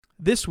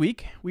This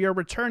week, we are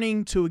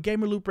returning to a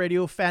Gamer Loop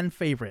Radio fan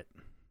favorite,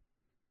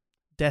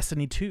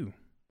 Destiny 2,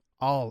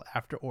 All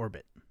After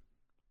Orbit.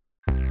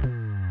 Roger,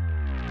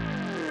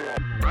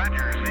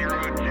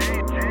 0J.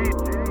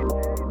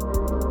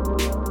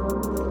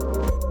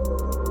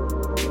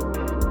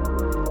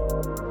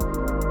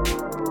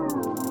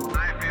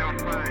 I feel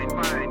fine.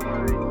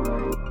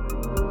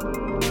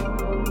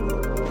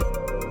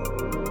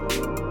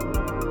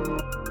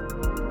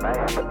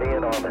 Nice to be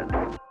in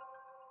orbit.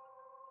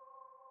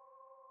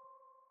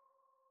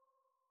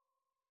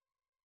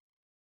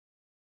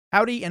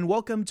 Howdy, and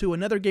welcome to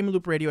another Gamer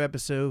Loop Radio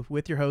episode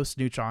with your host,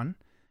 Neutron.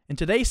 In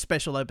today's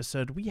special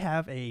episode, we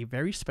have a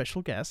very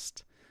special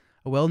guest,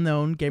 a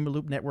well-known Gamer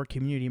Loop Network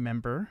community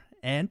member,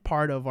 and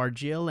part of our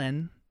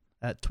GLN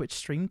Twitch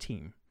stream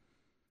team.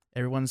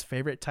 Everyone's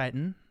favorite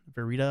Titan,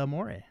 Verita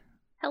Amore.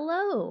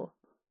 Hello.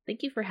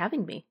 Thank you for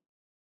having me.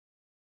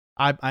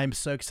 I'm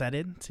so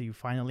excited to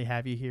finally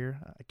have you here.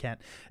 I can't.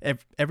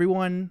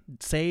 Everyone,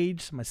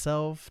 Sage,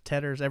 myself,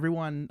 Tedders,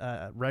 everyone,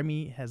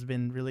 Remy has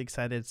been really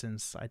excited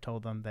since I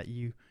told them that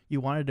you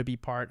wanted to be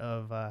part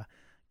of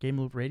Game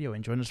Loop Radio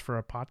and join us for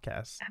a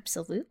podcast.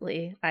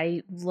 Absolutely.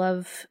 I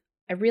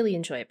really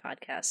enjoy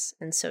podcasts.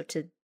 And so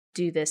to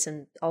do this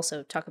and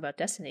also talk about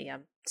Destiny,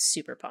 I'm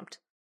super pumped.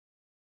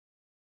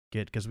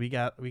 Good, because we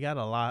got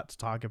a lot to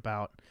talk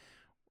about.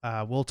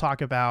 We'll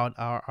talk about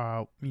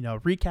our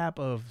recap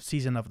of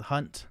Season of the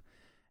Hunt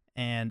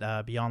and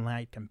Beyond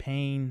Light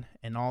campaign,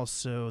 and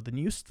also the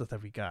new stuff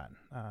that we got.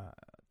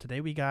 Today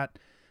we got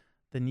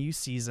the new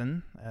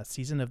season,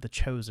 Season of the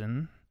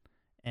Chosen,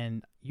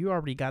 and you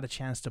already got a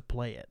chance to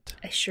play it.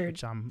 I sure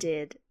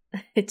did.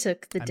 I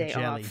took the day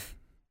off.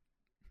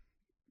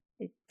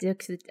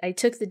 I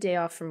took the day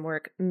off from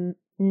work,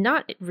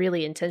 not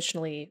really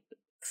intentionally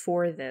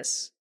for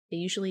this. I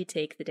usually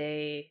take the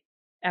day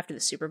after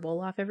the Super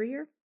Bowl off every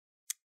year.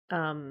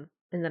 And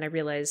then I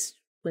realized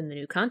when the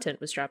new content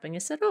was dropping, I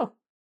said, oh,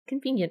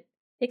 convenient.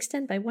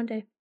 Extend by one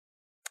day.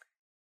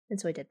 And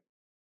so I did.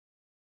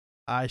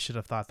 I should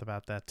have thought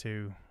about that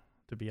too,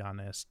 to be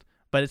honest.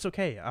 But it's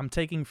okay. I'm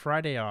taking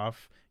Friday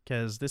off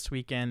because this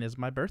weekend is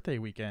my birthday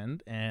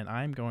weekend, and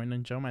I'm going to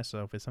enjoy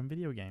myself with some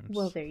video games.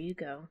 Well, there you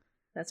go.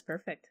 That's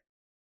perfect.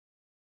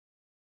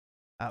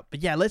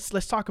 But yeah,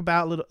 let's talk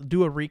about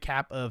do a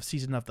recap of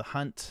Season of the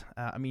Hunt.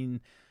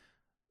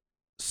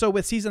 So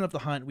with Season of the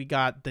Hunt, we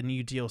got the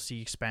new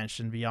DLC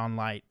expansion, Beyond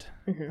Light.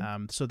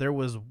 Mm-hmm. So there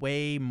was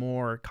way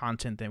more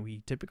content than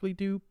we typically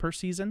do per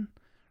season,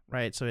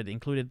 right? So it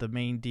included the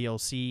main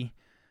DLC.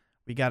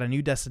 We got a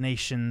new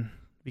destination.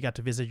 We got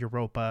to visit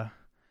Europa,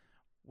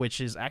 which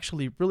is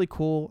actually really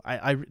cool.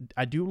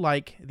 I do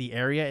like the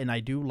area, and I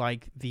do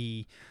like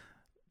the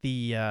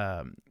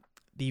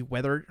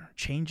weather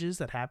changes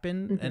that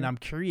happen, mm-hmm. and I'm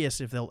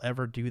curious if they'll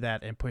ever do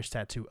that and push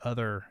that to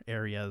other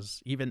areas,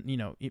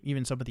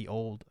 even some of the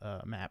old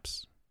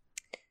maps.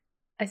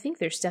 I think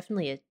there's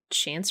definitely a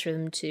chance for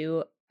them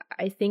to.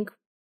 I think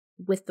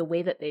with the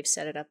way that they've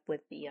set it up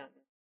with the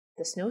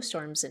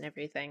snowstorms and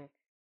everything,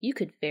 you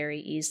could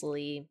very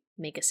easily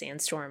make a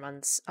sandstorm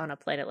on a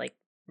planet like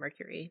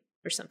Mercury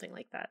or something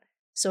like that.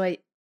 So I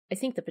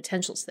think the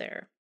potential's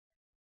there.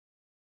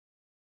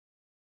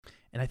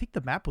 And I think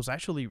the map was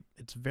actually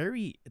it's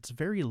very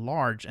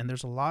large, and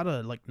there's a lot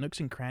of like nooks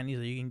and crannies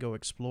that you can go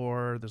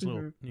explore. There's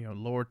mm-hmm. little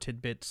lore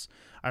tidbits.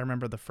 I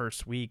remember the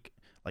first week,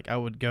 like I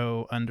would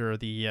go under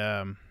the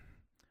I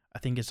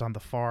think it's on the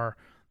far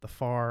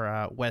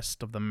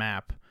west of the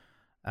map,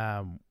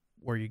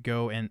 where you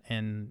go and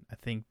I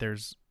think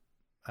there's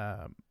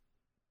I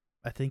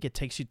think it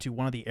takes you to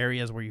one of the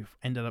areas where you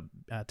ended up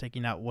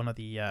taking out one of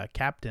the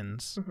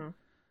captains.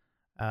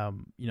 Mm-hmm.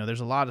 There's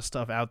a lot of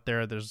stuff out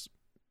there.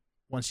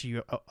 Once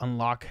you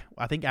unlock,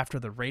 I think after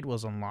the raid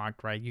was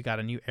unlocked, right, you got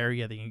a new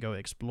area that you can go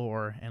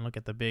explore and look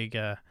at the big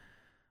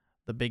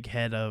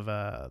head of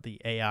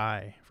the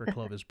AI for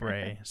Clovis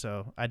Bray.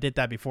 So I did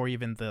that before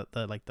even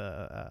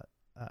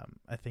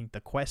I think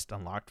the quest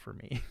unlocked for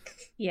me.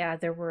 Yeah,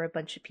 there were a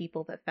bunch of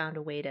people that found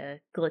a way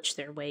to glitch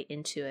their way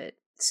into it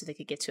so they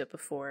could get to it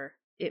before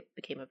it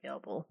became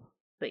available.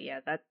 But yeah,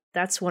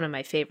 that's one of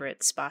my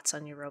favorite spots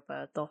on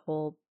Europa. The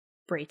whole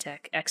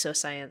Braytech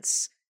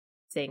exoscience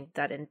thing,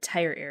 that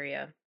entire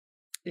area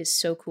is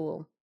so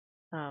cool.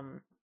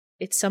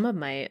 It's some of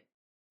my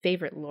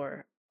favorite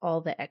lore, all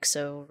the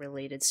exo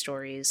related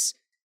stories,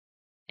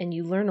 and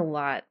you learn a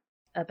lot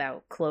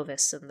about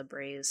Clovis and the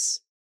Brays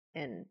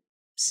and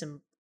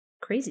some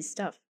crazy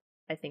stuff.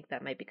 I think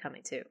that might be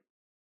coming too.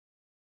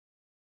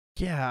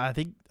 Yeah,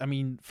 I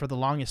mean for the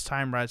longest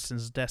time, right,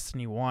 since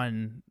Destiny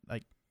 1,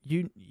 like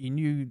you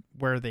knew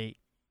where they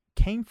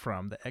came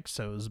from, the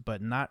exos,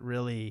 but not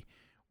really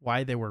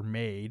why they were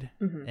made.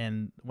 Mm-hmm.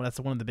 And that's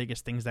one of the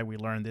biggest things that we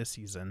learned this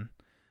season.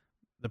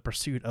 The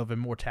pursuit of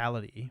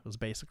immortality was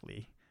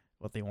basically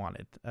what they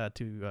wanted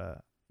to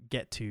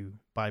get to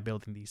by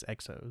building these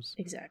exos.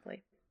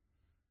 Exactly.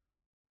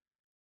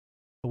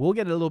 We'll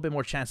get a little bit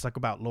more chance to talk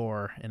about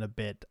lore in a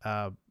bit.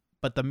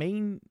 But the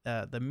main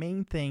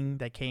thing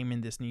that came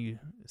in this new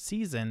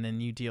season and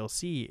new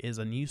DLC is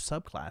a new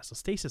subclass, a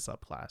stasis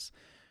subclass,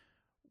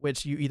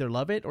 which you either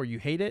love it or you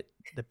hate it.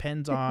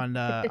 Depends on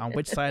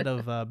which side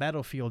of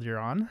battlefield you're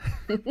on.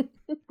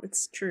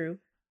 It's true.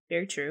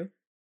 Very true.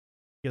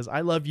 Because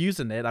I love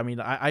using it. I mean,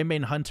 I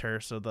main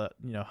Hunter, so the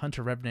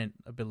Hunter Revenant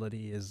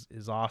ability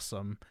is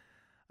awesome.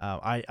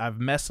 I've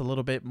messed a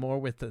little bit more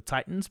with the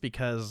Titans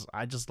because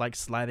I just like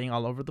sliding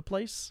all over the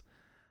place.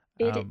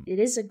 It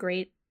is a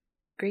great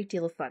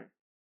deal of fun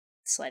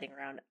sliding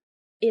around.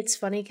 It's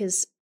funny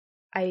because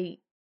I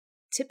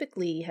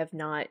typically have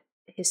not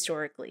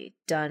historically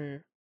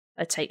done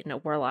a Titan, a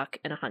Warlock,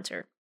 and a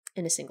Hunter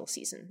in a single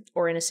season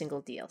or in a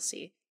single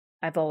DLC.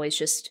 I've always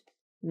just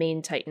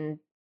main Titan.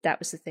 That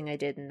was the thing I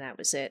did, and that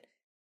was it.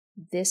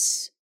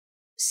 This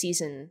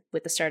season,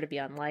 with the start of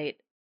Beyond Light,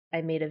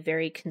 I made a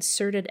very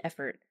concerted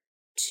effort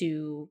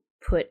to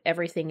put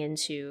everything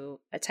into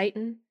a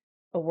Titan,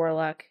 a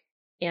Warlock,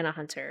 and a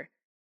Hunter.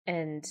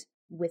 And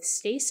with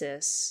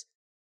Stasis,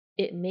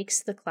 it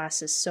makes the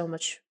classes so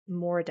much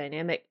more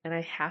dynamic. And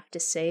I have to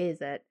say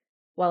that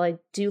while I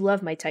do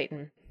love my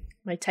Titan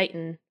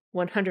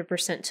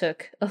 100%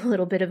 took a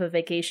little bit of a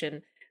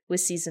vacation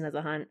with Season of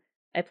the Hunt.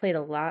 I played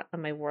a lot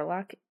on my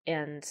Warlock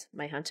and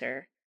my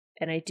Hunter,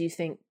 and I do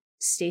think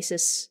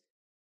Stasis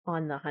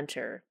on the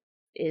Hunter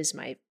is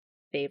my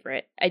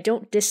favorite. I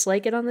don't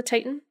dislike it on the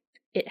Titan.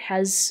 It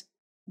has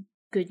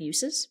good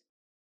uses,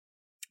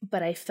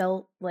 but I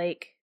felt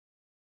like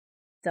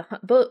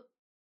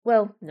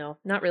no,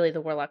 not really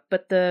the Warlock,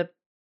 but the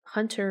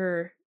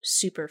Hunter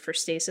super for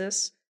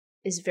Stasis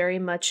is very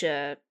much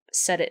a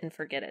set it and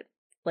forget it.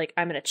 Like,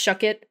 I'm going to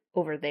chuck it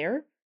over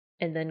there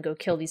and then go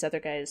kill these other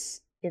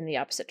guys in the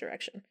opposite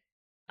direction.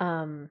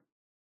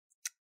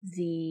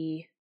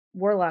 The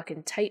Warlock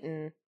and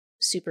Titan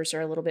supers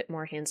are a little bit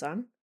more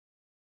hands-on.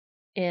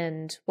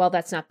 And while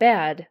that's not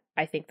bad,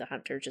 I think the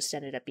Hunter just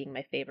ended up being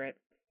my favorite.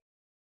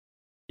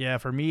 Yeah,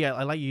 for me,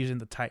 I like using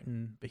the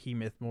Titan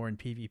Behemoth more in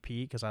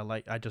PvP because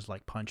I just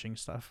like punching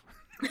stuff.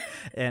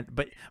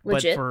 but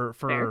Legit, for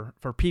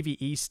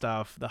PvE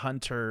stuff, the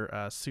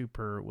Hunter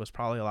super was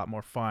probably a lot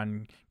more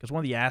fun because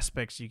one of the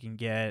aspects you can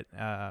get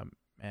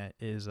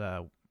is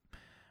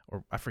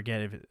or I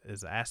forget if it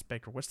is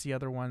aspect or what's the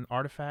other one?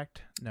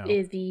 Artifact? No.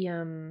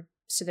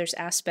 So there's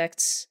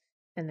aspects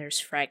and there's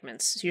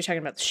fragments. So you're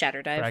talking about the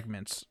Shatter Dive?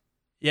 Fragments.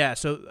 Yeah,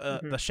 so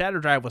the Shatter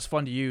Drive was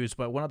fun to use,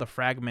 but one of the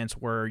fragments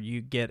where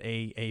you get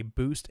a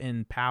boost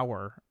in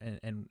power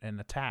and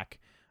attack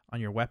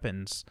on your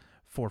weapons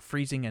for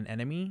freezing an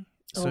enemy.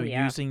 So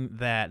using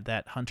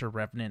that Hunter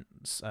Revenant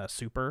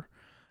super,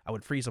 I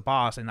would freeze a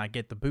boss and I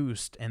get the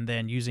boost, and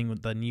then using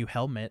the new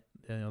helmet,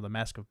 the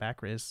Mask of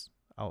Bakris,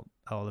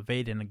 I'll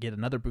evade and get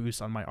another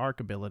boost on my arc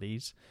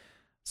abilities.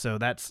 So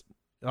that's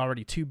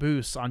already 2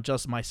 boosts on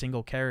just my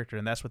single character,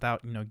 and that's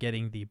without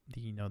getting the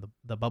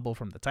bubble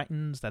from the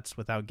Titans. That's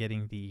without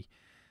getting the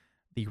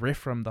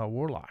rift from the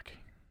Warlock.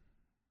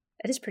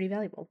 That is pretty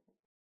valuable.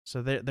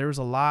 So there's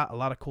a lot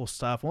of cool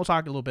stuff. And we'll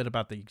talk a little bit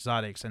about the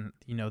exotics and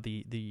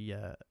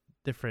the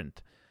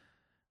different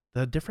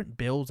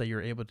builds that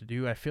you're able to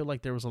do. I feel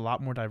like there was a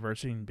lot more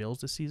diversity in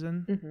builds this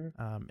season,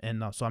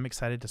 and so I'm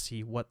excited to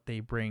see what they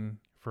bring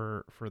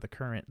for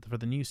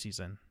the new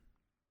season.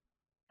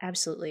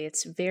 Absolutely.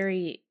 It's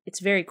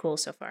very cool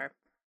so far.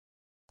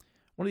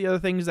 One of the other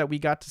things that we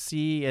got to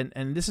see,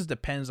 and this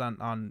depends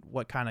on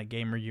what kind of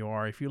gamer you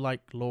are. If you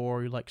like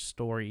lore, you like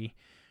story,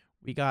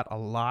 we got a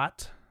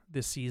lot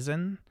this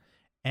season.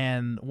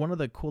 And one of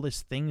the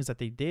coolest things that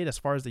they did as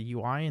far as the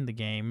UI in the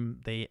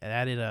game, they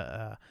added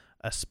a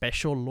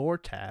special lore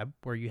tab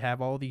where you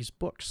have all these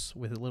books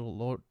with little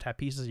lore tab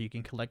pieces you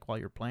can collect while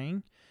you're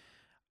playing.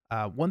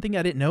 One thing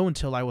I didn't know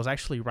until I was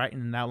actually writing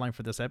an outline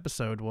for this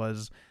episode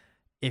was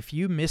if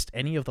you missed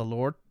any of the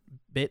lore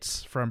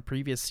bits from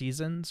previous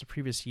seasons,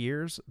 previous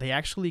years, they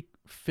actually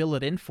fill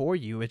it in for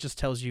you. It just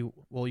tells you,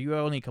 well, you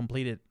only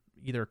completed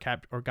either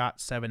capped or got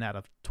 7 out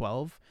of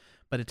 12,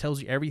 but it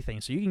tells you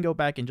everything. So you can go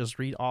back and just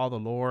read all the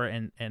lore,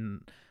 and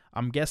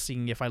I'm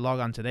guessing if I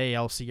log on today,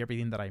 I'll see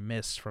everything that I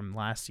missed from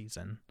last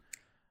season.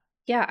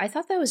 Yeah, I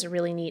thought that was a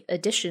really neat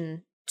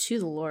addition to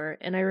the lore,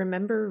 and I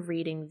remember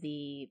reading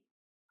the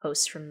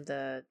posts from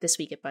the This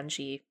Week at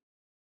Bungie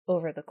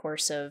over the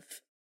course of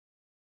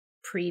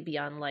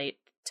pre-Beyond Light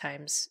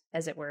times,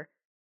 as it were.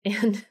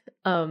 And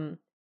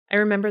I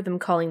remember them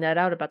calling that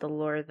out about the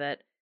lore,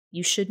 that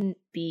you shouldn't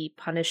be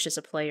punished as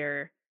a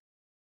player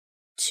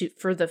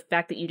for the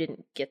fact that you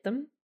didn't get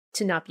them,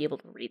 to not be able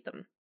to read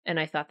them. And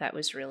I thought that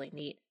was really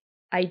neat.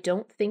 I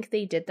don't think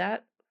they did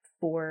that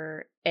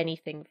for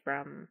anything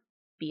from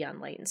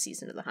Beyond Light and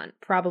Season of the Hunt,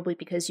 probably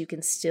because you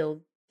can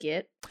still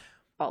get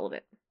all of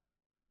it.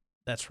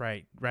 That's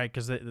right,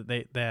 because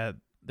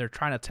they're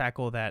trying to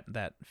tackle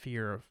that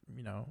fear of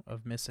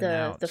of missing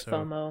out. The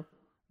FOMO.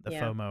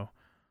 FOMO.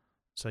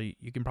 So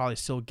you can probably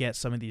still get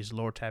some of these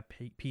lore tab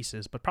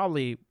pieces, but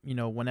probably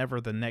whenever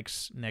the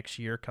next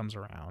year comes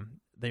around,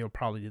 they will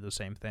probably do the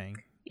same thing.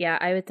 Yeah,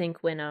 I would think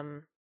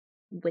when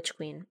Witch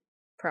Queen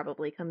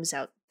probably comes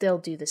out, they'll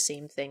do the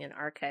same thing and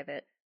archive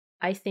it.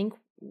 I think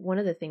one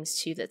of the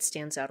things too that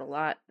stands out a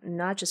lot,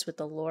 not just with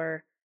the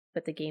lore,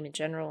 but the game in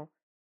general,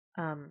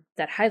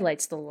 that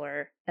highlights the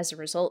lore. As a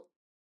result,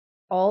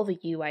 all the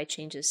UI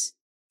changes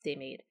they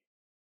made,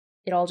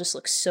 it all just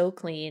looks so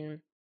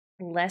clean,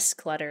 less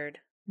cluttered,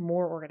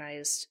 more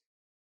organized.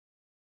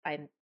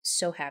 I'm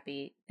so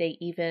happy. They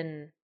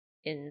even,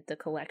 in the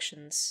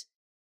collections,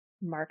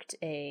 marked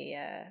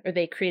or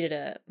they created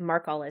a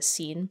mark all as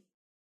seen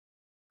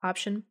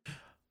option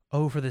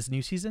Oh, for this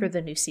new season? for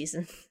the new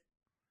season.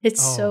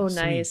 It's Oh, so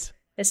nice. sweet.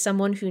 As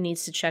someone who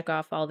needs to check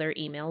off all their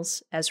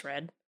emails as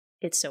read,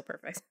 it's so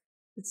perfect.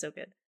 It's so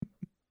good.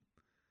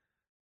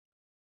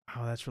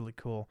 Oh, that's really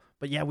cool.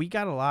 But yeah, we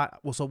got a lot.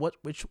 Well, so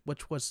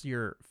which was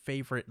your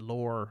favorite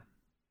lore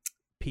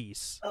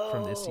piece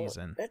from this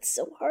season? That's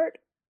so hard.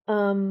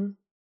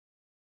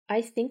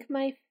 I think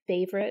my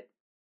favorite.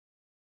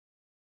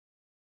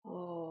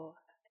 Oh,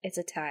 it's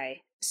a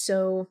tie.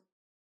 So,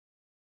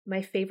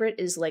 my favorite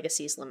is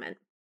Legacy's Lament,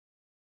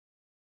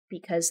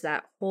 because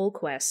that whole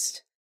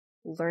quest,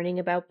 learning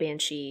about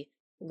Banshee,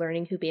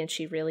 learning who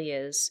Banshee really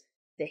is,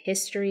 the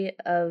history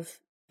of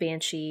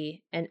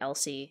Banshee and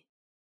Elsie,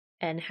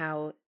 and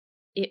how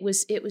it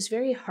was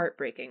very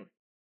heartbreaking.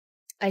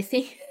 I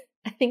think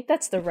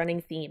that's the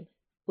running theme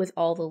with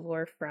all the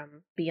lore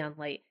from Beyond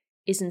Light,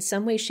 is in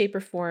some way, shape, or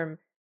form,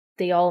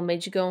 they all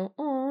made you go,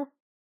 oh,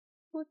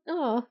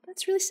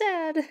 that's really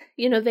sad.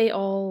 You know, they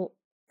all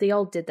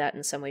did that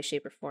in some way,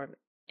 shape, or form.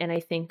 And I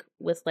think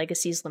with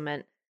Legacy's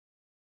Lament,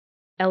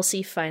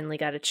 Elsie finally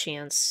got a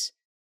chance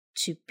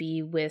to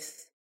be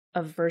with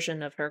a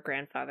version of her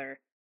grandfather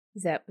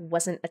that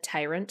wasn't a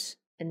tyrant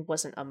and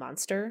wasn't a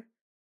monster,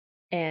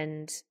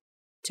 and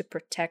to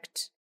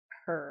protect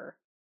her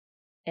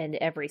and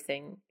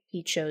everything,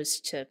 he chose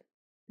to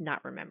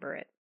not remember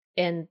it.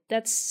 And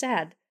that's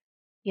sad.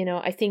 You know,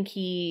 I think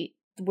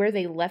where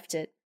they left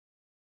it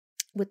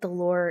with the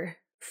lore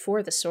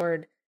for the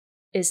sword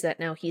is that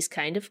now he's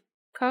kind of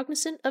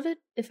cognizant of it,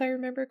 if I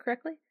remember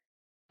correctly.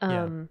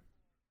 Yeah.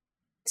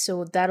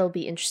 So that'll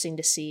be interesting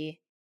to see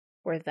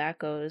where that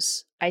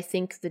goes. I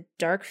think the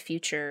Dark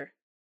Future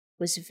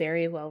was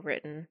very well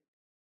written.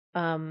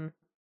 Again,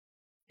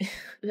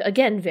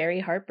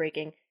 very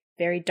heartbreaking,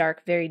 very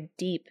dark, very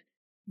deep,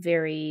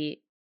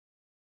 very,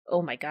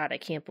 oh my god, I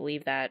can't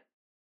believe that.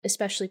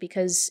 Especially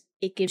because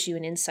it gives you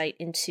an insight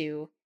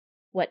into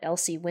what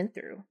Elsie went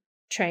through,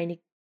 trying to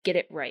get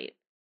it right,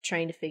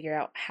 trying to figure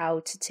out how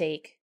to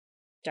take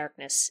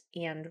darkness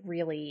and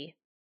really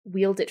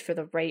wield it for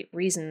the right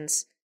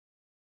reasons.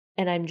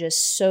 And I'm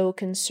just so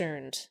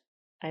concerned.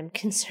 I'm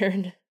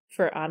concerned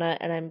for Anna,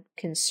 and I'm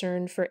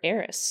concerned for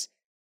Eris.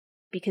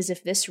 Because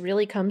if this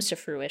really comes to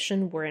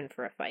fruition, we're in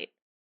for a fight.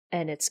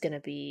 And it's going to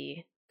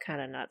be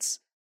kind of nuts.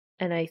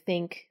 And I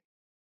think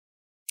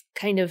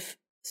kind of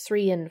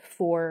 3 and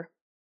 4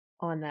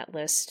 on that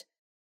list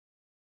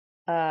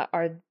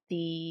are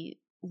the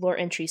lore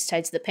entries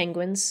tied to the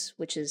Penguins,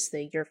 which is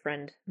the Your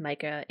Friend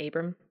Micah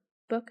Abram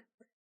book.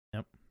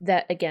 Yep.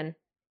 That, again,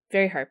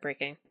 very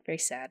heartbreaking, very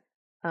sad.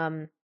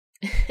 And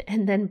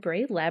then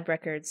Bray Lab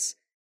Records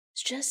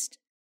is just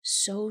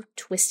so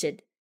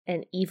twisted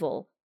and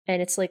evil.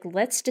 And it's like,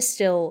 let's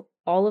distill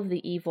all of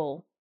the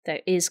evil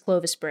that is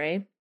Clovis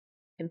Bray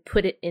and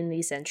put it in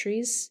these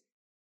entries.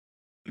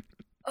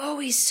 Oh,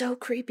 he's so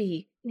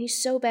creepy, and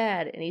he's so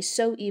bad, and he's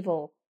so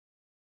evil.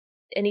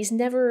 And he's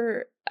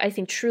never, I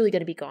think, truly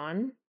going to be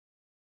gone,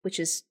 which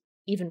is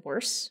even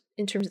worse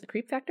in terms of the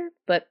creep factor.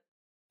 But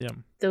Yeah.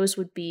 those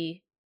would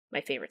be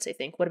my favorites, I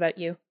think. What about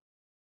you?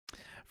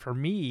 For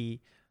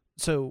me,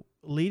 so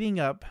leading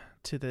up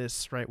to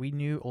this, right, we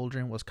knew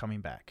Uldren was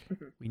coming back.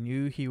 Mm-hmm. We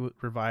knew he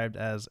revived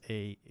as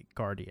a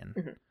guardian.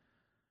 Mm-hmm.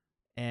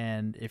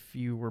 And if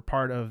you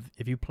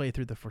play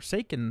through the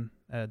Forsaken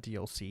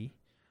DLC,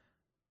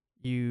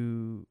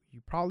 you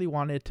probably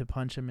wanted to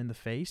punch him in the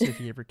face if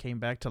he ever came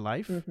back to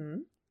life. Mm-hmm.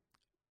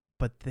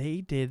 But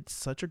they did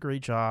such a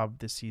great job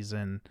this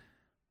season,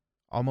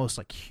 almost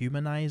like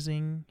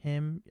humanizing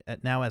him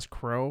now as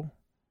Crow.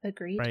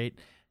 Agreed. Right?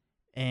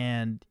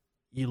 And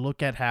you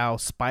look at how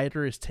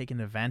Spider is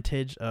taking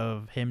advantage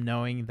of him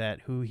knowing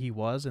that who he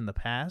was in the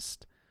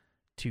past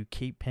to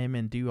keep him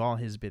and do all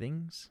his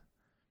biddings.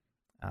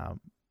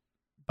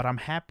 But I'm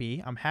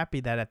happy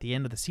that at the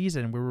end of the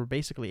season, we were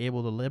basically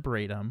able to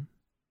liberate him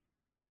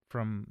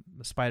from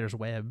the Spider's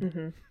web.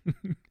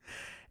 Mm-hmm.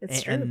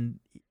 It's true.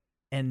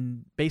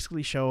 And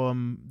basically show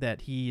him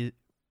that he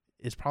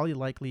is probably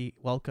likely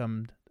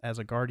welcomed as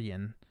a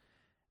guardian.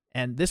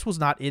 And this was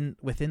not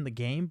within the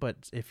game,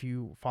 but if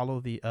you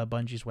follow the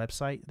Bungie's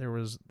website,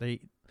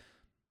 they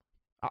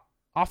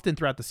often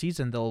throughout the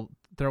season they'll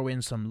throw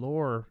in some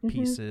lore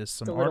pieces,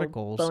 some the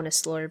articles,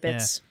 bonus lore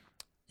bits. Yeah.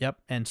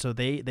 Yep. And so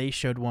they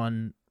showed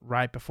one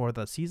right before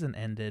the season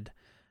ended,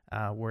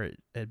 where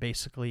it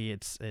basically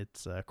it's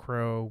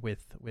Crow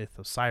with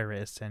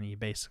Osiris, and he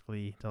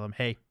basically tell him,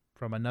 hey,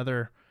 from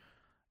another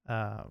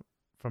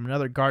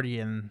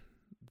guardian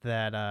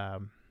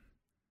that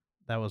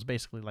was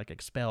basically like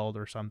expelled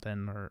or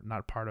something, or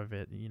not part of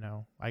it,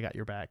 I got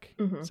your back.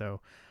 Mm-hmm.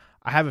 So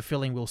I have a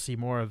feeling we'll see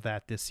more of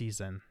that this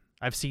season.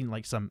 I've seen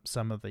like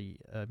some of the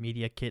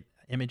media kit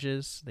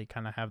images. They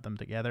kind of have them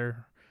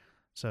together.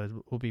 So it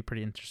will be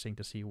pretty interesting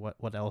to see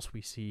what else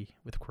we see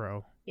with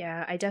Crow.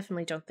 Yeah, I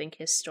definitely don't think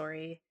his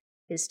story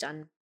is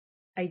done.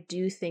 I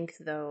do think,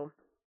 though,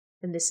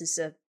 and this is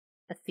a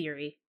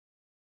theory,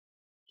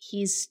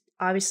 he's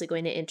obviously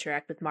going to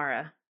interact with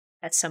Mara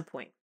at some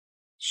point.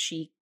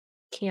 She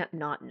can't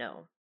not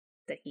know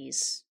that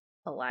he's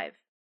alive,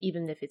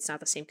 even if it's not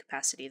the same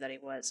capacity that he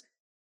was.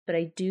 But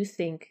I do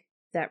think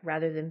that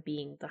rather than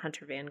being the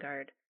Hunter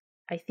Vanguard,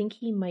 I think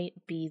he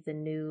might be the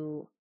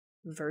new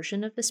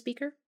version of the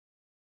Speaker.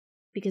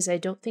 Because I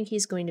don't think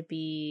he's going to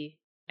be.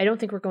 I don't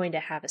think we're going to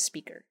have a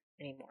Speaker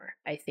anymore.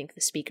 I think the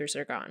Speakers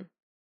are gone.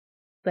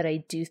 But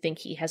I do think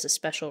he has a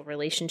special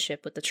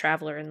relationship with the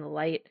Traveler and the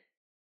Light,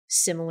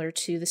 similar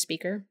to the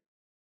Speaker.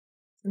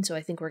 And so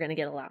I think we're going to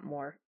get a lot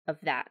more of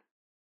that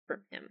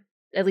from him.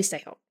 At least I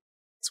hope.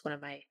 It's one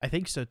of my I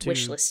think so too.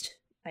 wish list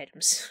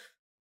items.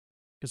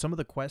 Because some of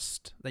the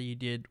quests that you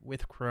did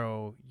with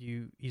Crow,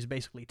 he's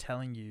basically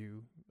telling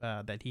you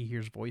that he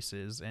hears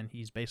voices, and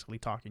he's basically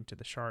talking to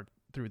the shard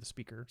through the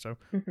speaker. So,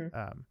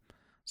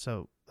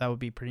 so that would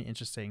be pretty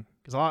interesting.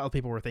 Because a lot of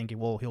people were thinking,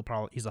 well,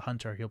 he's a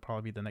hunter, he'll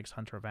probably be the next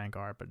Hunter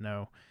Vanguard. But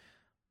no,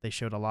 they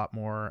showed a lot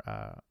more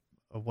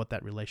of what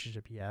that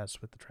relationship he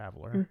has with the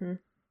Traveler. Mm-hmm.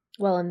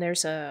 Well, and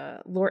there's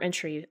a lore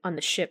entry on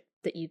the ship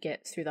that you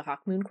get through the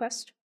Hawkmoon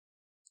quest,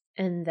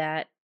 and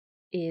that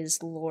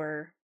is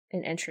lore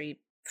and entry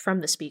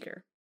from the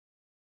Speaker.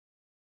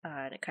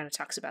 And it kind of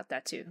talks about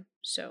that too.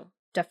 So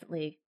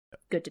definitely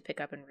good to pick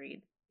up and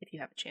read if you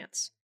have a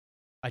chance.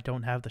 I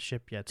don't have the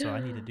ship yet, so I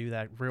need to do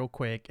that real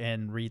quick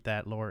and read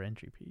that lore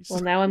entry piece.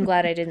 Well, now I'm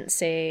glad I didn't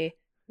say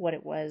what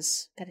it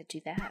was. Gotta do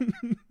that.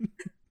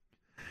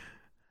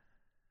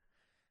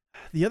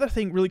 The other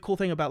really cool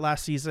thing about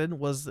last season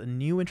was the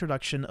new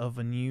introduction of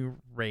a new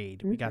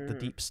raid. We got the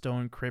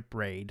Deepstone Crypt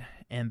raid,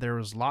 and there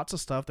was lots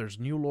of stuff. There's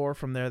new lore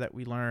from there that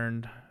we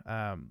learned.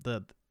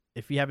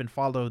 If you haven't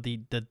followed the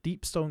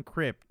Deepstone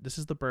Crypt, this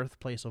is the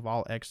birthplace of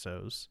all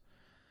Exos.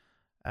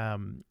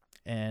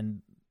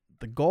 And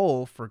the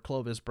goal for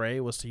Clovis Bray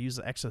was to use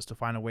the Exos to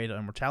find a way to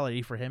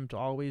immortality for him to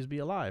always be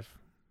alive.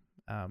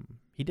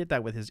 He did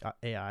that with his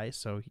AI,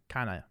 so he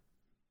kind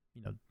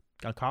of,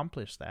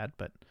 accomplished that.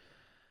 But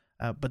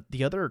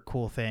the other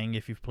cool thing,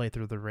 if you've played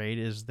through the raid,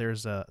 is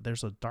there's a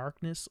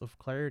darkness of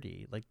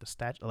clarity, like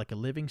like a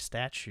living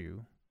statue,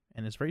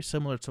 and it's very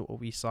similar to what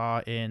we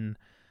saw in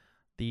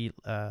the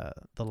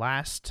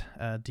last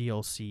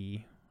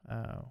DLC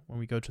when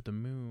we go to the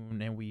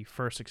moon and we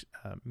first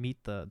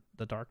meet the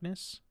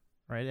darkness,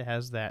 right? It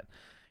has that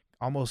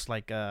almost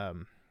like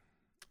the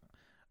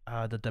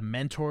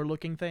Dementor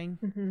looking thing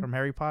from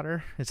Harry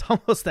Potter. It's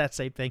almost that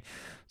same thing.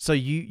 So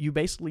you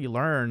basically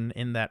learn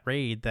in that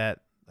raid that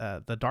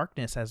the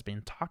darkness has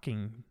been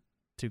talking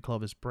to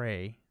Clovis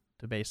Bray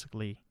to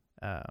basically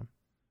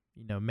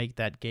make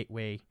that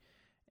gateway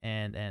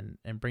and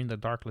bring the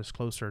darkness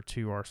closer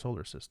to our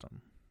solar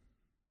system.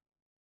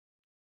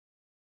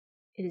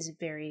 It is a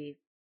very,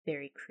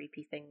 very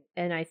creepy thing.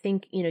 And I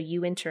think,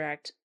 you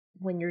interact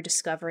when you're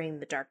discovering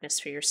the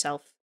darkness for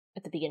yourself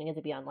at the beginning of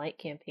the Beyond Light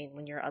campaign,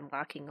 when you're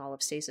unlocking all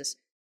of Stasis,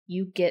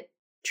 you get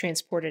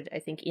transported, I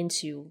think,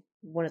 into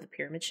one of the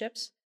pyramid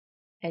ships,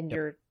 and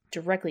you're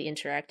directly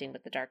interacting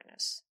with the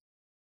darkness.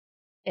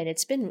 And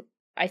it's been,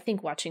 I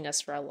think, watching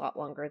us for a lot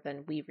longer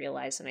than we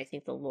realize, and I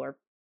think the lore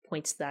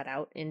points that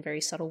out in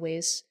very subtle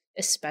ways,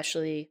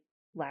 especially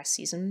last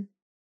season.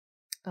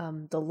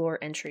 The lore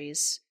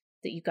entries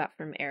that you got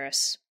from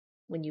Eris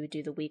when you would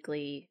do the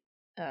weekly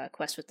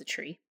quest with the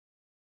tree.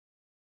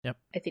 Yep.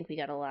 I think we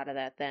got a lot of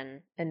that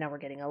then, and now we're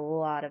getting a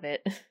lot of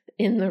it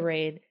in the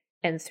raid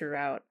and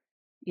throughout.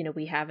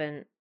 We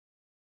haven't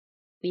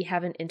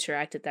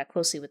interacted that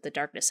closely with the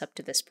darkness up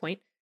to this point,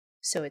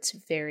 so it's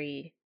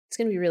going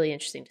to be really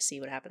interesting to see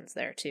what happens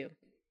there too.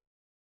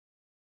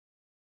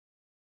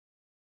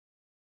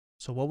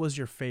 So what was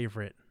your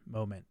favorite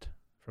moment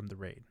from the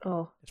raid?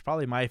 Oh, it's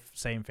probably my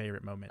same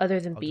favorite moment. Other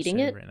than beating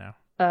it right now.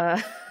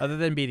 Other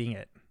than beating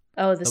it.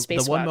 Oh, the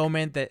spacewalk. The one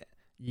moment that,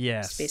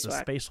 yes,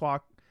 spacewalk. The spacewalk.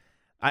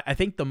 I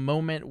think the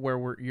moment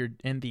where you're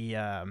in the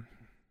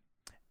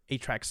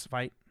Atrax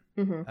fight,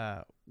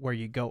 where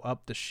you go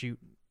up the chute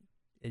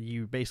and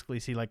you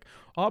basically see like,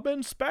 I'm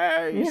in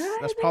space.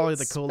 That's probably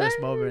the coolest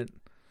moment.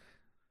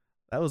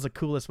 That was the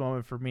coolest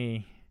moment for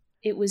me.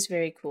 It was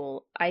very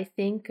cool. I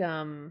think,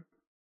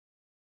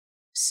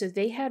 so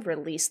they had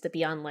released the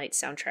Beyond Light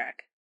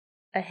soundtrack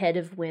ahead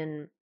of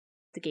when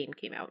the game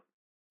came out.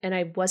 And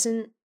I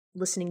wasn't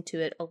listening to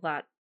it a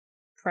lot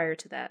prior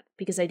to that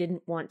because I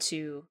didn't want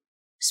to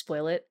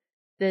spoil it.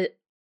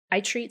 I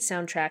treat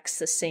soundtracks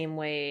the same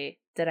way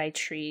that I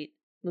treat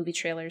movie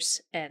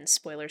trailers and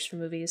spoilers for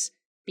movies,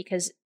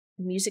 because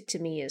music to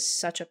me is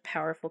such a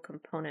powerful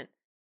component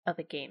of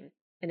a game.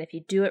 And if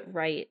you do it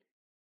right,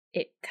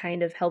 it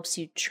kind of helps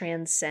you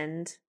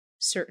transcend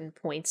certain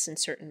points and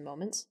certain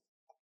moments.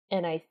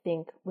 And I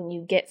think when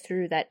you get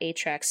through that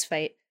Atrax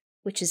fight,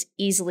 which is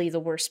easily the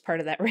worst part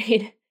of that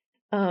raid,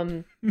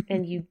 and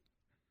you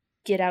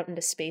get out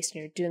into space and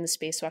you're doing the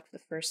spacewalk for the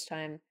first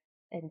time,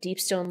 and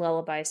Deepstone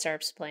Lullaby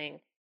starts playing,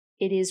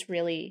 it is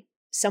really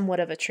somewhat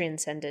of a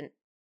transcendent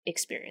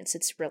experience.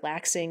 It's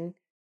relaxing.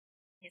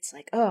 It's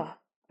like, oh,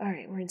 all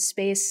right, we're in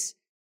space.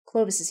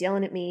 Clovis is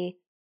yelling at me.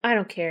 I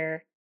don't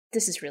care.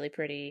 This is really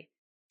pretty.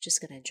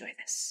 Just gonna enjoy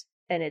this.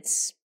 And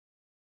it's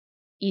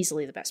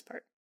easily the best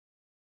part.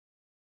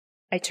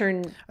 I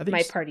turn I think my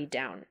s- party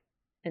down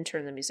and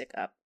turn the music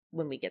up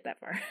when we get that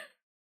far.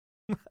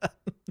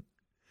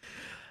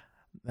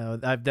 No,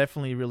 I've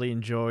definitely really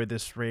enjoyed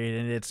this raid,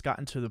 and it's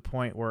gotten to the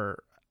point where,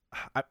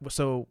 I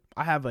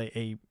have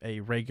a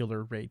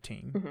regular raid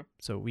team, Mhm.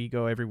 so we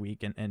go every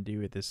week and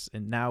do this,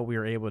 and now we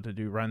are able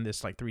to run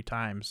this like 3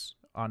 times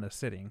on a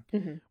sitting,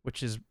 Hmm.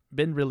 which has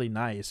been really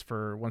nice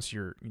for once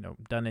you're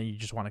done and you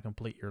just want to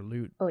complete your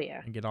loot Oh,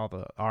 yeah. and get all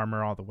the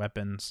armor, all the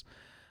weapons.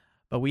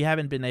 But we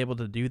haven't been able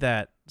to do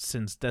that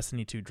since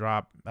Destiny 2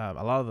 dropped. A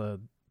lot of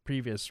the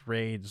previous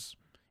raids,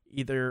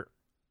 either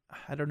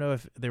I don't know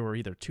if they were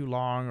either too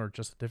long or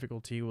just the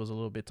difficulty was a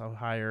little bit too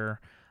higher.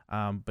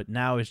 But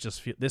now it's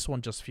just this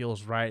one just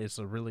feels right. It's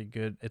a really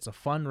good, it's a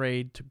fun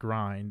raid to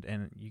grind,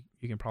 and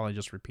you can probably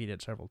just repeat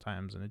it several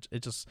times. And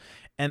it just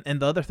and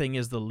the other thing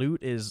is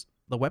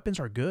the weapons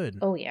are good.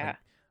 Oh, yeah.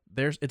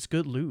 Like, it's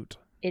good loot.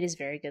 It is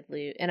very good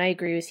loot. And I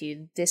agree with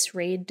you. This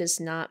raid does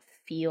not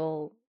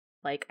feel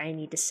like I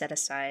need to set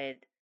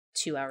aside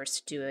 2 hours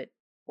to do it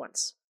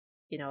once.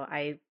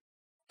 I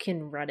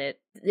can run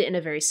it in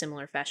a very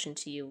similar fashion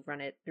to you,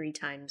 run it 3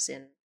 times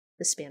in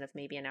the span of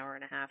maybe an hour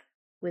and a half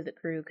with the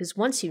crew. Because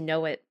once you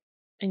know it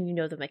and you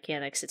know the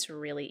mechanics, it's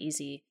really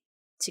easy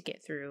to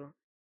get through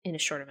in a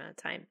short amount of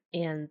time.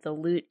 And the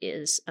loot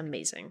is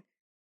amazing.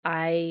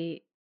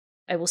 I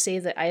will say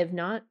that I have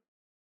not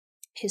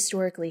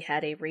historically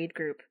had a raid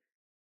group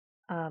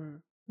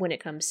when it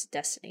comes to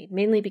Destiny,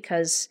 mainly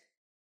because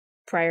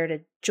prior to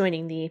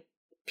joining the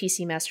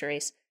PC Master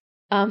Race,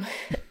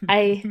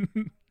 I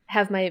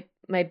have my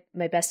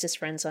bestest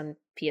friends on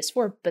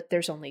PS4, but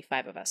there's only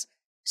 5 of us,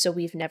 so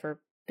we've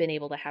never been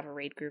able to have a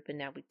raid group, and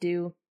now we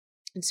do,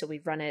 and so we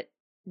run it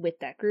with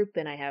that group,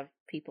 and I have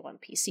people on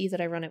PC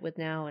that I run it with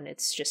now, and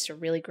it's just a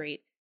really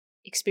great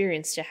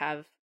experience to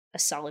have a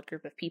solid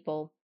group of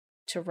people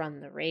to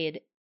run the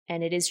raid,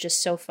 and it is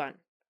just so fun.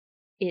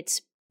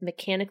 It's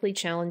mechanically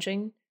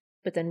challenging,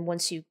 but then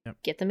once you Yep.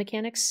 get the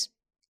mechanics,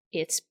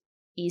 it's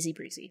easy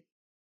breezy,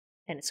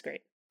 and it's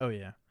great. Oh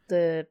yeah.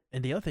 The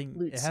And the other thing, it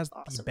loot's has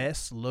awesome. the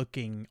best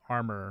looking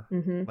armor.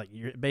 Mm-hmm. Like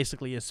you're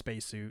basically a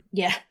spacesuit.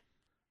 Yeah.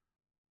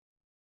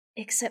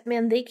 Except,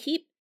 man, they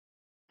keep.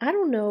 I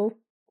don't know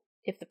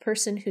if the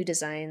person who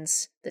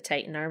designs the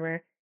Titan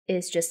armor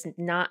is just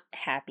not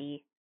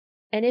happy.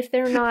 And if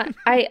they're not,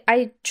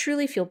 I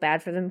truly feel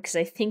bad for them, because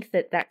I think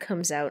that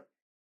comes out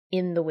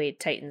in the way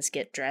Titans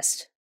get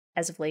dressed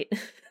as of late.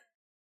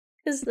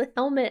 Because the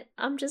helmet,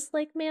 I'm just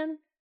like, man,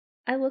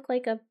 I look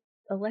like a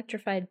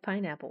electrified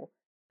pineapple.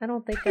 I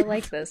don't think I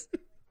like this.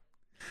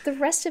 The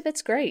rest of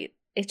it's great.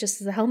 It's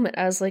just the helmet.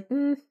 I was like,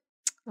 I'm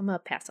gonna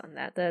pass on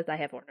that. I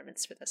have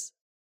ornaments for this.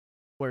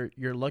 Where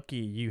you're lucky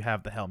you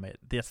have the helmet.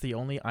 That's the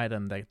only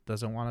item that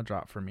doesn't want to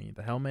drop for me.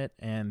 The helmet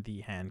and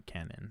the hand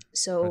cannon are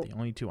So the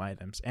only 2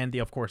 items. And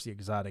of course the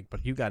exotic,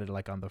 but you got it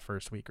like on the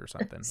first week or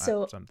something.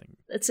 So- something.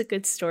 it's a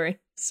good story.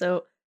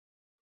 So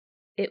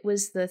it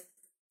was the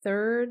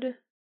 3rd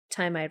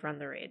time I'd run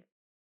the raid.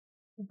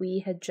 We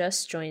had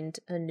just joined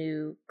a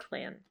new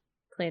clan.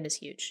 Clan is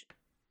huge.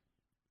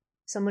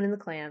 Someone in the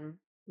clan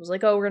was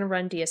like, oh, we're going to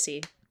run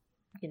DSE.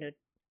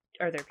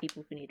 Are there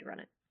people who need to run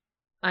it?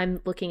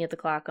 I'm looking at the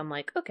clock. I'm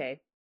like, okay,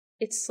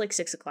 it's like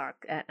 6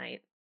 o'clock at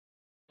night.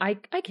 I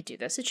could do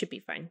this. It should be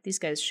fine. These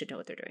guys should know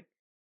what they're doing.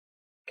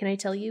 Can I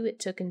tell you, it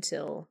took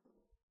until,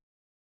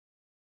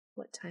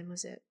 what time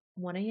was it?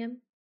 1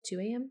 a.m.? 2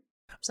 a.m.?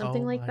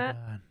 Something Oh like my that.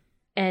 God.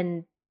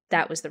 And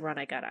that was the run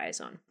I got eyes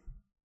on.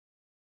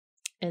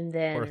 And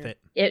then Worth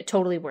it.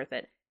 Totally worth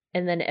it.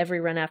 And then every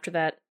run after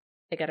that,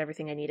 I got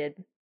everything I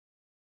needed.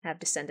 Have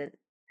Descendant,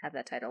 have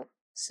that title.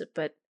 So,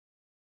 but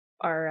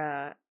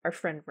our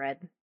friend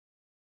Red,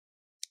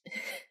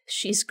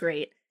 she's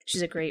great.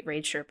 She's a great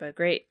raid Sherpa,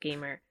 great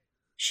gamer.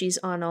 She's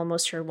on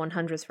almost her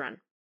 100th run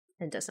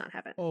and does not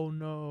have it. Oh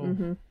no.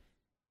 Mm-hmm.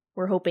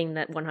 We're hoping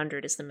that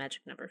 100 is the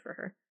magic number for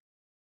her.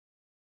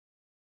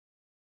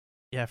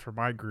 Yeah, for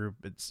my group,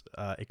 it's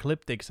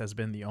Ecliptix has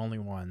been the only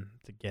one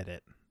to get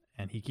it.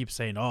 And he keeps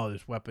saying, oh,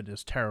 this weapon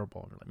is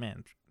terrible. And we're like,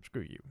 man,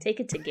 screw you.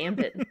 Take it to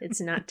Gambit. It's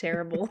not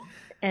terrible.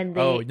 And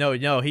they, Oh,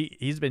 no,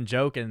 he's been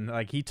joking.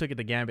 Like, he took it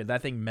to Gambit.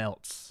 That thing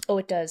melts. oh,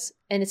 it does.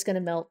 And it's going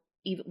to melt.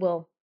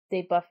 Well,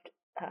 they buffed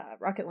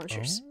rocket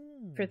launchers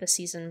for the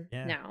season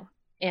now.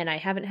 And I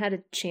haven't had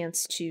a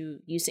chance to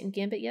use it in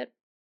Gambit yet,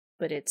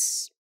 but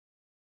it's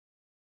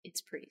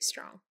pretty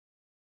strong.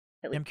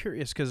 I'm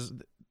curious because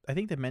I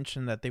think they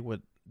mentioned that they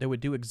would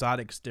do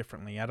exotics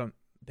differently.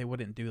 They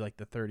wouldn't do like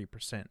the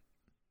 30%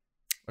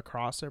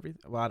 across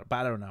everything. Well, but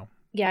I don't know.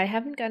 Yeah, I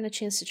haven't gotten a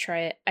chance to try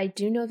it. I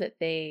do know that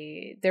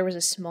there was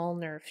a small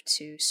nerf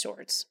to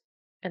swords,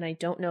 and I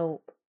don't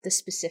know the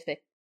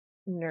specific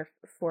nerf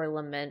for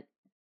Lament,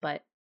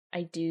 but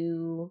I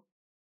do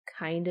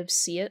kind of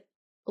see it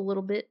a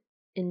little bit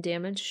in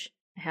damage.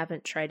 I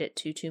haven't tried it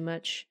too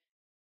much.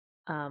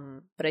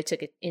 But I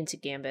took it into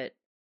Gambit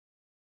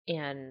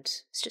and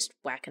it's just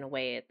whacking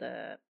away at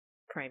the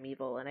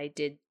Primeval, and I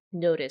did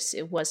notice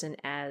it wasn't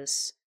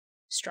as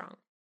strong,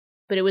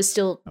 but it was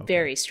still Okay.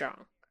 very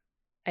strong.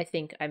 I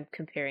think I'm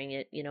comparing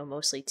it,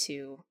 mostly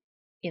to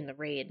in the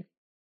raid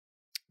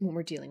when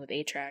we're dealing with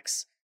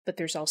Atrax, but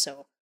there's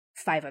also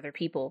 5 other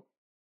people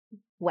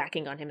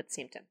whacking on him at the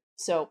same time.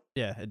 So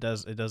Yeah, it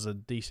does a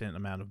decent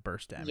amount of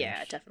burst damage.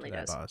 yeah, it definitely to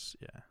that does. boss.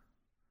 Yeah.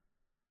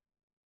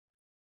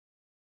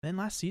 Then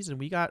last season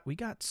we got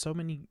so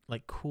many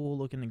like cool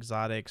looking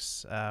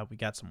exotics. We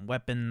got some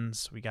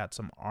weapons, we got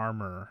some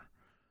armor.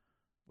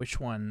 Which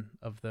one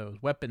of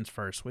those weapons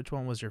first? Which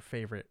one was your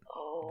favorite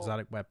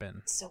exotic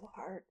weapon? So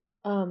hard.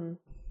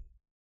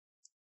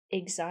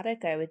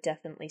 Exotic, I would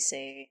definitely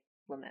say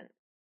Lament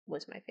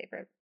was my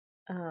favorite.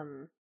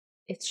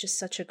 It's just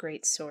such a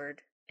great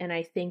sword, and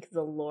I think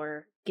the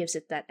lore gives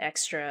it that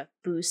extra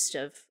boost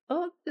of,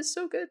 oh, this is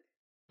so good.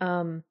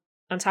 On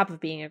top of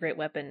being a great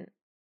weapon,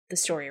 the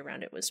story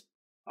around it was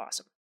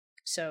awesome.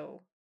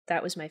 So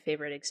that was my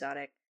favorite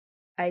exotic.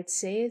 I'd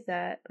say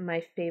that my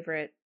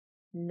favorite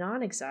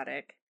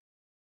non-exotic,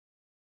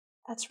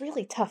 that's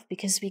really tough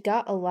because we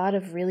got a lot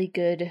of really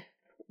good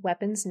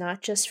weapons,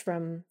 not just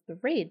from the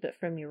raid, but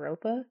from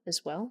Europa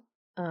as well.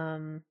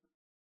 In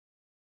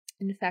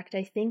fact,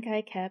 I think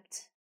I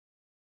kept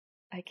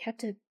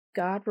a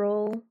god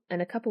roll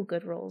and a couple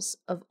good rolls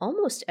of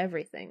almost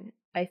everything.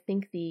 I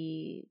think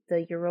the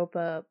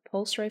Europa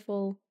pulse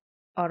rifle,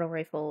 auto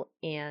rifle,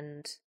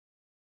 and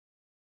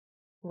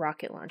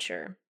rocket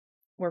launcher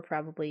were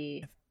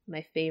probably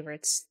my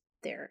favorites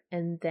there.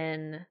 And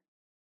then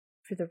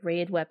for the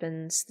raid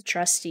weapons, the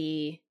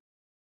trusty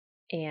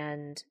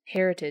and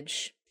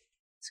heritage,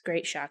 it's a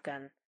great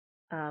shotgun.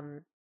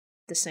 The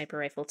sniper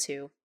rifle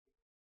too.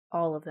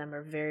 All of them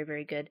are very,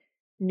 very good.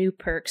 New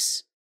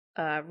perks,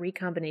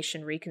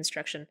 recombination,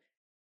 reconstruction.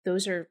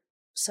 Those are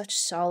such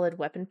solid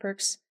weapon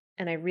perks,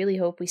 and I really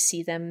hope we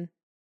see them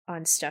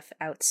on stuff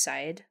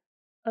outside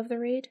of the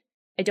raid.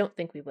 I don't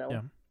think we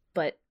will,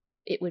 but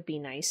it would be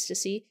nice to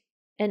see.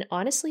 And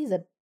honestly,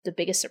 the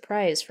biggest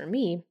surprise for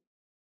me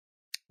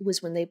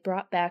was when they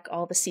brought back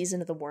all the Season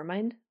of the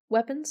Warmind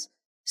weapons.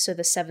 So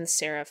the 7th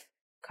Seraph,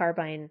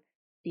 Carbine,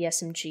 the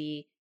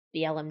SMG,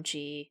 the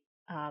LMG,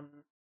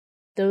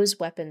 those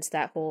weapons,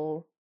 that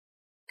whole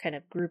kind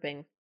of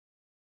grouping,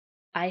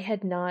 I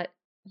had not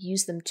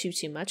used them too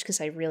much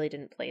because I really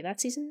didn't play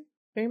that season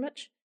very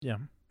much. Yeah.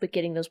 But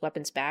getting those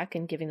weapons back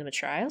and giving them a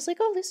try, I was like,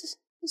 oh,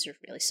 these are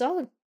really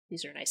solid.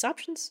 These are nice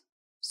options.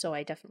 So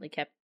I definitely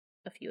kept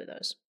a few of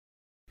those.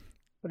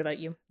 What about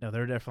you? No,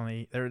 they're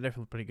definitely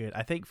pretty good.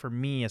 I think for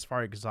me, as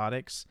far as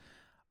exotics,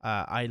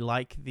 I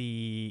like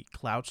the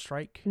Cloud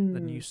Strike, the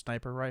new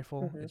sniper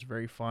rifle. Mm-hmm. It's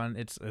very fun.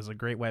 It's a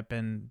great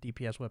weapon,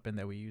 DPS weapon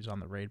that we use on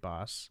the raid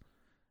boss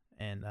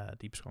and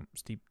Deep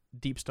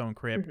Stone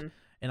Crypt. Mm-hmm.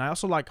 And I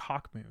also like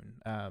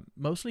Hawkmoon,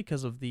 mostly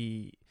because of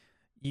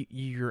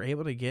you're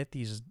able to get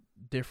these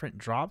different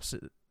drops.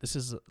 This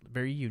is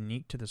very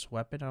unique to this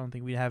weapon. I don't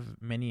think we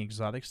have many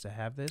exotics to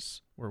have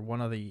this, where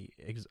one of the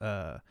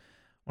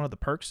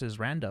perks is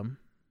random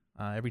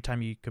every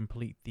time you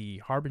complete the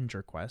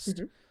Harbinger quest.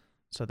 Mm-hmm.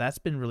 So that's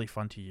been really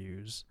fun to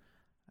use.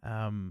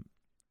 And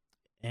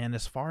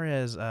as far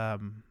as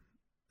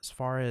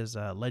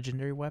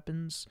legendary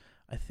weapons,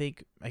 I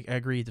think I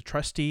agree. The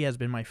Trusty has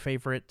been my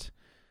favorite.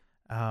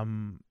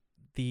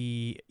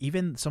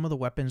 Even some of the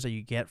weapons that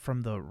you get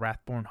from the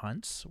Wrathborn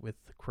hunts with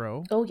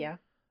Crow. Oh yeah,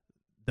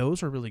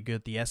 those are really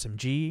good. The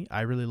SMG,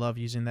 I really love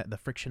using that. The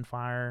friction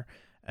fire.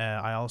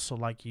 I also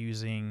like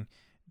using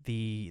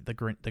the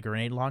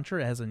grenade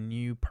launcher. It has a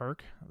new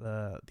perk,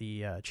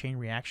 the chain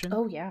reaction.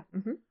 Oh yeah.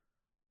 Mm-hmm.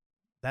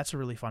 That's a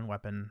really fun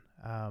weapon.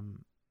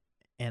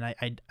 And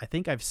I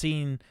think I've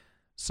seen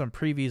some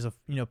previews of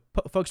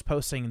folks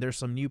posting there's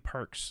some new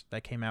perks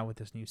that came out with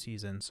this new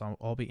season, so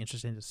I'll be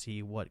interested to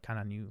see what kind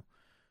of new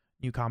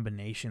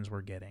combinations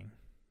we're getting.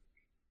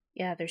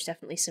 Yeah, there's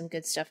definitely some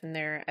good stuff in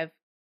there. I've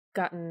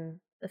gotten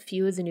a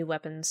few of the new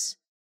weapons.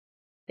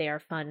 They are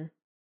fun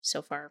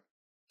so far,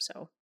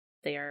 so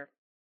they are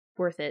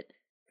worth it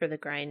for the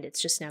grind.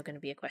 It's just now going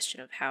to be a question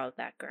of how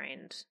that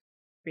grind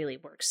really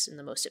works in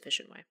the most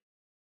efficient way.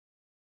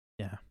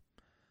 Yeah.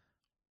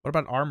 What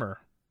about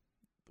armor?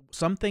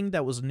 Something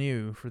that was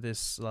new for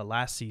this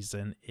last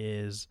season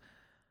is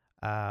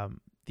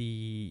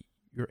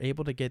you're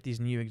able to get these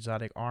new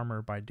exotic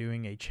armor by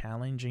doing a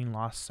challenging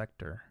lost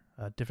sector,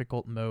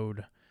 difficult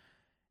mode,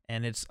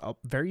 and it's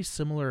very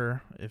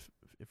similar. If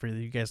for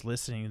you guys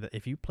listening, that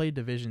if you play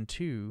Division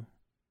 2,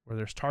 where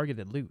there's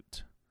targeted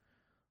loot,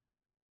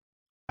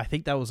 I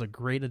think that was a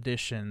great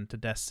addition to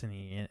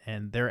Destiny,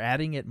 and they're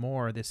adding it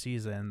more this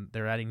season.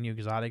 They're adding new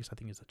exotics. I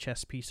think it's the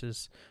chest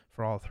pieces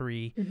for all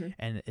 3,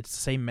 and it's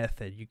the same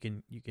method. You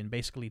can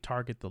basically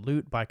target the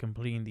loot by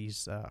completing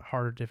these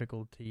harder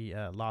difficulty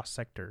lost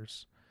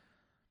sectors.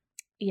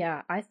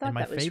 Yeah, I thought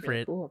that was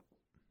really cool.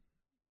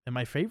 And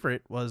my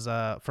favorite was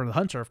for the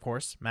hunter, of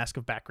course, Mask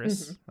of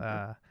Bakris.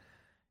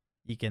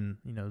 You can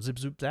zip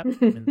zoop zap,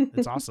 and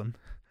it's awesome.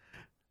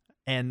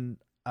 And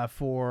I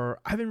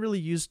haven't really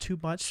used too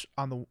much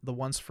on the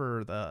ones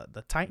for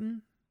the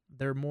Titan.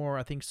 They're more,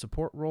 I think,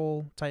 support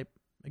role type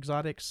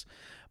exotics,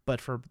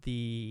 but for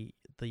the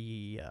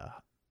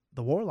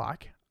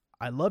Warlock,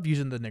 I love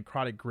using the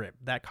Necrotic Grip.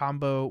 That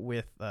combo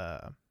with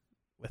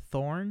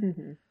Thorn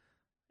Mm-hmm.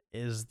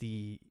 is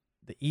the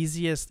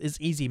easiest. Is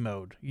easy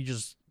mode. You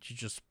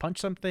just punch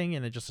something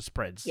and it just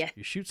spreads. Yeah.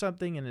 You shoot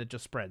something and it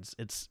just spreads.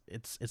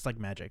 It's like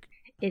magic.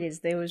 It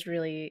is. It was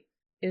really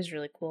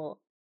cool.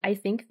 I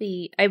think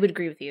I would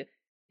agree with you.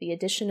 The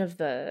addition of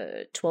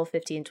the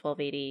 1250 and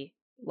 1280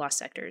 lost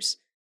sectors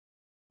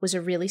was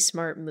a really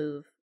smart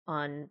move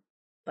on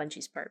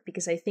Bungie's part,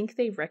 because I think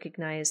they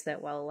recognize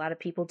that while a lot of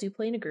people do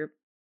play in a group,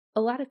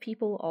 a lot of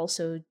people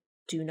also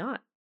do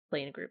not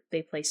play in a group.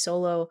 They play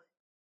solo,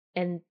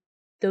 and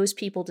those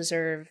people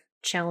deserve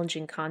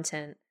challenging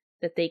content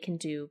that they can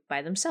do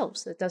by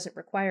themselves, that doesn't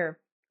require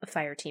a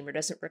fire team or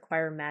doesn't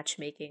require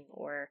matchmaking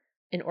or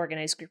an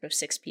organized group of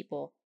 6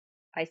 people.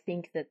 I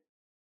think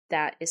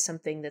that is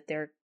something that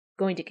they're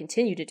going to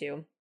continue to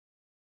do.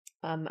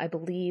 I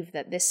believe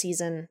that this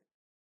season,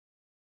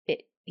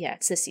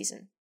 it's this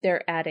season,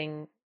 they're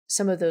adding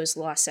some of those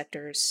lost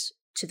sectors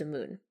to the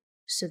moon.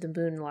 So the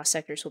moon lost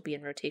sectors will be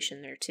in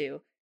rotation there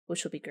too,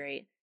 which will be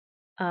great.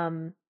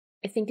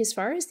 I think as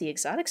far as the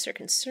exotics are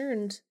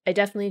concerned, I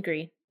definitely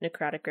agree.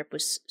 Necrotic Grip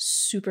was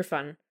super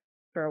fun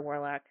for a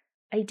Warlock.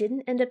 I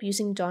didn't end up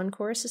using Dawn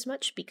Chorus as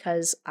much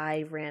because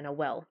I ran a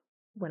well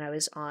when I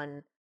was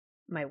on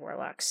my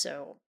Warlock,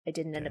 so I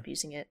didn't end up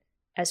using it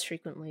as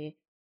frequently.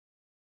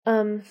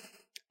 I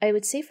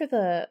would say for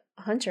the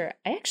Hunter,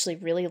 I actually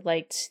really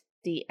liked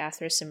the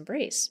Athras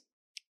Embrace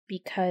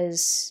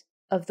because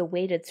of the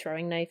weighted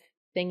throwing knife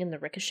thing in the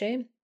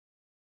Ricochet.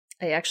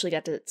 I actually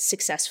got to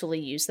successfully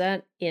use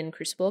that in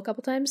Crucible a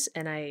couple times,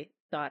 and I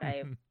thought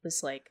I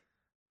was like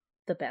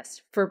the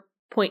best for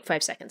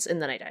 0.5 seconds,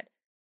 and then I died.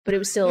 But it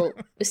was still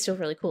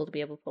really cool to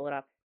be able to pull it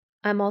off.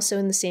 I'm also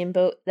in the same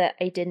boat that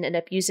I didn't end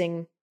up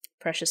using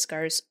Precious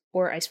Scars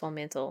or Icefall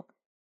Mantle.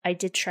 I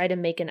did try to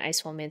make an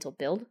Icefall Mantle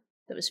build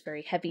that was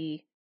very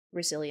heavy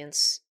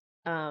resilience,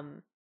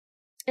 and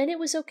it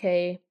was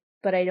okay,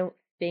 but I don't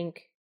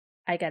think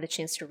I got a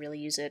chance to really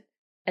use it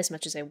as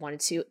much as I wanted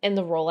to, and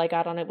the roll I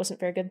got on it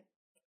wasn't very good.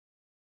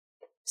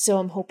 So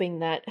I'm hoping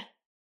that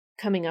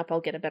coming up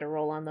I'll get a better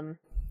roll on them.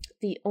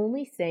 The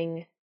only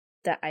thing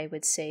that I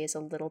would say is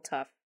a little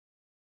tough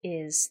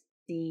is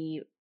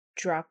the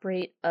drop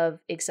rate of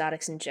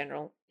exotics in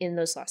general in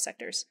those lost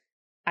sectors.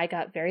 I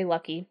got very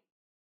lucky.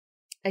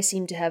 I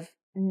seem to have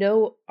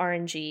no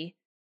RNG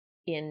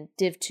in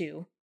Div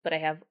 2, but I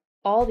have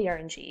all the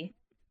RNG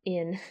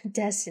in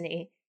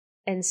Destiny.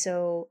 And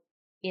so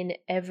in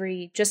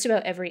just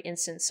about every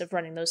instance of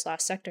running those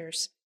lost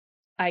sectors,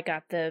 I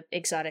got the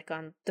exotic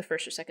on the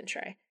first or second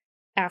try.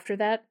 After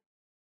that,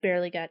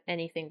 barely got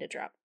anything to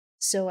drop.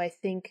 So I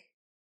think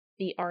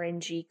the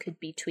RNG could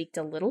be tweaked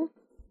a little.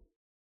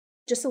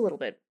 Just a little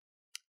bit.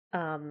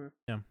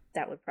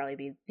 That would probably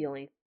be the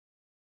only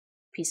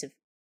piece of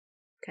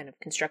kind of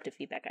constructive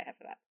feedback I have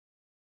for that.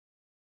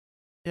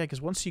 Yeah,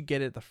 because once you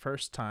get it the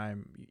first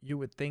time, you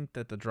would think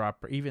that the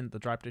drop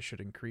rate should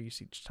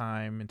increase each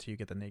time until you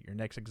get your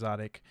next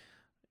exotic.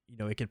 You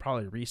know, it could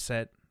probably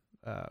reset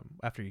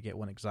after you get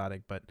one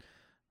exotic, but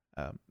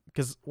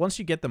because once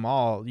you get them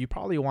all, you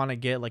probably want to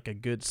get like a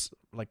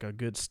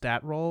good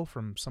stat roll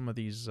from some of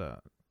these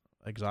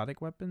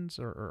exotic weapons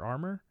or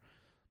armor.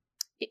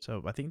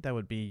 So I think that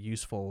would be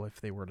useful if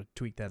they were to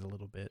tweak that a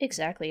little bit.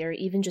 Exactly, or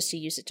even just to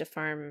use it to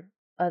farm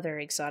other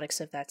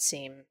exotics of that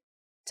same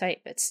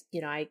type. It's,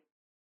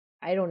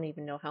 I don't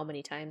even know how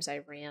many times I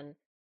ran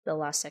the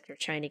Lost Sector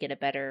trying to get a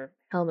better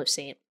Helm of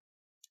Saint,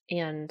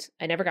 and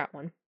I never got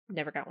one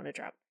to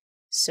drop.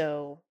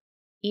 So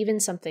even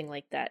something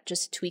like that,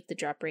 just to tweak the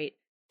drop rate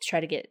to try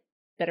to get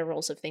better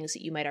rolls of things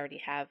that you might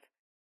already have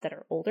that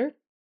are older,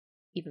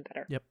 even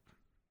better. Yep.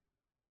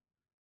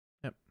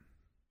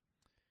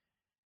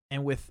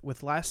 And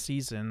with last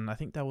season, I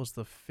think that was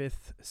the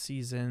 5th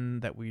season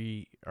that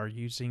we are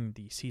using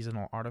the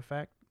seasonal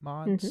artifact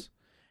mods. Mm-hmm.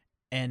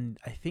 And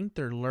I think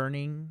they're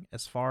learning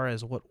as far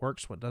as what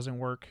works, what doesn't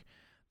work.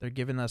 They're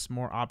giving us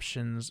more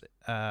options.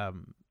 They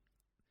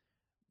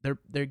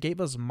gave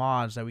us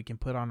mods that we can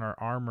put on our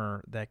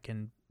armor that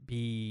can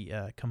be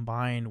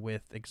combined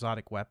with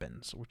exotic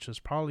weapons, which is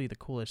probably the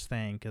coolest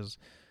thing, because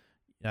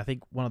I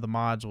think one of the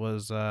mods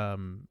was to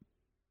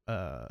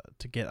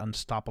get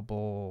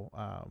unstoppable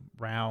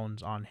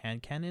rounds on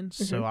hand cannons.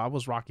 Mm-hmm. So I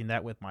was rocking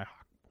that with my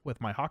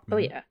Hawkmoon. Oh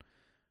yeah.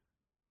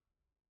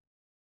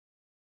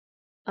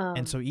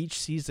 And so each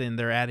season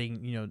they're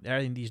adding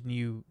these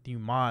new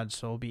mods.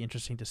 So it'll be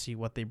interesting to see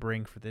what they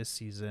bring for this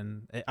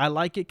season. I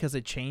like it because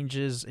it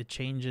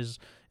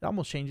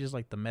almost changes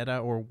like the meta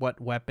or what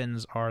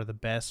weapons are the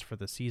best for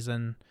the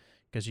season,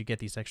 because you get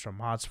these extra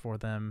mods for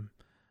them.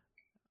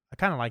 I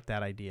kind of like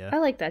that idea. I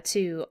like that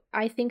too.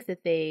 I think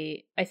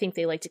they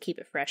like to keep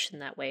it fresh in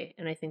that way,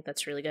 and I think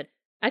that's really good.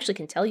 I actually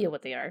can tell you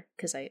what they are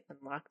because I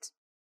unlocked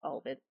all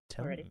of it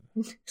already.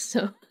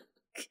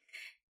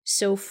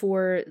 So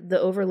for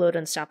the Overload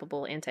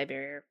Unstoppable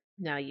Anti-Barrier,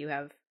 Now you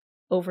have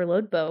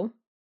Overload Bow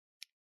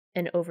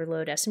and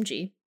Overload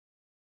SMG.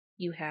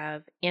 You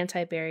have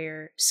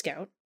Anti-Barrier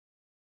Scout.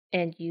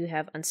 And you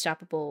have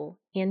Unstoppable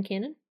Hand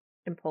Cannon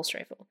and Pulse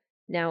Rifle.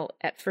 Now,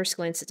 at first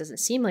glance, it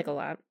doesn't seem like a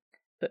lot,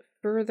 but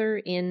further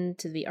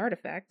into the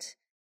artifact,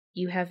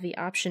 you have the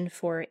option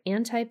for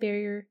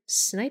Anti-Barrier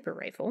Sniper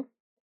Rifle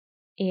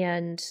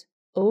and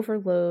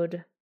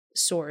Overload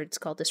Swords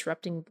called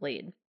Disrupting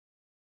Blade.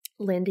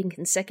 Landing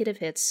consecutive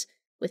hits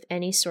with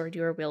any sword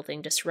you are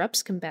wielding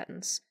disrupts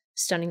combatants,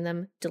 stunning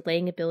them,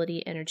 delaying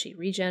ability energy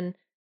regen,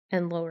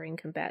 and lowering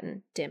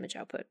combatant damage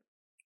output,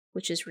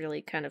 which is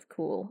really kind of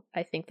cool.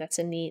 I think that's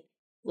a neat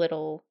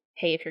little,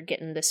 hey, if you're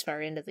getting this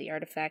far into the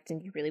artifact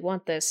and you really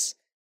want this,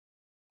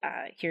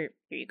 here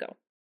you go.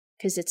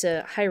 Because it's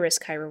a high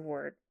risk, high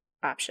reward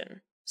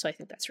option. So I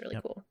think that's really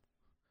cool.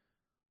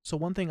 So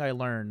one thing I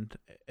learned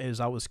is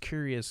I was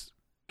curious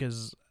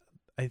because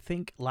I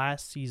think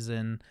last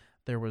season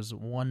there was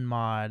one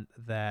mod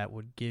that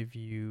would give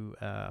you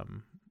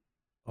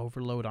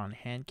overload on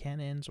hand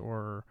cannons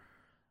or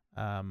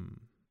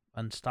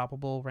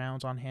unstoppable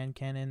rounds on hand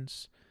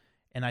cannons,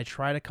 and I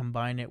try to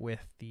combine it with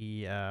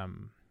the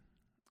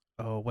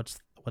what's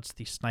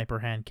the sniper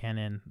hand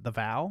cannon, the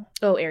Vow?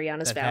 Oh,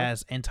 Ariana's Vow.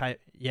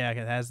 It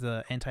has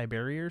the anti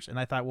barriers, and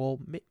I thought, well,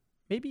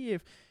 maybe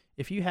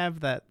if you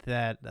have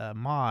that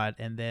mod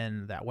and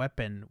then that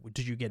weapon,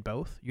 did you get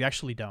both? You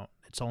actually don't.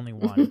 It's only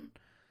one.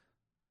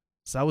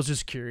 So I was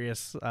just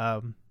curious.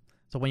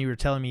 So when you were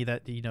telling me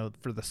that,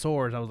 for the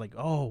swords, I was like,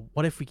 oh,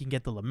 what if we can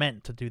get the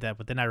Lament to do that?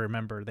 But then I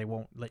remember they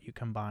won't let you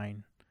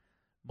combine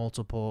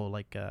multiple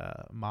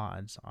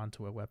mods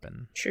onto a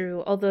weapon.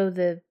 True, although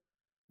the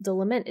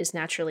Lament is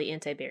naturally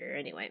anti-barrier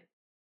anyway.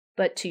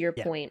 But to your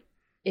point,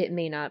 it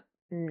may not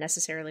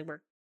necessarily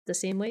work the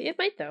same way. It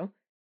might, though.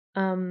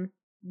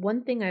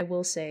 One thing I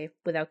will say,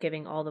 without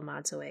giving all the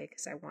mods away,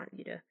 because I want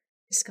you to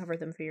discover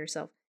them for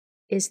yourself,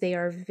 is they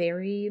are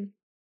very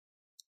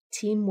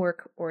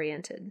teamwork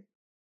oriented.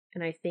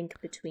 And I think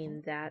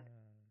between that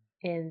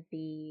and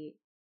the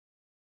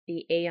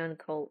Aeon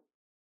Cult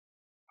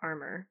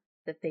armor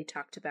that they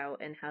talked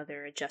about and how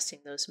they're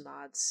adjusting those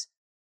mods,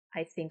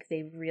 I think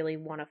they really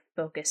want to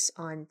focus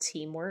on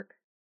teamwork.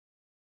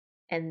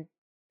 And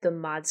the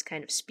mods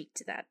kind of speak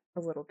to that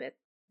a little bit.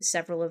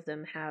 Several of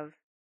them have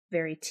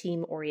very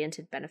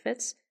team-oriented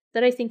benefits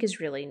that I think is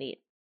really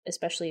neat,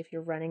 especially if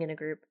you're running in a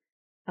group.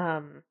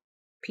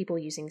 People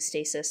using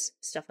stasis,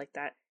 stuff like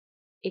that.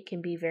 It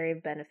can be very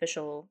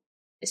beneficial,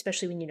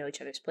 especially when you know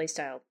each other's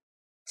playstyle,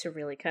 to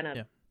really kind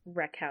of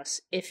wreck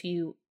house if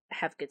you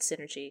have good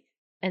synergy.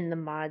 And the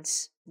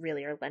mods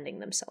really are lending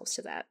themselves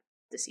to that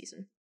this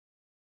season.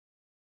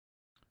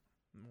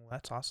 Well,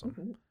 that's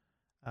awesome.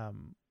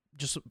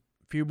 Just a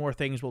few more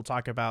things we'll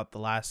talk about the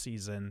last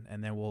season,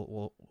 and then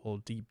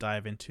we'll deep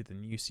dive into the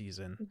new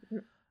season.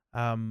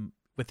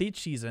 With each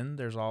season,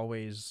 there's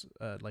always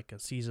a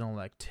seasonal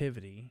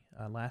activity.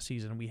 Last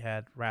season we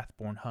had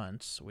Wrathborn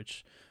Hunts,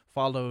 which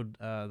followed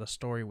the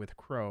story with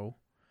Crow.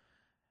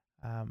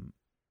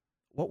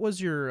 What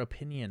was your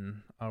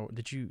opinion?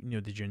 Did you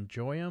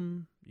enjoy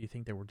them? Do you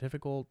think they were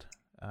difficult?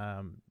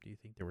 Do you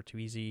think they were too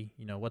easy?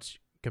 What's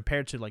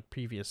compared to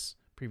previous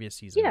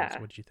seasons? Yeah.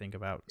 What did you think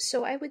about?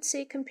 So I would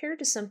say compared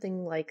to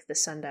something like the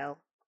Sundial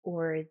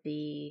or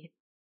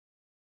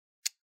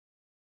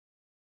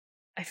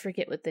I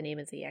forget what the name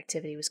of the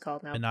activity was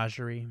called now.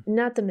 Menagerie.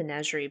 Not the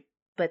Menagerie,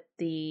 but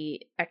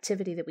the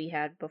activity that we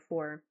had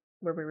before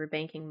where we were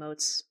banking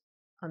motes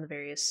on the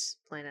various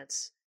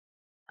planets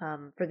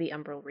for the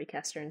Umbral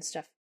Recaster and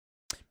stuff.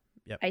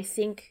 Yep. I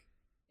think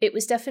it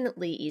was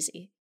definitely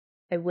easy.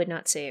 I would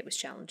not say it was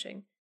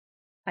challenging.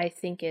 I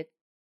think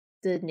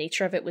the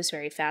nature of it was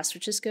very fast,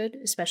 which is good,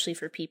 especially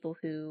for people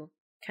who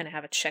kind of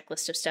have a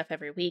checklist of stuff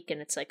every week,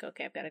 and it's like,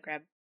 okay, I've got to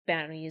grab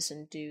bounties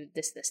and do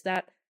this,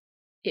 that.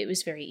 It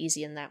was very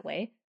easy in that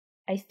way.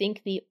 I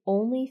think the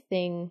only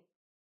thing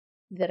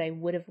that I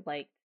would have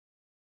liked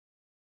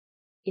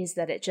is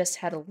that it just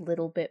had a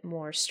little bit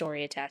more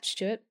story attached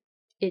to it.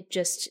 It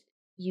just,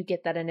 you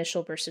get that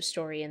initial burst of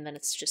story and then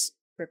it's just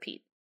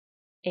repeat.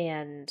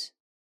 And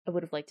I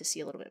would have liked to see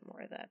a little bit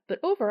more of that. But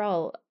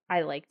overall,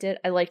 I liked it.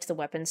 I liked the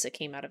weapons that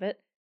came out of it.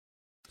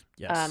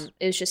 Yes.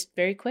 It was just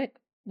very quick,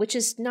 which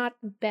is not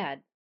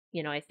bad.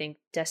 I think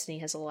Destiny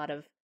has a lot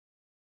of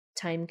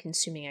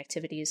time-consuming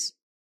activities.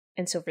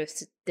 And so for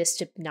this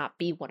to not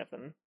be one of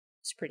them,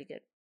 it's pretty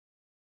good.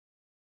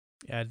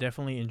 Yeah, I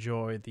definitely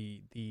enjoy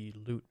the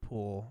loot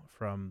pool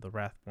from the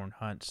Wrathborn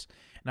Hunts.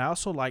 And I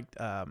also liked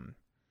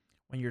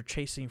when you're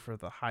chasing for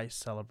the High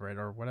Celebrate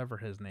or whatever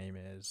his name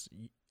is,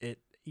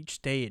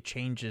 each day it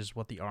changes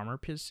what the armor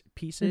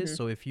piece is.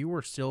 So if you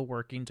were still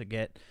working to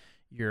get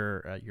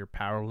your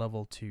power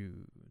level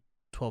to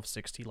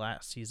 1260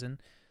 last season,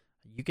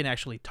 you can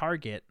actually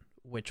target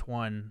which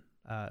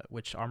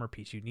armor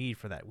piece you need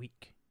for that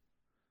week.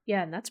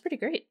 Yeah, and that's pretty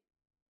great.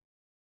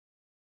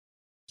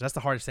 That's the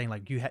hardest thing.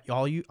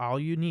 All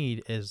you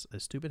need is a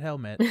stupid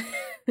helmet,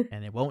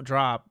 and it won't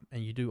drop.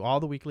 And you do all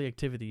the weekly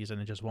activities,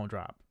 and it just won't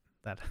drop.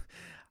 That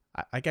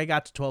I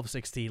got to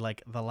 1260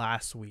 like the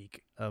last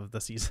week of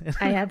the season.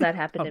 I had that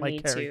happen on to my me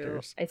too.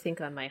 characters. I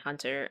think on my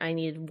hunter, I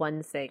needed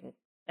one thing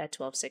at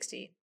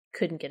 1260.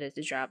 Couldn't get it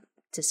to drop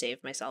to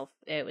save myself.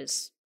 It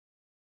was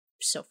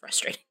so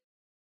frustrating.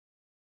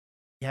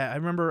 Yeah, I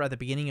remember at the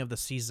beginning of the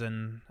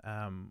season,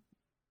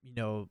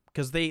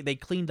 because they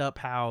cleaned up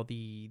how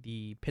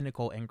the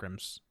pinnacle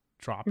engrams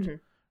dropped, Mhm.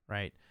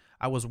 right?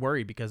 I was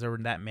worried because there were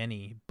that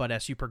many, but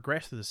as you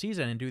progress through the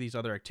season and do these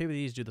other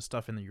activities, do the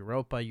stuff in the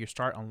Europa, you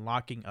start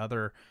unlocking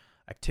other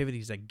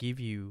activities that give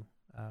you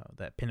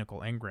that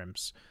pinnacle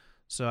engrams.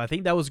 So I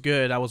think that was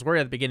good. I was worried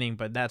at the beginning,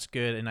 but that's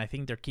good, and I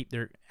think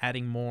they're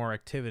adding more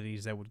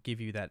activities that would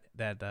give you that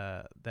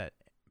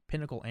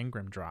pinnacle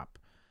engram drop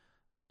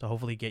to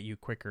hopefully get you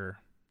quicker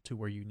to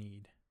where you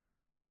need.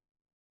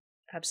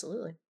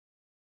 Absolutely.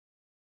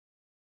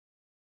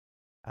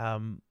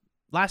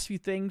 Last few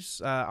things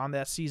on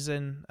that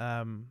season.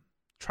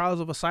 Trials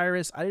of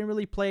Osiris. I didn't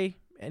really play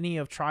any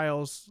of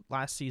Trials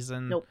last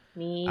season. Nope,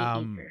 me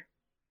either.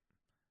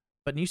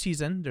 But new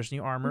season, there's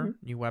new armor,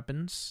 Mhm. new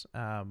weapons.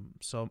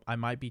 So I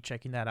might be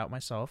checking that out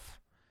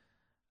myself.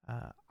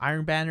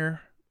 Iron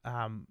Banner.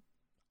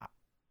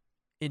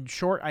 In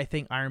short, I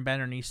think Iron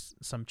Banner needs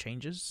some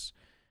changes.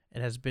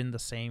 It has been the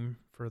same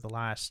for the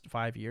last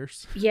 5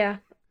 years. Yeah,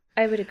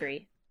 I would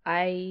agree.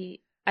 I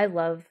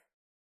love.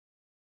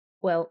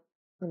 Well,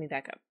 let me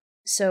back up.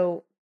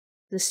 So,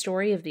 the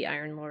story of the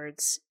Iron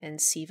Lords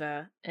and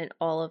Siva and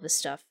all of the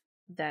stuff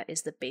that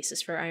is the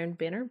basis for Iron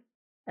Banner,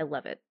 I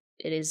love it.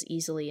 It is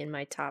easily in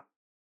my top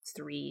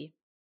 3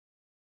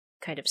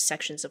 kind of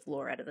sections of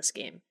lore out of this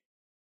game.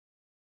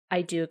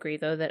 I do agree,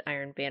 though, that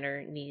Iron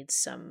Banner needs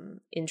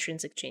some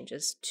intrinsic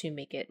changes to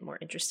make it more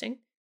interesting.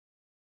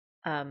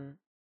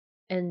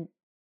 And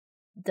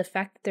the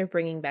fact that they're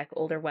bringing back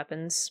older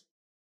weapons,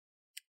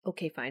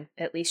 okay, fine.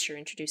 At least you're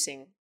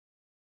introducing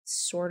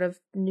sort of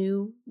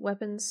new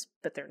weapons,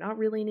 but they're not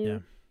really new. Yeah.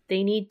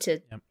 They need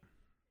to Yep.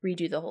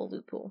 redo the whole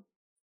loot pool.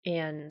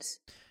 And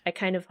I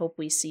kind of hope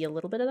we see a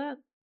little bit of that.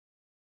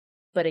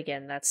 But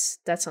again,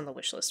 that's on the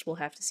wish list. We'll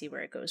have to see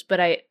where it goes.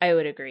 But I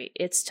would agree.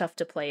 It's tough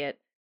to play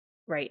it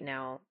right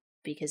now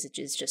because it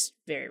is just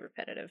very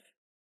repetitive.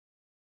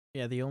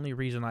 Yeah, the only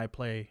reason I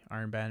play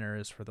Iron Banner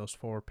is for those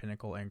 4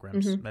 pinnacle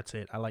engrams. Mhm. That's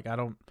it.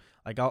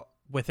 I'll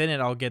within it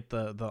I'll get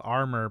the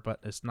armor, but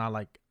it's not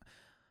like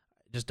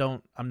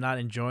I'm not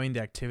enjoying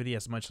the activity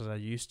as much as I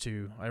used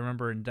to. I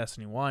remember in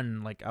Destiny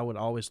 1, like I would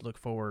always look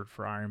forward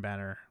for Iron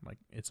Banner. Like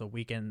it's a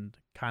weekend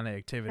kind of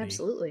activity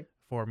Absolutely.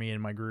 for me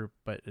and my group,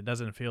 but it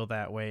doesn't feel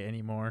that way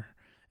anymore.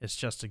 It's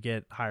just to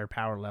get higher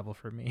power level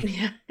for me.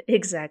 Yeah,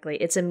 exactly.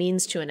 It's a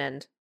means to an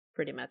end,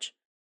 pretty much.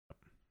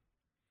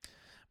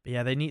 But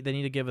yeah, they need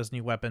to give us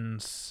new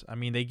weapons. I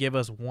mean, they give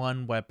us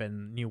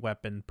new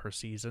weapon per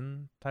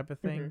season type of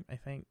thing. I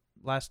think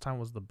last time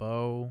was the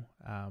bow.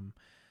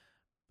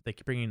 They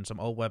keep bringing in some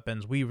old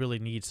weapons. We really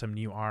need some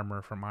new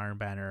armor from Iron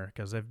Banner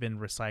because they've been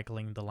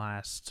recycling the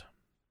last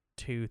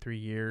 2-3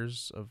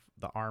 years of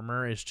the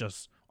armor. It's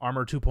just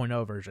armor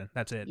 2.0 version.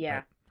 That's it.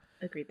 Yeah,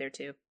 agreed there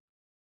too.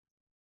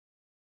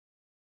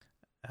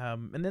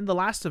 And then the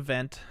last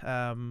event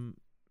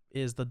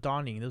is the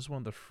Dawning. This is one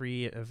of the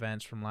free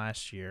events from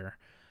last year.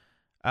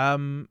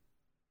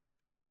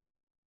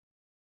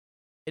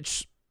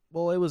 It's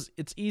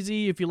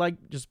easy if you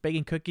like just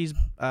baking cookies.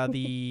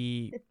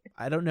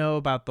 I don't know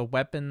about the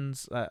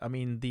weapons. I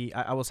mean,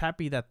 I was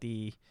happy that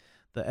the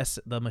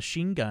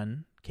machine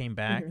gun came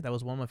back. Mhm. That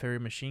was one of my favorite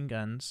machine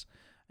guns,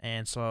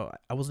 and so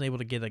I wasn't able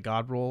to get a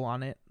god roll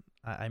on it.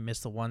 I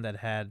missed the one that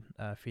had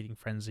Feeding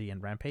Frenzy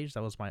and Rampage.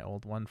 That was my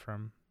old one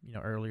from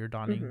earlier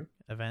Dawning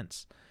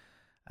events.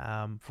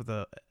 For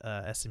the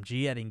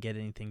SMG, I didn't get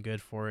anything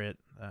good for it.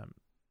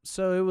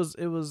 So it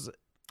was.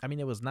 I mean,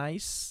 it was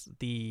nice.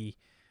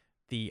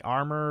 The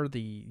armor,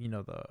 the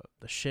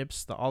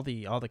ships, all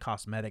the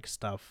cosmetic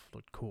stuff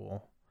looked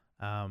cool.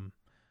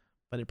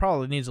 But it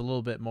probably needs a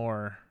little bit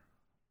more.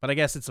 But I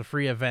guess it's a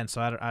free event,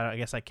 so I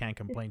guess I can't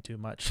complain too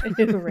much.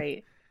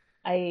 Right.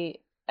 I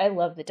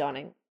love the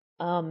Dawning.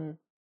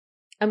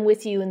 I'm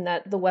with you in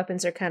that the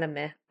weapons are kind of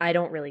meh. I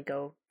don't really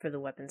go for the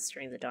weapons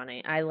during the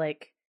Dawning. I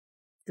like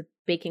the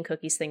baking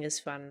cookies thing is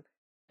fun.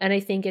 And I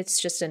think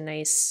it's just a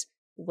nice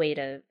way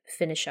to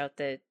finish out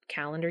the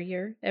calendar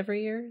year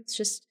every year. It's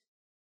just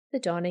the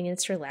Dawning and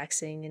it's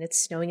relaxing and it's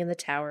snowing in the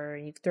tower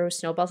and you throw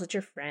snowballs at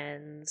your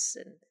friends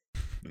and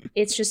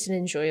it's just an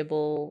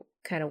enjoyable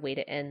kind of way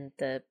to end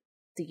the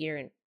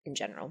year in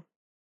general.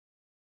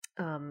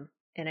 And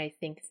I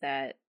think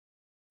that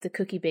the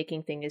cookie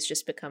baking thing has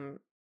just become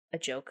a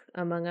joke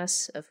among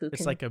us of who It's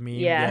can like a meme.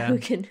 yeah, who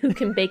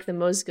can bake the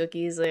most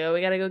cookies. Like, oh,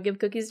 we gotta go give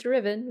cookies to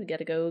Riven, we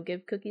gotta go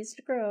give cookies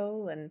to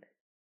Crow and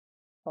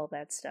all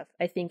that stuff.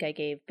 I think I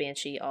gave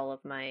Banshee all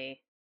of my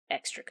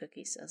extra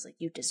cookies. I was like,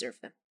 you deserve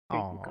them. Here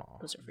you go.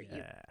 Those are for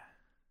you.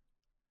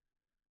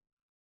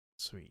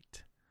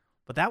 Sweet.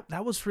 But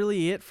that was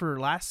really it for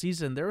last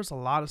season. There was a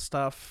lot of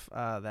stuff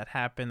that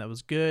happened that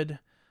was good.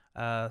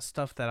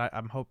 Stuff that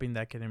I'm hoping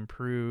that can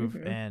improve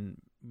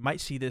and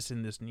might see this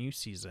in this new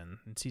season,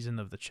 in Season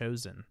of the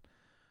Chosen.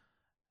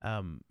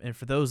 And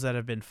for those that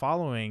have been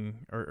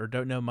following or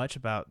don't know much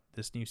about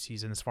this new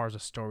season as far as a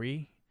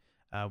story,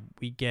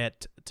 we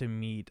get to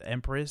meet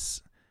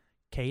Empress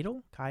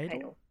Keitel.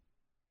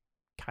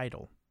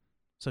 Keitel.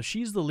 So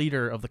she's the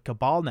leader of the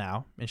Cabal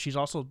now, and she's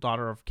also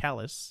daughter of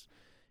Callus.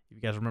 If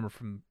you guys remember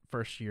from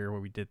first year where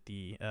we did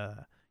the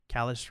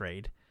Callus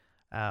raid.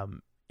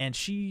 And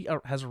she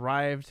has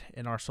arrived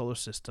in our solar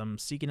system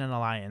seeking an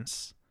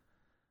alliance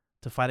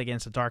to fight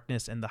against the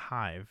darkness and the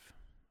Hive.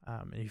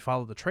 And if you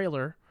follow the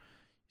trailer,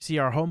 you see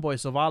our homeboy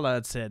Zavala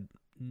had said,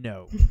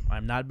 "No,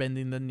 I'm not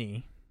bending the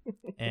knee."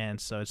 And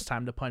so it's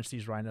time to punch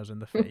these rhinos in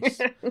the face.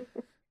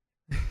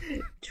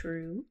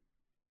 True.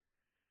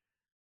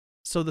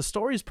 So the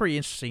story is pretty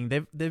interesting.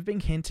 They've been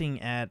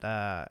hinting at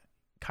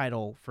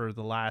Keitel for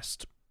the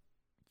last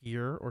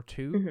year or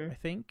two, I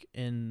think,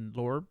 in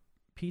lore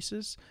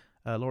pieces,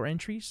 lore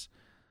entries.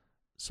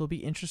 So it'll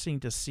be interesting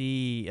to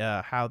see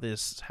how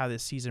this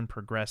season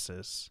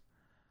progresses.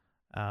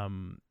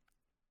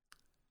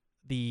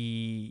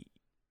 They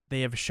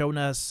have shown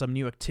us some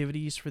new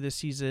activities for this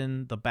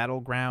season. The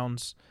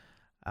battlegrounds,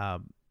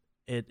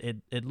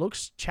 it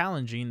looks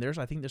challenging.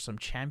 I think there's some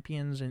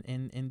champions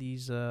in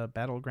these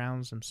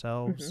battlegrounds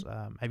themselves.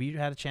 Have you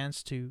had a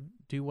chance to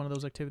do one of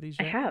those activities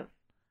yet?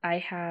 I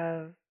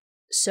have.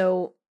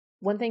 So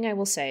one thing I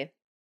will say,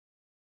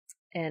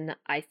 and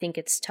I think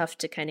it's tough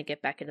to kind of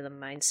get back into the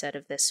mindset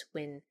of this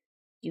when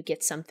you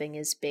get something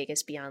as big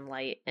as Beyond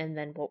Light, and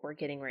then what we're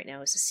getting right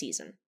now is a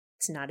season.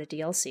 It's not a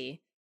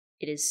DLC.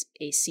 It is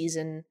a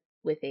season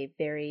with a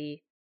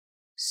very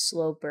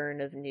slow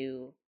burn of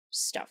new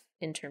stuff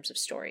in terms of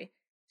story.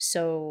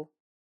 So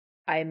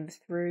I'm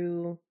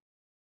through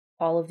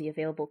all of the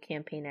available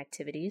campaign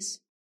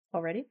activities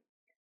already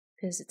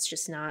because it's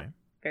just not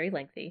very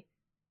lengthy.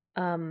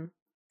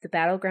 The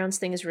Battlegrounds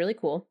thing is really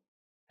cool.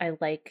 I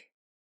like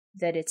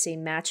that it's a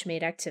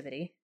match-made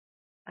activity.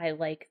 I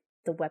like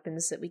the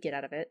weapons that we get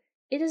out of it.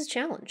 It is a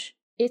challenge.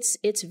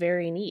 It's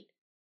very neat.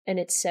 And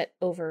it's set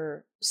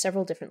over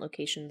several different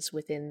locations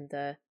within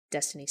the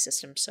Destiny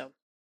system, so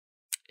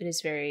it is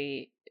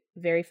very,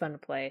 very fun to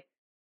play.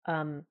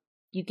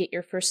 You get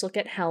your first look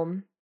at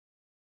Helm,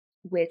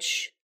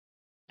 which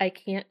I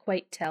can't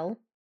quite tell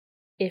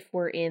if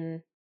we're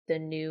in the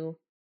new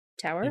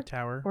tower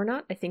or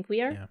not. I think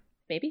we are,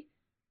 maybe.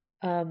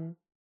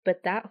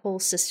 But that whole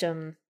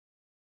system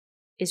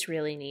is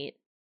really neat.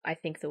 I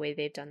think the way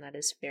they've done that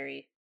is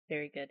very,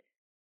 very good.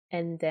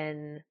 And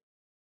then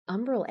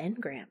Umbral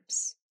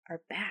Engrams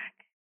are back,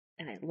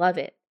 and I love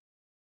it.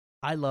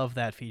 I love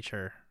that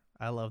feature.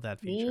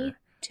 Me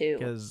too.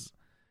 Because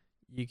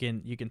you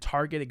can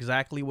target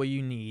exactly what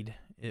you need,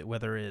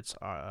 whether it's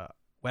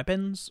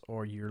weapons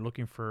or you're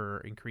looking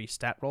for increased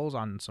stat rolls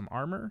on some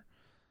armor.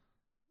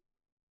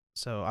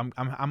 So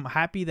I'm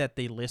happy that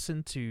they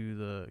listened to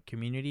the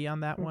community on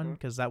that one,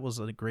 because that was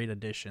a great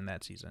addition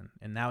that season,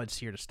 and now it's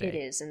here to stay. It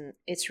is, and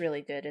it's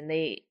really good. And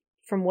they,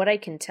 from what I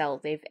can tell,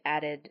 they've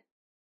added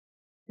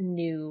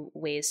new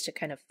ways to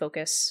kind of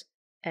focus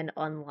and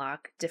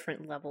unlock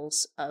different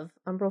levels of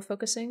Umbral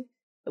focusing.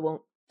 I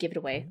won't give it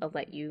away. I'll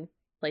let you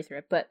play through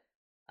it, but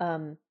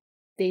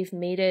they've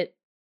made it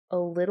a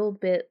little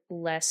bit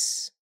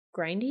less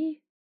grindy.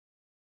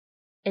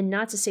 And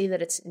not to say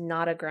that it's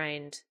not a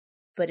grind,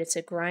 but it's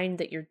a grind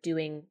that you're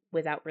doing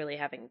without really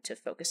having to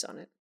focus on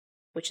it,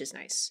 which is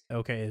nice.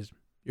 Okay,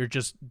 you're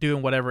just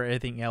doing whatever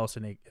anything else,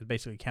 and it's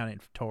basically counting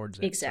towards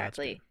it.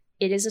 Exactly. So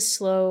it is a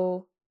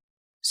slow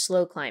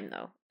climb,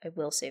 though. I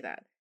will say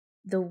that.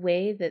 The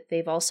way that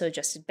they've also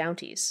adjusted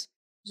bounties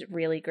is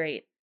really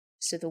great.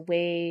 So the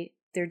way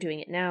they're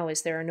doing it now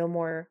is there are no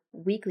more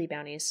weekly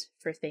bounties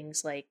for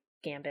things like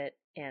Gambit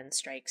and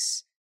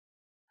Strikes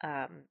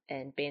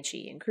and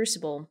Banshee and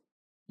Crucible.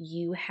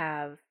 You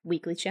have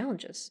weekly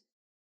challenges.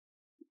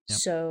 Yep.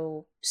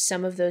 So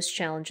some of those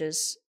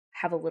challenges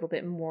have a little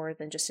bit more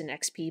than just an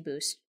XP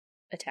boost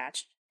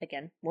attached.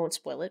 Again, won't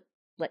spoil it,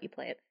 let you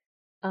play it.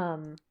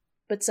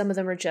 But some of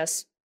them are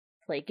just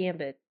play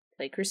Gambit,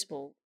 play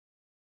Crucible,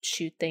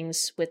 shoot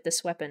things with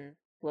this weapon,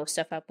 blow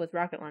stuff up with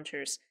rocket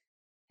launchers.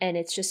 And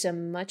it's just a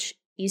much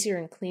easier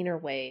and cleaner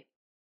way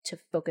to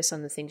focus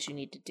on the things you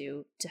need to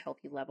do to help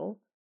you level.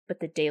 But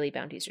the daily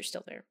bounties are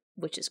still there,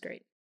 which is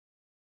great.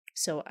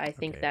 So I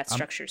think that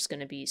structure is going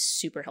to be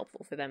super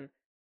helpful for them,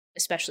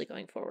 especially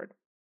going forward.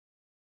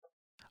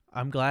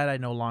 I'm glad I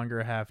no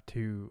longer have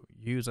to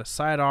use a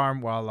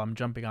sidearm while I'm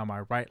jumping on my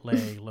right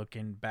leg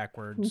looking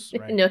backwards.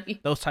 Right? No,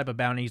 those type of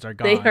bounties are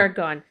gone. They are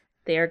gone.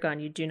 They are gone.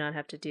 You do not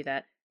have to do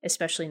that,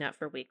 especially not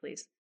for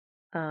weeklies.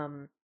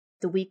 The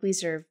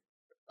weeklies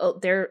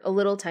they're a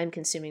little time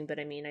consuming, but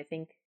I mean, I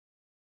think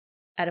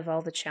out of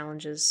all the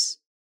challenges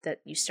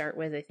that you start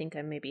with, I think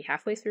I'm maybe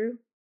halfway through.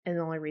 And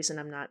the only reason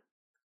I'm not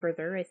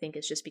further, I think,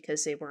 is just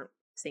because they weren't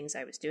things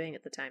I was doing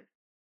at the time.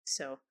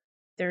 So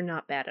they're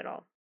not bad at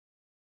all.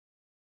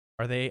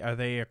 Are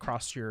they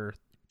across your,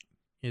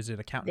 is it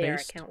account based? They are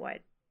account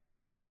wide.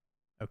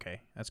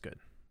 Okay, that's good.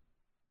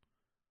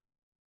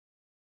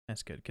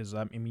 That's good because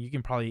I mean you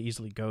can probably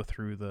easily go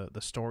through the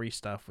story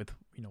stuff with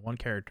one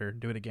character,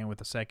 do it again with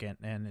the second,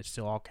 and it's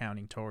still all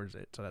counting towards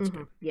it. So that's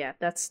good. Yeah,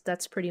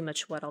 that's pretty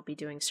much what I'll be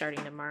doing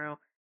starting tomorrow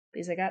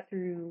because I got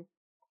through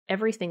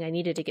everything I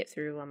needed to get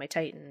through on my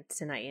Titan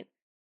tonight.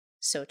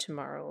 So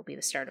tomorrow will be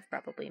the start of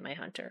probably my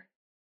Hunter.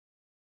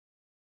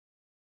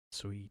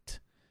 Sweet.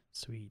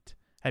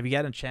 Have you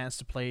gotten a chance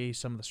to play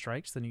some of the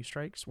strikes, the new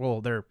strikes?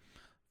 Well, they're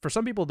for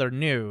some people they're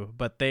new,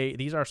 but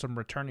these are some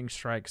returning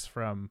strikes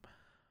from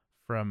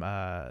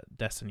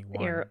Destiny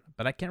 1. They're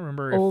But I can't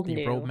remember old if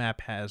the new.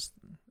 roadmap has.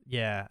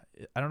 Yeah,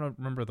 I don't know.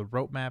 Remember the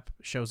roadmap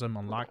shows them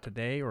unlocked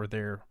today, or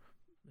they're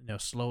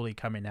slowly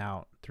coming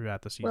out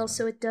throughout the season. Well,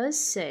 so it does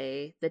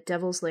say that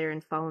Devil's Lair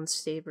and Fallen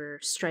Saber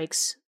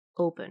strikes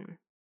open.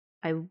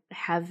 I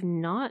have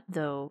not,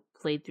 though,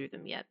 played through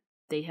them yet.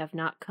 They have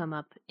not come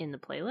up in the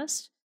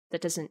playlist.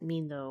 That doesn't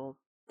mean, though,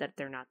 that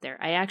they're not there.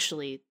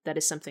 That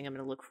is something I'm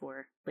going to look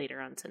for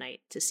later on tonight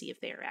to see if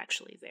they are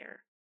actually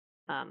there.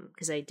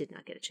 Because I did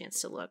not get a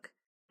chance to look.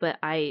 But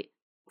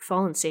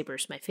Fallen Saber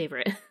is my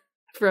favorite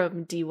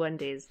from D1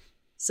 days.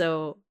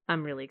 So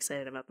I'm really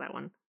excited about that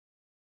one.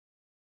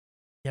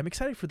 Yeah, I'm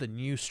excited for the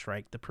new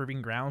strike, the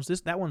Proving Grounds.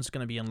 That one's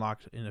going to be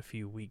unlocked in a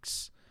few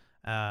weeks.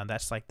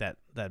 That's like that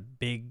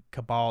big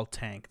Cabal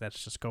tank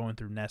that's just going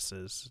through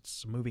Nessus.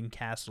 It's a moving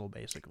castle,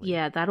 basically.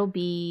 Yeah, that'll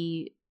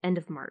be end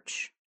of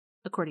March,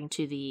 according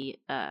to the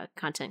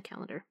content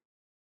calendar.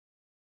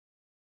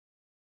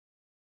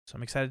 So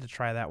I'm excited to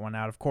try that one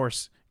out. Of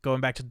course, going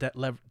back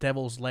to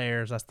Devil's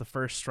Lairs, that's the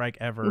first strike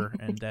ever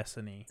in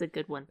Destiny. It's a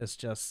good one. It's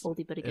just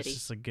Oldie but a goodie. It's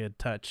just a good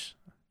touch.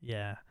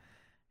 Yeah.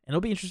 And it'll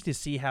be interesting to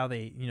see how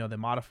they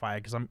modify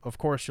it, because of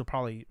course you'll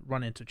probably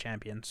run into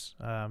champions.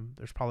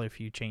 There's probably a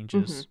few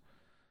changes.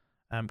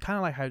 Kind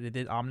of like how they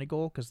did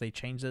Omnigul, because they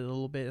changed it a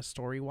little bit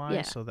story-wise.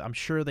 Yeah. So I'm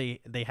sure they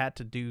had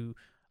to do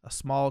a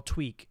small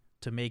tweak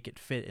to make it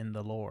fit in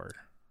the lore.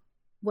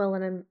 Well,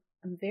 and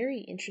I'm very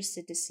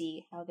interested to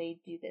see how they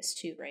do this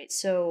too, right?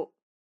 So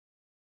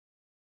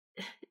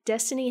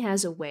Destiny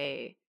has a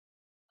way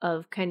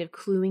of kind of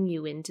cluing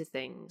you into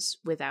things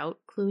without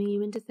cluing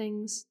you into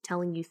things,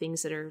 telling you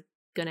things that are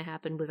going to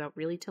happen without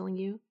really telling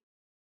you.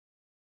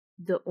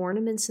 The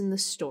ornaments in the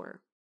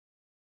store,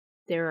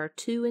 there are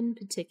two in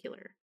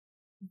particular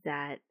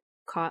that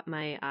caught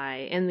my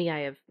eye and the eye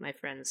of my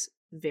friends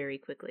very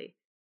quickly.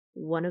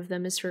 One of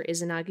them is for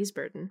Izanagi's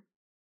Burden,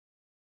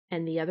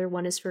 and the other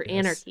one is for Yes.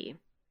 Anarchy.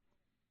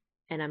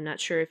 And I'm not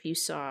sure if you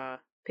saw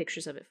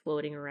pictures of it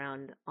floating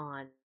around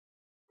on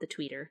the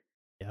Tweeter,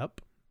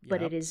 Yep.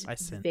 but it is I've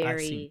seen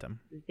very,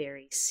 them.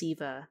 very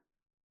Siva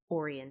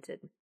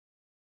oriented.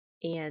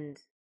 And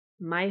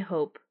my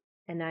hope,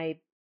 and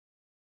I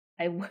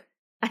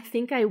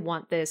think I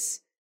want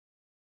this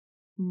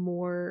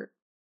more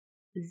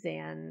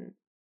than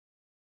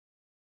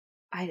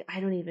I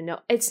don't even know.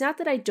 It's not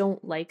that I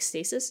don't like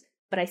Stasis,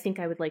 but I think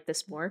I would like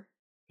this more,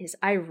 is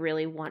I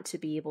really want to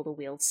be able to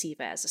wield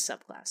Siva as a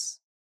subclass.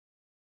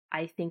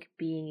 I think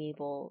being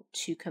able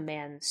to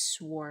command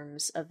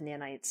swarms of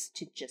nanites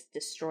to just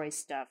destroy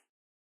stuff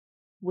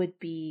would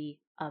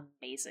be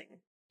amazing.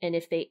 And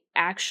if they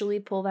actually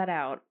pull that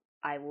out,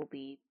 I will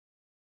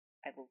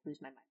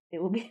lose my mind.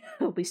 It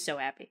will be so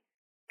happy.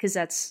 Because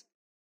that's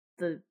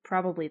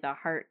probably the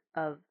heart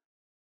of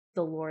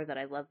the lore that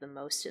I love the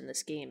most in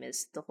this game,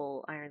 is the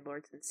whole Iron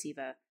Lords and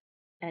Siva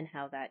and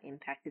how that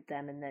impacted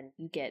them. And then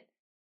you get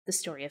the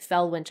story of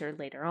Fellwinter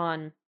later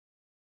on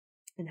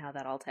and how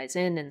that all ties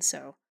in. And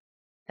so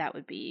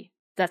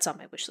that's on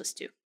my wish list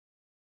too.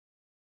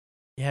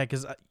 Yeah,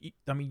 because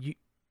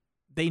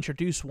they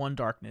introduced one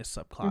darkness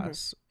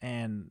subclass,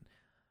 and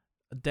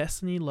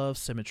Destiny loves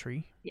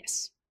symmetry.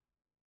 Yes.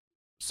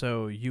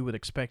 So you would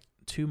expect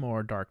two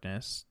more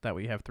darkness. That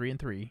we have 3 and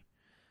 3.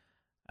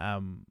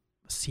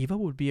 Siva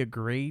would be a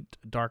great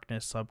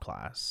darkness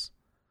subclass.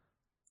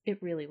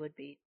 It really would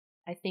be.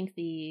 I think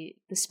the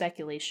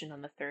speculation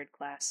on the third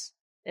class,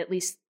 at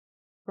least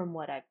from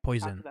what I've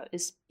Poison. talked about,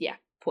 is I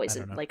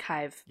poison, don't know. like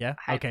hive. Yeah?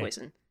 Hive Okay.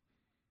 poison.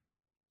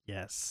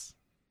 Yes.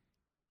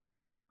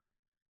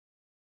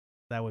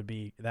 That would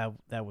be great.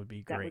 That would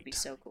be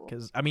so cool.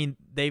 Because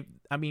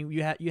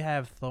you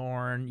have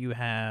Thorn, you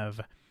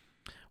have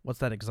what's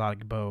that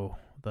exotic bow?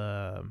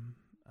 The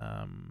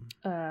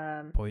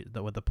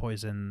with the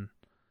poison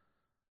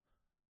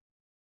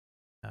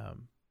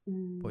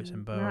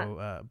poison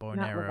bow, bow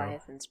and not arrow.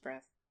 Leviathan's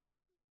breath.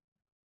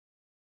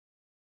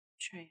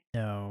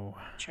 No.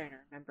 I'm trying to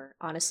remember.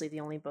 Honestly, the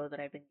only bow that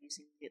I've been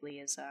using lately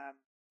is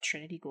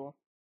Trinity Ghoul.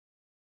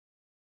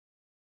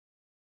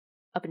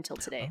 Up until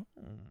today,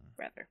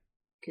 rather,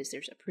 because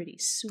there's a pretty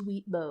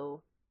sweet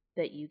bow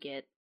that you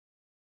get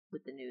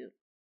with the new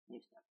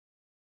stuff.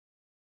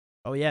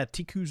 Oh yeah,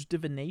 Tiku's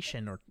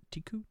divination, or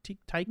Taiku.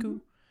 Mm-hmm.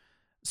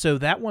 So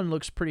that one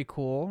looks pretty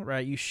cool,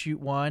 right? You shoot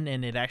one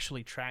and it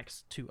actually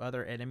tracks 2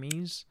 other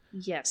enemies.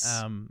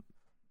 Yes.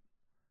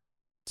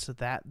 So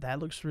that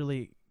looks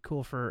really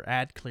cool for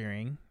ad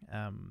clearing.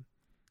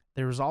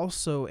 There's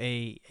also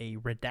a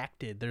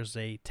redacted. There's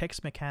a Tex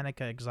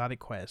Mechanica exotic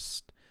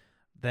quest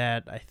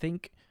that I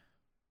think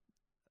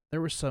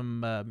there were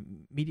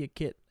some media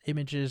kit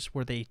images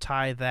where they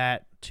tie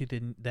that to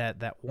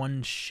that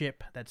one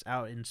ship that's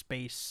out in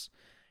space,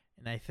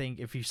 and I think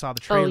if you saw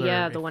the trailer, Oh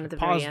yeah, if the one you at the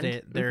very paused end.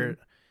 it, there,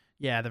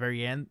 yeah, the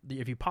very end.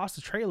 If you pause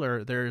the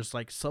trailer, there's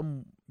like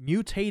some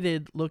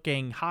mutated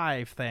looking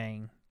hive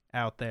thing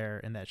out there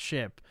in that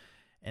ship,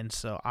 and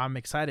so I'm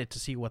excited to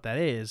see what that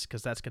is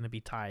because that's going to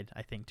be tied,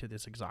 I think, to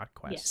this exotic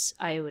quest. Yes,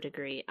 I would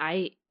agree.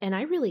 I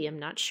really am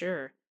not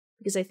sure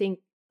because I think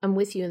I'm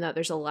with you in that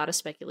there's a lot of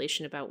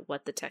speculation about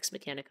what the Tex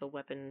Mechanica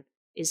weapon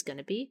is going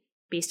to be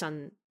based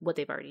on what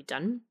they've already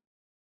done,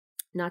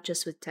 not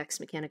just with Tex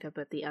Mechanica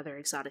but the other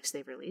exotics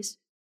they've released.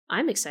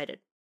 I'm excited.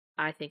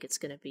 I think it's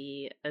going to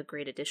be a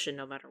great addition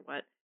no matter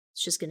what.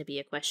 It's just going to be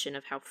a question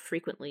of how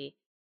frequently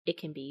it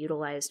can be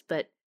utilized,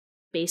 but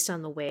based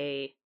on the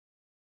way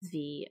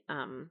the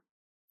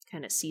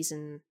kind of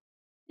season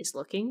is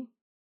looking,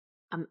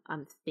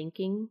 I'm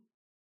thinking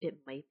it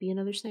might be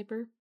another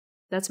sniper.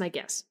 That's my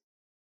guess.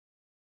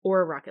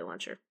 Or a rocket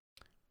launcher.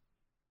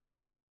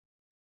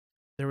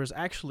 There was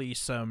actually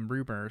some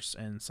rumors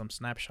and some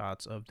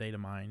snapshots of data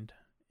mined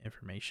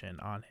information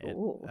on it.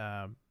 Ooh.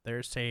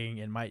 They're saying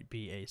it might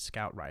be a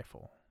scout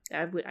rifle.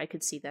 I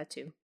could see that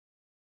too.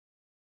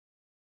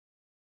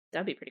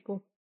 That'd be pretty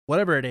cool.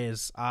 Whatever it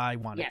is, I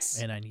want Yes.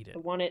 it and I need I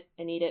it. want it.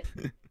 I need it.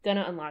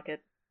 Gonna unlock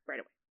it right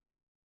away.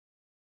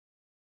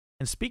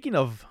 And speaking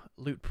of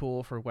loot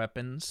pool for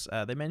weapons,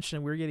 they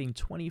mentioned we're getting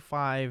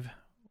 25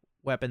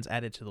 weapons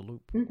added to the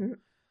loot pool.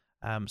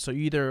 Mm-hmm. So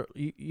you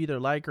either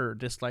like or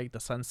dislike the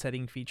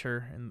sunsetting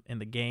feature in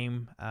the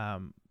game.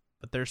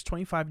 But there's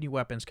 25 new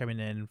weapons coming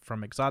in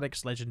from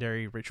exotics,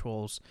 legendary,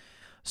 rituals.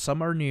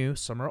 Some are new,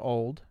 some are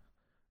old.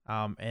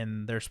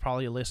 And there's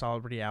probably a list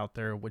already out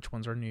there which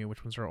ones are new,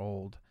 which ones are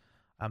old.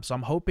 So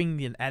I'm hoping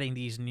that adding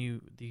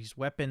these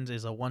weapons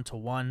is a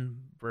 1-to-1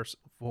 versus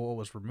what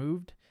was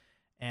removed.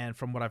 And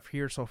from what I've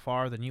heard so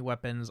far, the new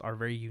weapons are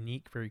very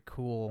unique, very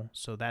cool.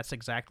 So that's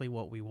exactly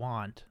what we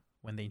want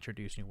when they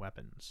introduce new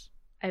weapons.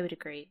 I would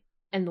agree.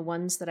 And the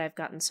ones that I've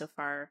gotten so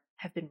far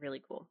have been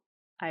really cool.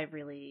 I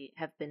really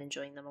have been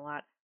enjoying them a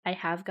lot. I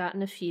have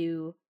gotten a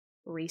few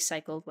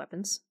recycled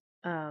weapons.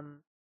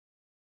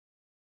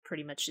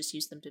 Pretty much just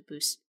use them to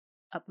boost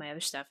up my other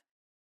stuff.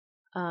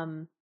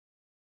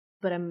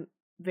 But I'm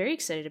very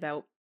excited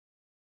about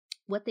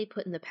what they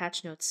put in the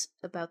patch notes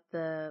about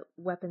the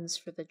weapons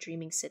for the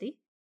Dreaming City.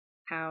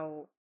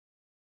 How,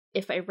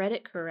 if I read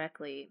it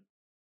correctly,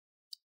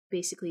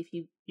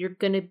 basically you're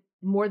gonna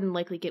more than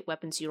likely get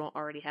weapons you don't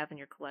already have in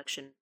your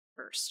collection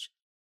first.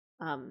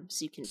 So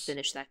you can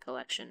finish that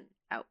collection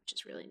out, which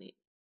is really neat.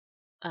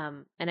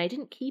 And I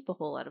didn't keep a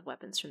whole lot of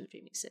weapons from the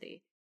Dreaming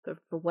City, but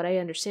for what I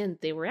understand,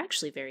 they were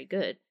actually very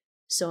good.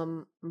 So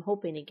I'm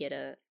hoping to get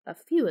a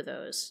few of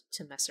those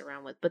to mess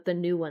around with. But the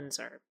new ones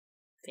are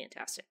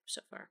fantastic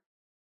so far.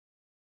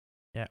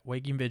 Yeah,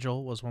 Waking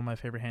Vigil was one of my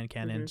favorite hand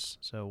cannons.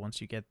 So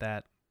once you get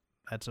that,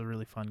 that's a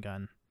really fun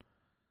gun.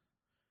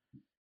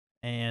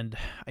 And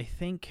I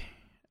think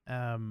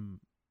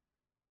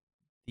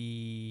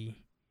the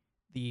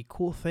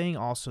cool thing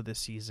also this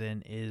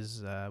season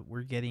is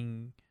we're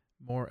getting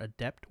more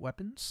adept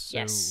weapons. So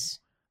Yes.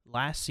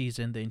 last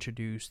season they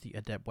introduced the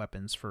adept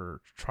weapons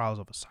for Trials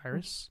of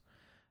Osiris.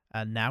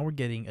 Now we're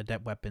getting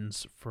adept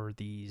weapons for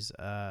these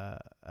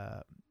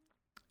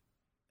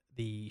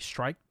the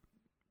strike.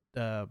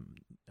 Was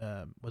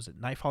it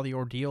Nightfall the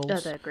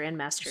Ordeals? The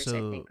Grandmasters,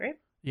 I think, right?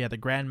 Yeah, the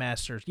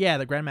Grandmasters. Yeah,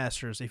 the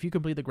Grandmasters. If you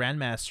complete the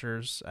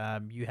Grandmasters,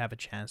 you have a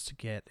chance to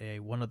get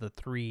one of the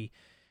 3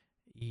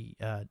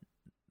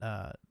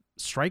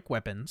 strike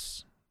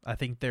weapons. I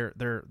think they're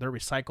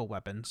recycle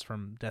weapons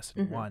from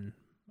Destiny 1,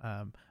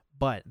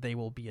 but they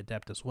will be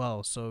adept as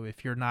well. So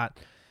if you're not,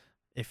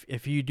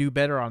 if you do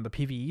better on the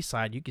PvE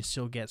side, you can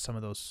still get some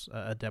of those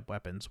adept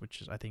weapons,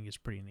 which I think is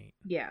pretty neat.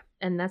 Yeah,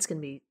 and that's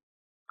gonna be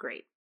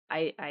great.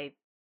 I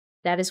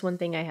that is one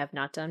thing I have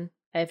not done.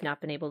 I have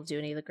not been able to do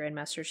any of the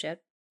Grandmasters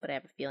yet, but I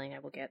have a feeling I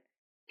will get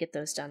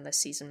those done this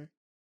season.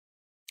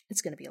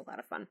 It's going to be a lot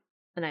of fun,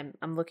 and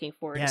I'm looking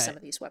forward to some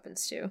of these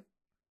weapons too.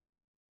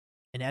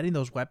 And adding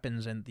those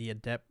weapons and the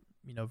adept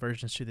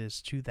versions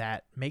to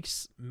that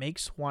makes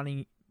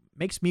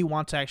me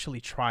want to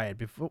actually try it.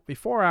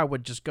 Before I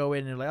would just go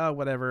in and like, oh,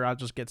 whatever, I'll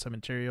just get some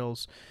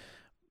materials.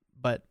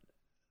 But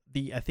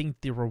I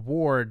think the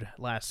reward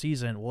last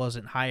season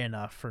wasn't high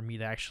enough for me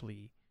to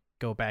actually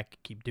go back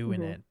and keep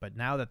doing it. But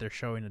now that they're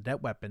showing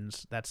adept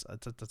weapons, that's a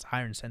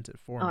higher incentive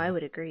for me. Oh, I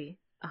would agree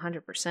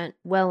 100%.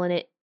 Well,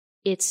 and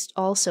it's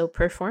also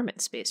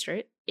performance based,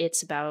 right?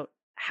 It's about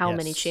how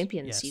many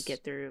champions you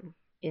get through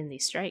in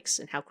these strikes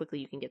and how quickly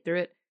you can get through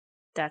it.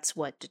 That's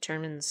what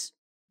determines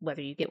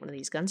whether you get one of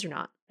these guns or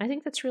not. I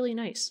think that's really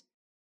nice.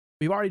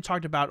 We've already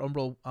talked about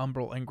Umbral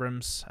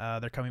Engrams.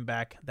 They're coming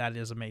back. That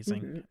is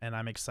amazing, and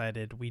I'm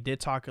excited. We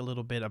did talk a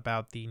little bit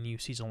about the new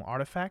seasonal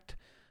artifact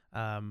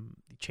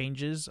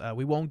changes.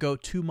 We won't go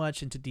too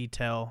much into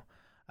detail,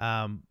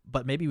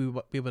 but maybe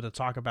we'll be able to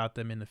talk about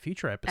them in the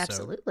future episode.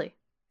 Absolutely.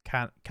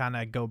 Kind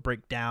of go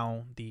break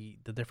down the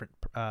different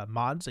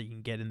mods that you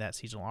can get in that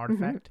seasonal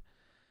artifact.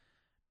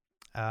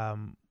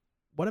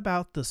 what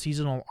about the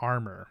seasonal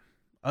armor?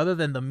 Other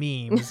than the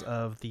memes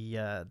of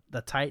the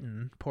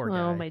Titan, poor Oh,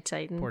 guy, my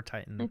Titan. poor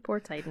Titan. My poor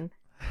Titan.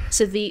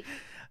 So the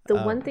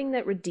one Um, thing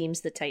that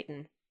redeems the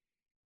Titan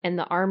and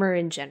the armor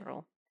in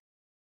general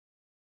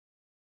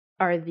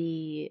are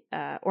the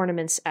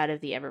ornaments out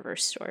of the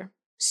Eververse store.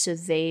 So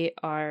they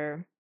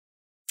are,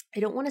 I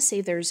don't want to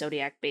say they're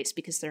Zodiac based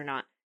because they're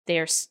not. They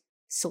are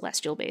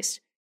celestial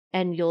based.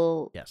 And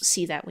you'll Yes.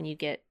 see that when you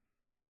get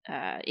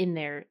in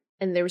there.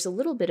 And there was a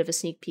little bit of a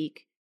sneak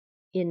peek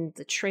in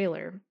the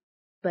trailer,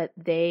 but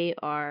they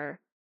are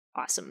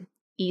awesome.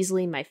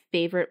 Easily my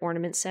favorite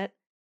ornament set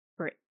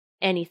for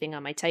anything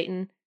on my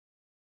Titan,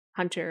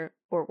 Hunter,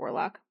 or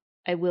Warlock.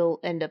 I will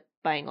end up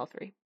buying all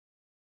three.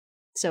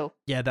 So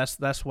yeah,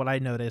 that's what I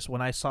noticed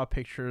when I saw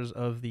pictures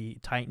of the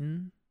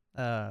Titan,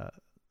 the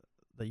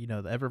the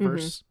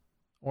Eververse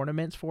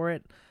ornaments for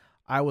it.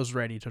 I was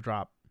ready to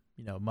drop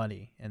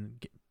money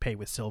and pay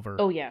with silver.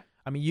 oh yeah.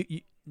 I mean,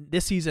 you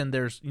this season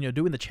there's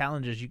doing the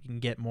challenges you can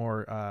get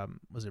more.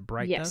 Was it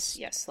Bright Dust?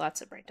 Yes,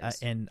 lots of Bright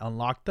Dust. And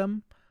unlock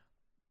them.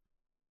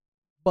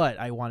 But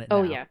I want it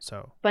Oh, now. yeah.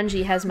 So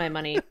Bungie has my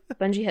money.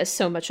 Bungie has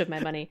so much of my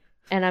money,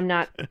 and I'm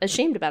not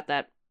ashamed about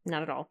that.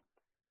 Not at all.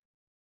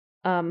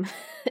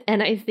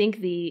 And I think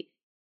the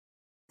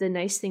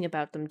nice thing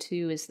about them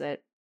too is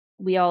that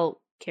we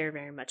all care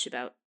very much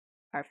about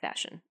our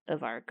fashion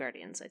of our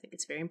guardians. I think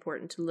it's very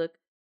important to look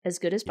as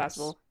good as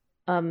possible.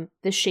 The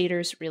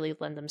shaders really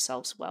lend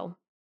themselves well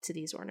to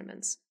these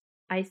ornaments.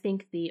 I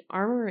think the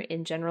armor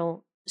in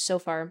general, so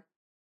far,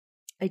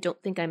 I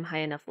don't think I'm high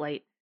enough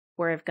light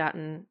where I've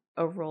gotten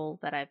a roll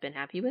that I've been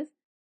happy with.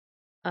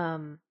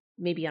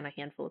 Maybe on a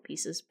handful of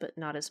pieces, but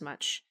not as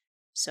much.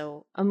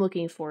 So I'm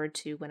looking forward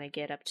to when I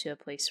get up to a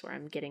place where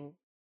I'm getting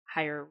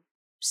higher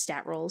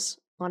stat rolls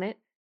on it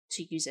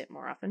to use it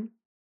more often.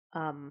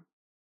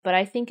 But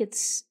I think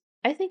it's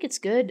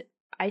good.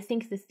 I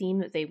think the theme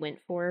that they went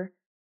for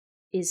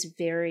is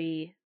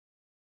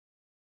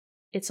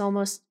it's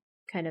almost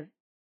kind of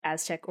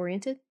Aztec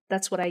oriented.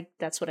 That's what I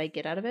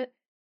get out of it.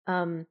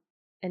 And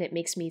it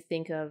makes me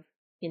think of,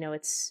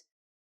 it's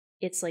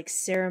like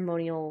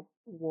ceremonial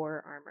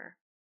war armor.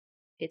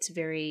 It's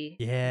very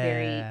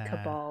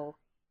Cabal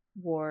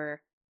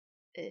war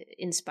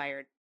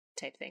inspired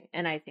type thing,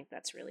 and I think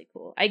that's really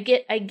cool. I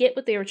get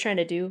what they were trying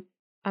to do.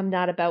 I'm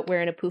not about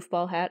wearing a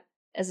poofball hat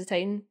as a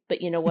Titan,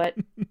 but you know what?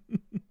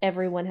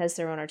 Everyone has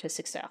their own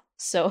artistic style,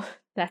 so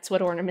that's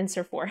what ornaments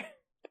are for.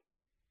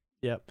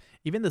 Yep.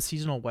 Even the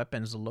seasonal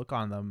weapons, the look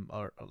on them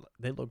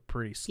they look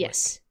pretty slick.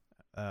 Yes.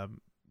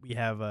 We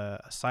have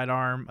a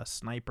sidearm, a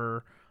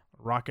sniper,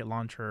 a rocket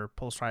launcher,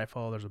 pulse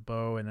rifle. There's a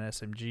bow and an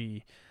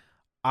SMG.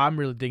 I'm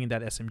really digging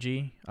that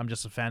SMG. I'm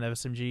just a fan of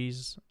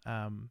SMGs.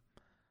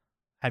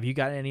 Have you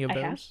got any of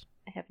those?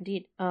 I have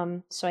indeed.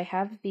 So I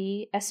have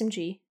the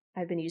SMG.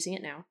 I've been using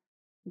it now.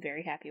 I'm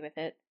very happy with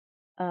it.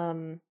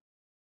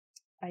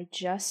 I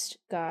just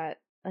got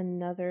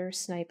another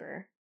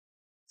sniper.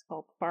 It's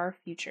called Far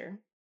Future,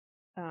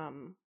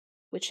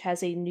 which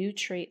has a new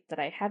trait that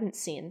I haven't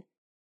seen.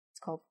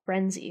 It's called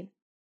Frenzy.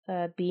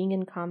 Being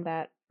in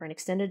combat for an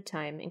extended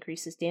time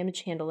increases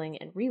damage handling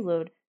and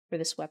reload for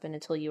this weapon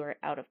until you are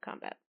out of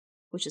combat,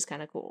 which is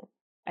kind of cool.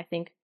 I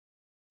think,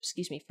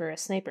 for a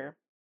sniper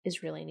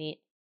is really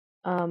neat.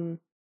 The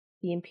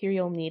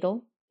Imperial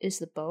Needle is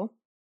the bow.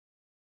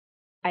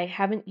 I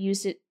haven't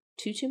used it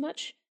too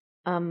much,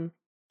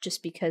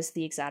 just because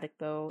the exotic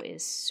bow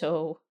is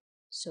so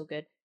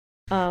good.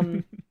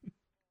 I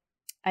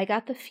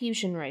got the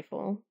fusion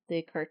rifle,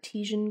 the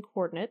Cartesian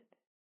coordinate.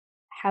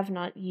 Have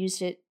not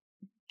used it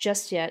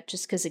just yet,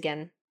 just because,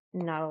 again,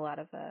 not a lot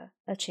of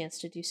a chance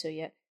to do so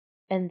yet.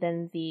 And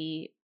then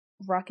the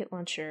rocket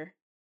launcher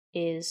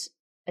is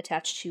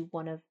attached to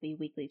one of the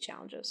weekly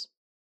challenges.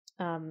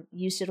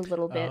 Used it a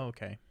little bit. Oh,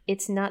 okay.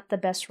 It's not the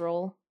best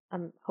roll.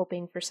 I'm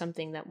hoping for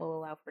something that will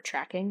allow for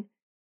tracking.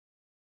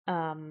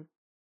 But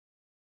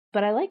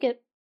I like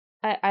it.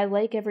 I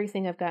like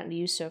everything I've gotten to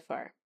use so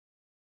far.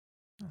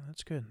 Oh,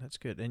 that's good. That's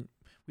good. And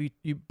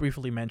you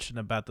briefly mentioned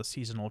about the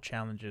seasonal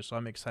challenges, so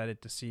I'm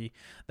excited to see.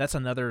 That's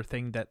another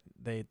thing that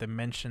they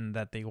mentioned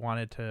that they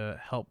wanted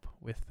to help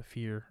with the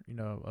fear,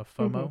 of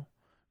FOMO,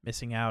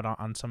 missing out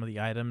on some of the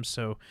items.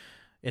 So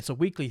it's a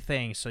weekly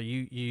thing. So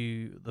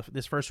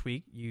this first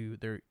week you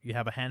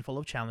have a handful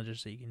of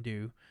challenges that you can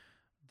do.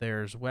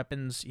 There's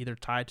weapons either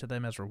tied to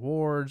them as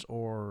rewards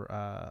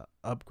or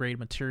upgrade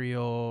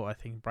material. I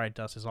think Bright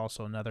Dust is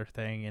also another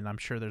thing, and I'm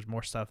sure there's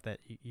more stuff that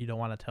you don't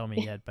want to tell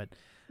me yet, but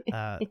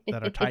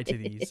that are tied to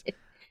these.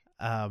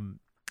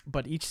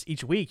 But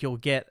each week you'll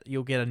get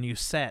a new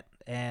set.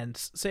 And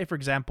say, for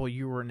example,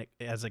 you weren't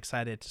as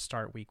excited to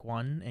start week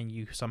 1 and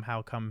you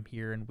somehow come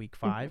here in week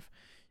 5,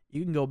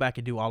 you can go back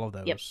and do all of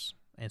those. Yep.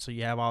 And so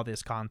you have all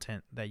this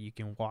content that you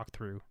can walk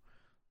through.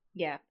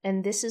 Yeah,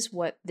 and this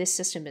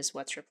system is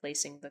what's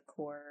replacing the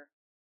core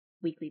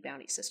weekly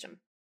bounty system,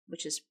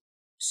 which is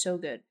so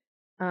good.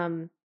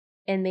 And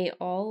they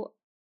all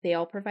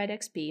provide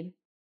XP.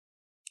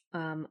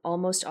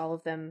 Almost all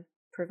of them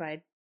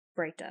provide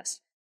Bright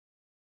Dust.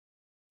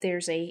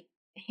 There's a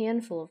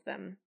handful of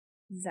them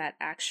that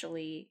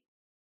actually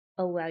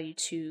allow you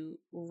to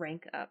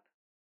rank up.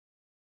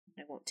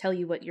 I won't tell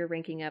you what you're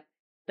ranking up,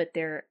 but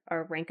there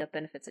are rank up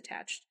benefits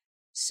attached.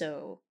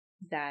 So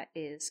that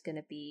is going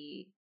to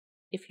be,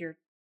 if you're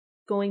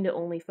going to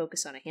only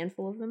focus on a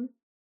handful of them,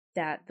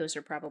 that those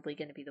are probably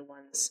going to be the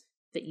ones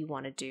that you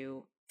want to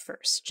do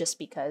first, just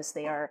because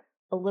they are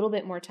a little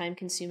bit more time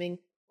consuming,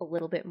 a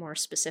little bit more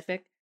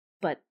specific,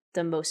 but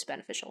the most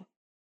beneficial.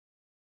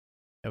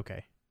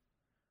 Okay.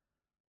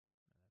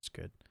 That's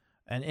good.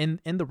 And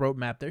in the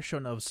roadmap, they're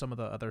showing of some of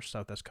the other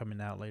stuff that's coming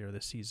out later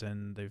this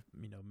season. They've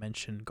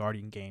mentioned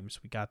Guardian Games.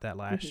 We got that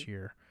last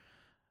year,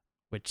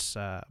 which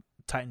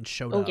Titans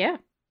showed up. Yeah.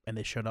 And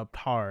they showed up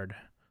hard.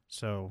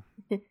 So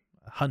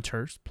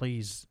hunters,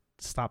 please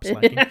stop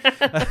slacking.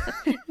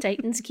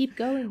 Titans keep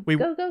going.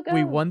 Go.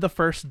 We won the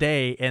first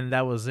day, and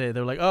that was it.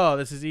 They're like, "Oh,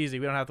 this is easy.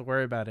 We don't have to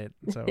worry about it."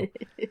 So,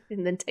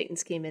 and then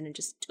Titans came in and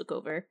just took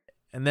over.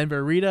 And then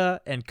Verita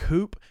and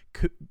Coop,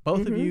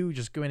 both of you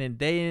just going in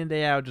and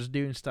day out, just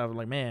doing stuff. I'm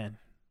like, man,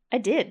 I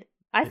did.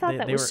 I thought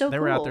that was so cool. They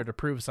were out there to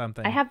prove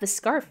something. I have the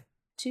scarf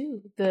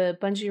too. The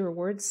Bungie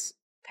Rewards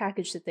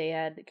package that they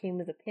had that came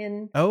with a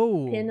pin. A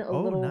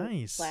little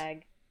nice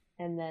flag,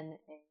 and then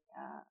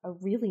a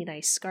really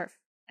nice scarf.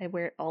 I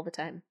wear it all the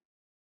time.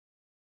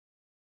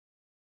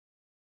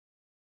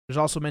 There's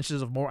also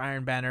mentions of more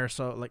Iron Banner.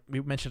 So, like we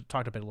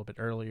talked about it a little bit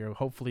earlier.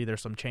 Hopefully,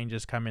 there's some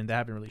changes coming. They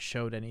haven't really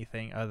showed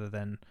anything other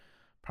than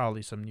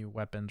probably some new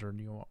weapons or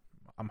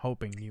I'm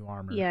hoping new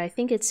armor. Yeah, I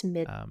think it's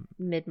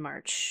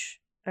mid-March.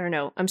 Or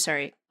no, I'm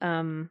sorry.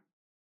 I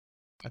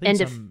think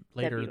end of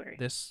later February.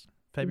 This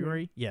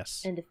February? Mm-hmm.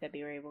 Yes. End of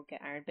February we'll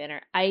get Iron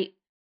Banner.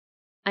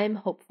 I'm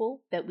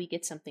hopeful that we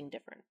get something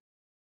different.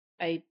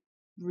 I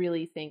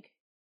really think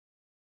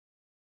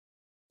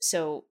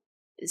so.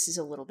 This is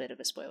a little bit of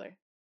a spoiler.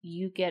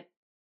 You get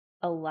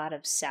a lot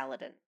of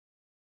Saladin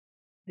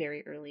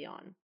very early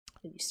on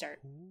when you start.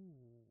 Ooh.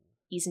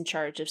 He's in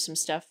charge of some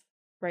stuff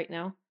right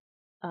now.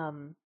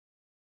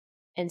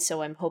 And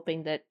so I'm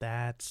hoping that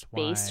that's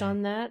based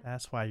on that,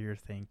 that's why you're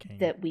thinking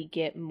that we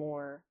get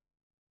more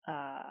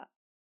a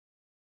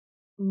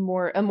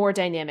more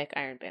dynamic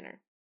Iron Banner.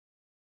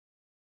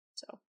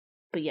 So,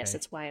 but yes,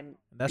 that's why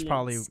that's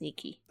probably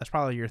sneaky. That's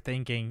probably your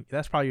thinking.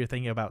 That's probably your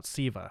thinking about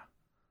Siva.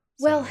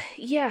 So. Well,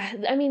 yeah,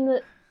 I mean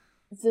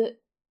the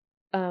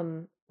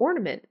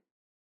ornament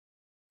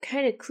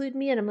kind of clued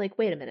me in. I'm like,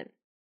 wait a minute.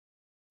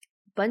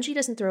 Bungie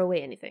doesn't throw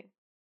away anything.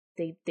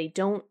 They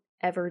don't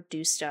ever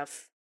do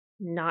stuff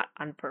not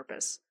on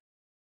purpose.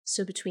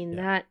 So between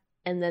that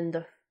and then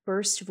the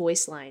first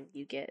voice line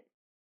you get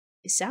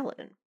is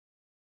Saladin.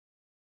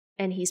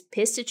 And he's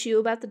pissed at you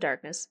about the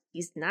darkness.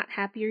 He's not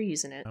happy you're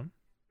using it.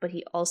 But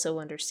he also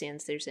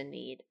understands there's a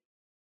need.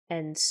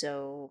 And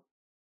so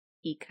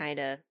he kind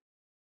of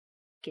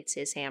gets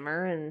his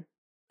hammer and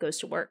goes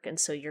to work. And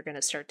so you're going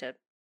to start to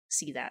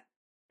see that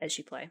as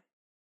you play.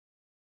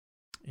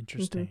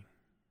 Interesting.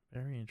 Mm-hmm.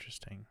 Very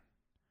interesting.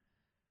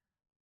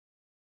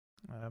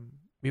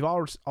 We've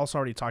also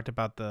already talked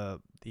about the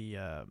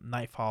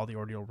Nightfall, the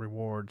Ordeal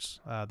rewards.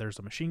 There's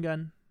a machine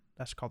gun.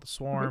 That's called the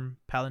Swarm,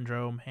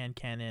 palindrome, hand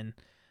cannon,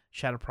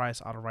 Shadow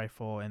Price, auto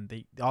rifle,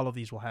 and all of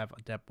these will have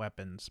adept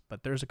weapons.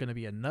 But there's going to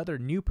be another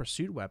new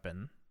pursuit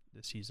weapon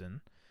this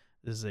season.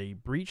 This is a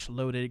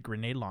breech-loaded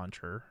grenade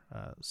launcher,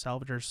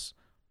 Salvager's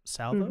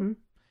Salvo.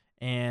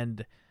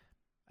 And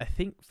I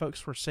think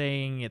folks were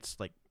saying it's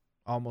like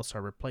almost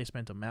a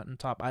replacement of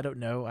Mountaintop. I don't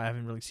know. I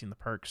haven't really seen the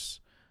perks,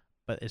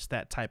 but it's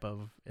that type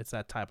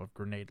of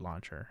grenade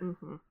launcher.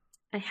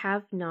 I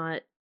have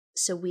not.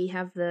 So we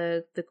have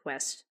the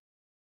quest.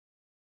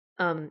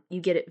 You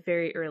get it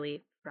very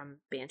early from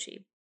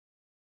Banshee.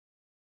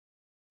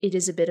 It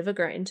is a bit of a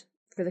grind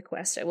for the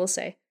quest, I will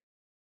say.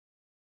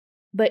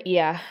 But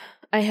yeah,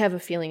 I have a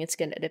feeling it's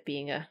going to end up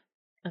being a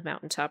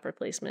Mountaintop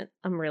replacement.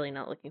 I'm really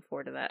not looking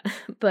forward to that.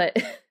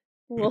 But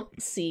we'll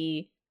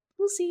see.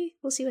 We'll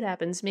see what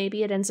happens.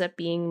 Maybe it ends up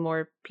being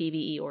more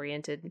PvE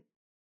oriented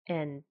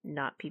and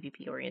not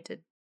PvP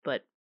oriented.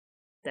 But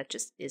that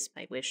just is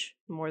my wish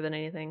more than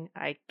anything.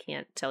 I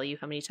can't tell you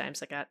how many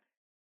times I got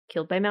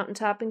killed by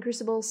Mountaintop in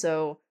Crucible,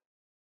 so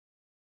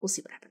we'll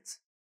see what happens.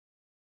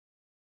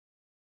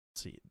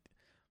 Let's see.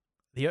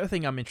 The other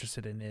thing I'm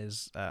interested in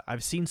is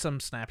I've seen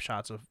some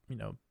snapshots of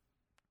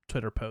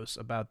Twitter posts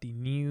about the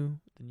new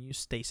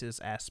Stasis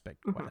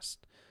aspect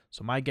quest.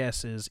 So my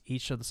guess is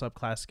each of the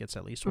subclasses gets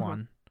at least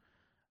one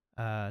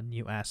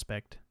new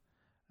aspect.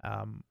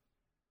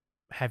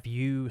 Have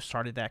you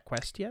started that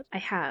quest yet? I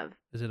have.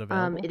 Is it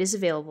available? It is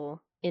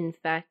available. In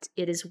fact,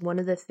 it is one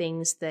of the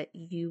things that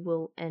you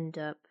will end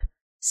up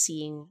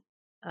seeing.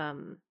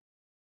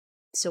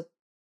 So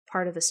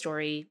part of the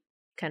story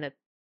kind of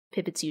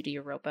pivots you to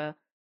Europa.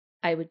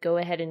 I would go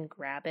ahead and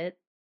grab it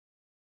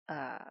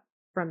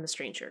from the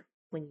Stranger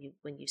when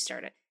you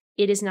start it.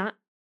 It is not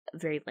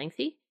very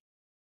lengthy,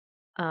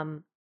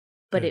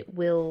 but it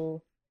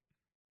will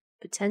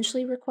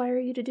potentially require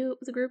you to do it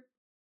with a group.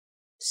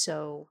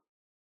 So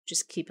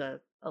just keep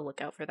a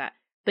lookout for that.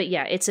 But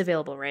yeah, it's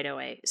available right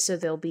away. So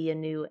there'll be a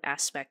new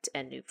aspect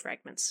and new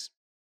fragments.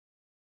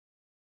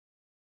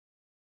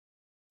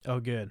 Oh,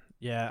 good.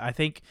 Yeah, I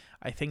think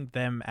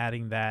them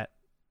adding that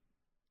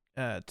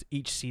to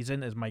each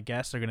season is my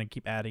guess. They're gonna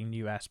keep adding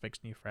new aspects,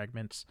 new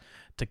fragments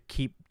to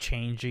keep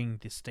changing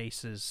the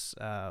stasis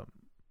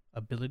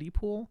ability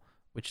pool,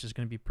 which is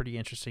gonna be pretty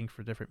interesting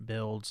for different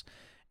builds.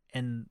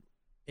 And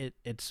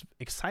it's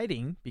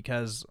exciting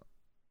because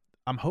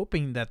I'm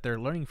hoping that they're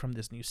learning from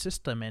this new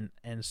system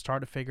and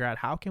start to figure out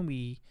how can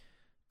we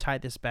tie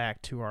this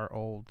back to our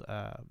old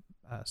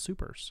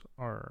supers,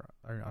 our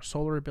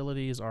solar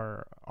abilities,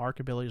 our arc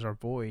abilities, our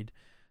void,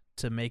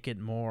 to make it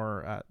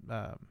more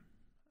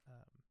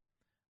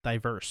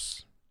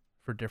diverse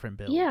for different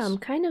Yeah, builds.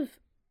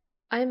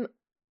 I'm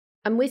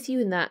I'm with you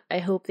in that I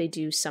hope they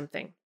do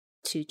something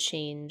to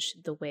change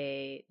the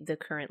way the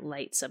current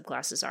light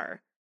subclasses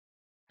are.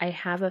 I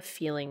have a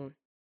feeling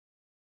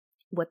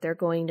what they're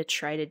going to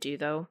try to do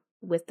though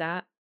with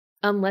that,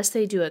 unless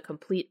they do a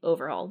complete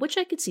overhaul, which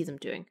I could see them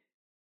doing.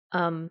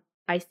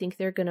 I think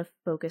they're going to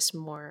focus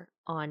more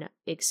on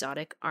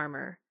exotic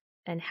armor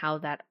and how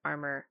that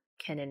armor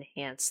can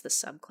enhance the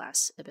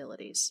subclass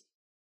abilities.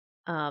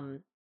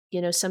 Um,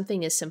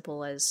 something as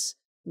simple as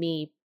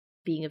me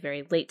being a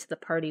very late to the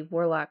party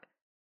warlock,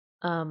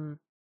 um,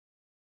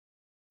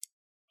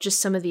 just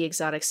some of the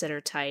exotics that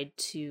are tied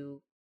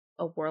to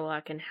a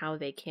warlock and how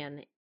they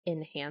can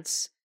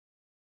enhance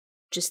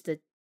just the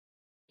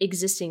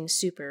existing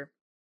super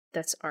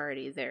that's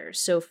already there.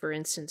 So, for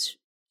instance,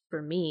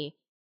 for me,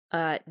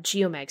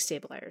 geomag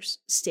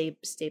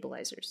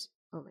stabilizers.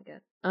 Oh my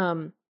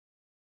god.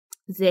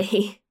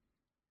 They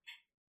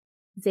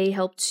they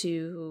help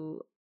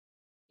to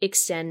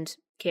extend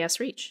chaos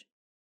reach.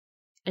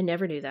 I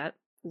never knew that.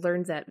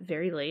 Learned that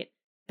very late,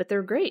 but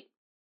they're great.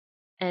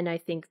 And I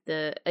think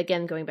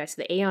again going back to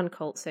the Aeon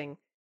cult thing,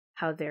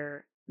 how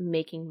they're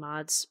making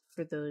mods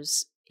for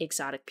those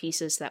exotic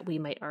pieces that we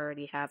might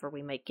already have or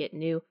we might get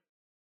new,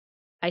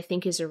 I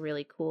think is a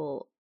really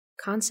cool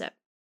concept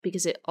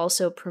because it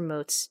also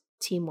promotes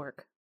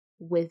teamwork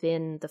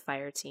within the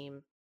fire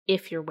team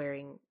if you're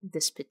wearing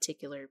this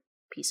particular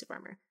piece of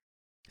armor.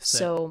 Set.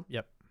 So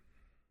Yep.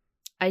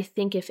 I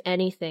think if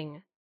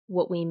anything,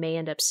 what we may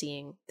end up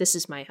seeing, this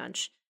is my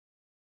hunch,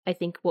 I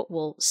think what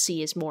we'll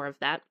see is more of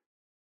that.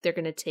 They're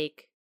going to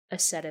take a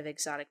set of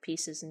exotic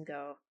pieces and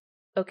go,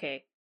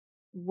 okay,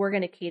 we're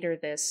going to cater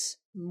this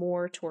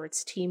more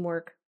towards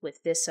teamwork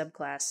with this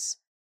subclass.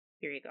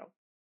 Here you go.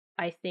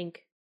 I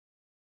think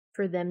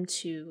for them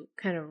to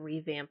kind of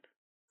revamp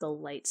the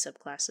light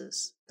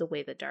subclasses the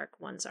way the dark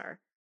ones are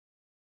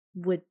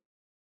would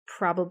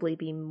probably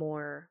be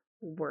more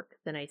work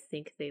than I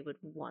think they would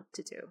want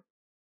to do.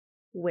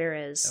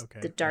 Whereas the Okay.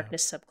 Yeah.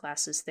 darkness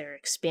subclasses, they're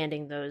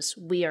expanding those.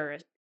 We are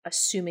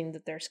assuming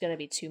that there's going to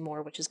be 2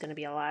 more, which is going to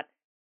be a lot.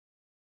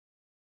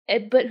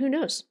 But who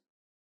knows?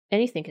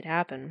 Anything could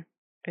happen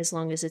as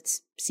long as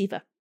it's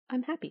Siva.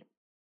 I'm happy.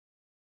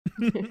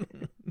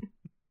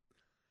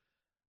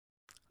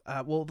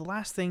 Well, the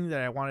last thing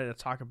that I wanted to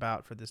talk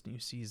about for this new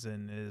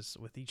season is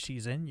with each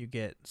season you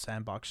get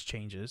sandbox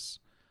changes.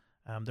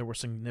 There were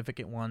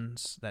significant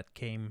ones that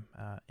came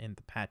in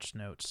the patch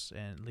notes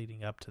and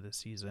leading up to the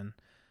season.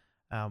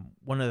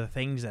 One of the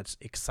things that's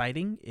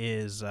exciting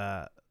is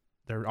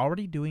they're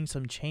already doing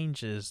some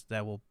changes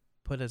that will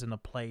put us in a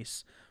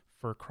place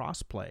for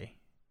crossplay,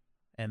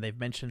 and they've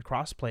mentioned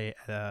crossplay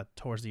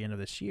towards the end of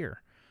this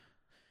year.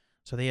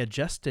 So they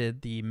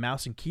adjusted the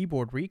mouse and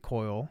keyboard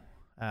recoil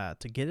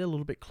to get it a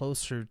little bit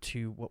closer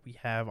to what we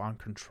have on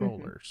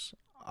controllers.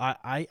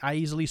 I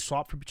easily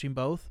swap between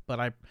both,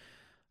 but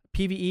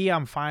PvE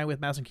I'm fine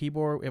with mouse and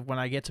keyboard. When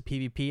I get to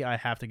PvP, I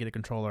have to get a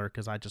controller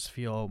because I just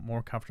feel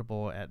more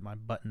comfortable at my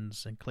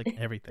buttons and clicking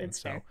everything.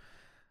 That's So,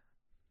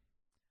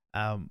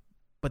 fair.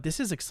 but this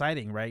is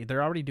exciting, right?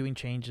 They're already doing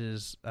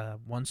changes.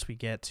 Once we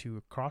get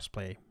to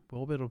crossplay,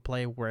 we'll be able to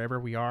play wherever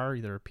we are,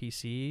 either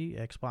PC,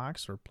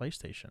 Xbox, or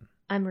PlayStation.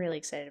 I'm really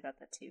excited about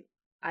that too.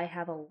 I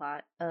have a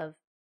lot of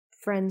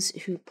friends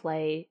who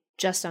play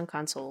just on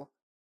console,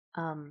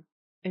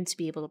 and to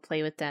be able to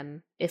play with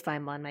them if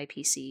I'm on my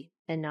PC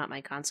and not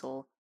my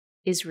console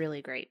is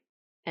really great.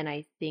 And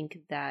I think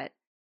that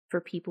for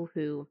people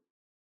who,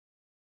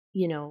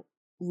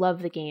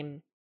 love the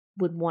game,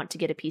 would want to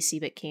get a PC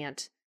but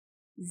can't,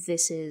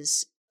 this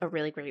is a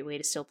really great way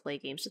to still play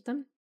games with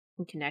them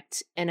and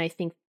connect. And I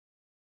think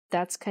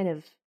that's kind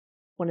of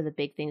one of the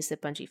big things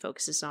that Bungie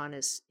focuses on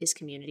is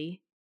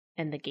community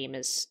and the game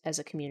as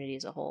a community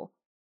as a whole.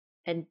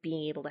 And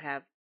being able to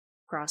have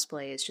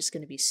crossplay is just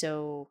going to be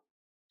so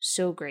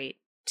great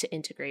to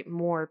integrate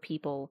more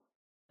people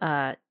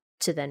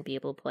to then be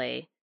able to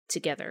play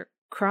together.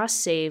 Cross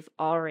save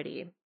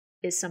already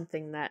is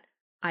something that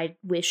I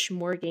wish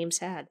more games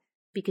had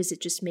because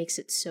it just makes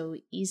it so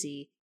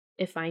easy.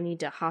 If I need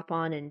to hop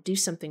on and do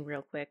something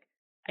real quick,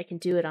 I can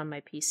do it on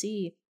my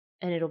PC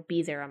and it'll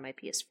be there on my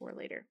PS4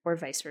 later, or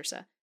vice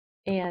versa.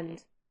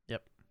 And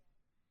Yep.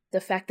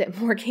 the fact that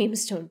more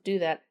games don't do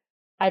that,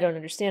 I don't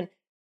understand.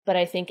 But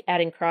I think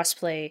adding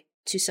crossplay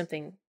to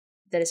something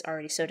that is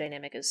already so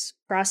dynamic as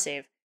cross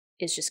save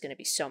is just going to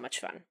be so much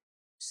fun.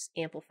 Just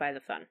amplify the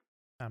fun.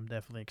 I'm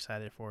definitely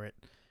excited for it.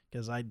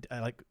 because I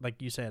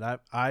like you said,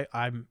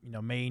 I'm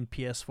main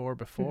PS4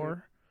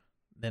 before,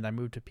 then I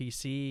moved to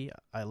PC.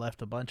 I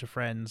left a bunch of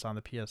friends on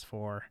the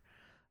PS4,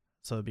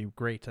 so it'd be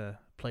great to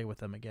play with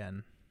them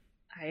again.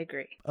 I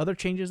agree. Other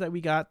changes that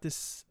we got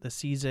this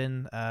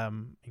season,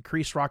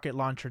 increased rocket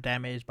launcher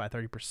damage by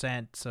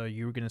 30%. So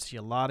you're going to see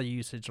a lot of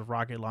usage of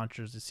rocket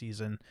launchers this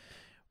season,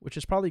 which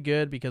is probably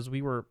good because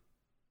we were,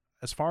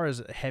 as far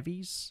as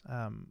heavies,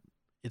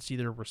 it's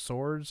either with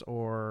swords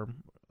or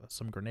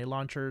some grenade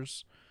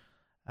launchers.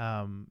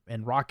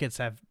 And rockets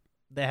have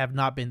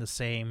not been the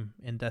same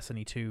in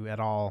Destiny 2 at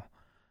all.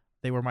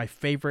 They were my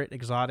favorite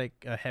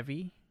exotic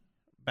heavy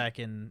back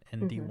in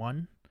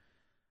D1.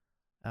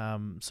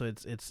 So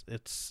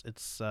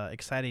it's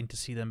exciting to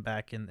see them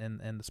back in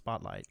the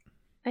spotlight.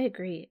 I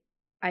agree.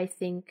 I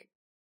think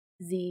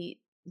the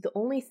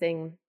only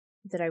thing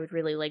that I would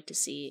really like to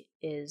see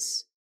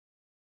is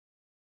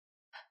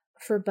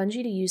for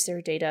Bungie to use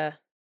their data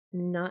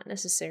not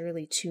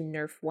necessarily to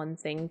nerf one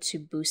thing to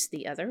boost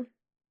the other,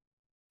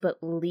 but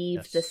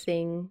leave the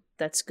thing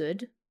that's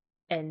good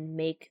and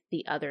make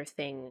the other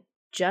thing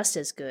just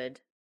as good,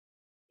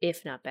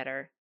 if not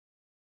better,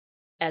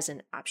 as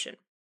an option.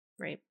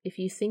 Right? If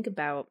you think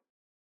about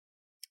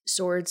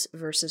swords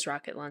versus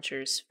rocket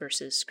launchers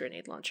versus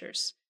grenade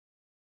launchers,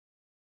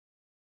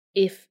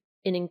 if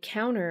an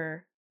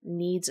encounter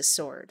needs a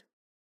sword,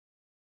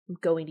 I'm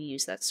going to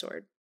use that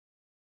sword.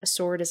 A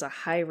sword is a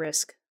high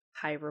risk,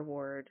 high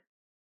reward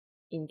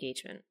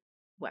engagement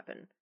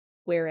weapon,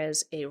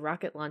 whereas a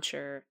rocket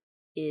launcher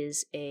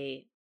is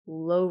a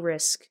low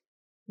risk,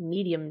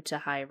 medium to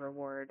high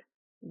reward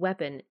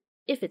weapon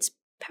if it's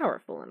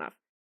powerful enough.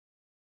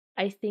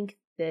 I think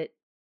that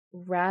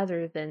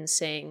rather than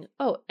saying,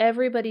 oh,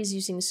 everybody's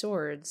using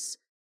swords,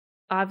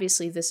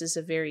 obviously this is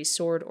a very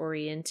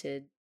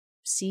sword-oriented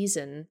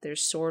season,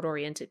 there's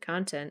sword-oriented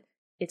content,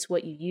 it's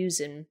what you use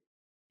in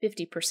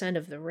 50%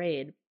 of the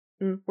raid.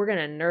 We're going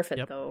to nerf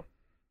it, though.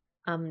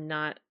 I'm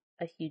not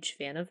a huge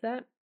fan of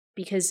that,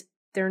 because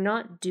they're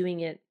not doing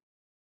it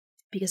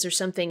because there's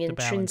something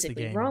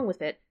intrinsically wrong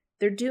with it.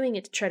 They're doing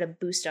it to try to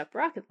boost up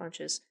rocket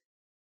launches.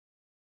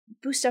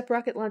 Boost up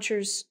rocket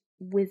launchers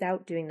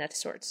without doing that to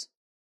swords.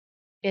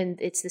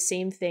 And it's the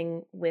same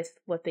thing with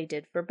what they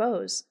did for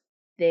bows.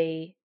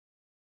 They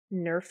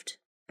nerfed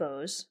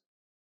bows,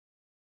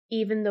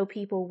 even though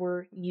people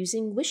were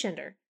using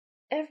Wishender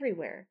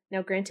everywhere.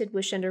 Now, granted,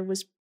 Wishender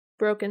was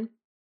broken,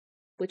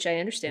 which I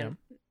understand.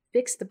 Yeah.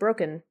 Fix the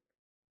broken,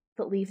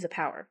 but leave the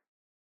power.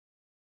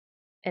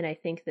 And I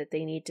think that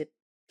they need to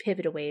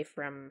pivot away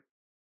from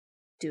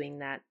doing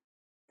that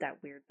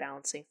weird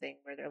balancing thing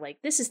where they're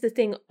like, this is the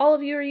thing all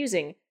of you are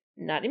using,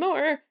 not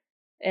anymore.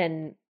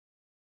 And,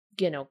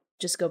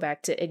 just go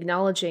back to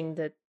acknowledging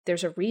that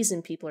there's a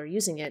reason people are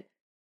using it,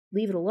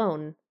 leave it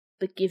alone,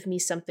 but give me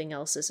something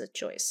else as a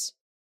choice.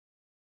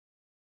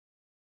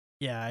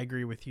 Yeah, I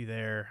agree with you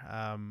there.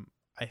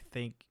 I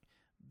think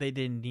they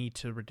didn't need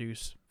to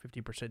reduce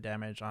 50%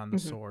 damage on the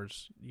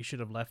swords. You should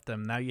have left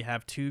them. Now you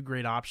have two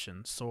great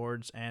options,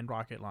 swords and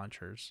rocket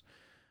launchers.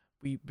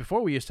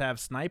 Before we used to have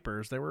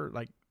snipers. There were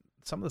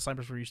some of the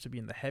snipers were used to be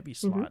in the heavy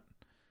slot.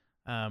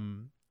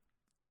 And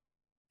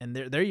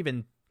they're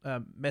even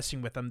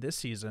messing with them this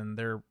season.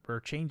 We're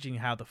changing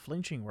how the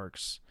flinching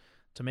works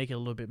to make it a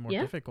little bit more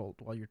difficult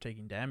while you're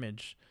taking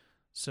damage.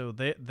 So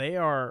they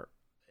are.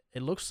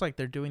 It looks like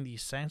they're doing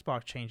these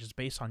sandbox changes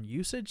based on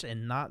usage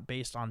and not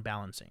based on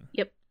balancing.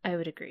 Yep, I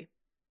would agree.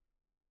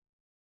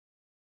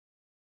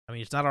 I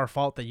mean, it's not our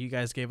fault that you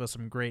guys gave us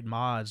some great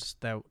mods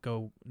that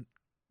go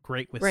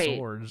great with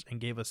swords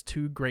and gave us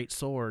two great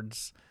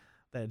swords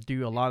that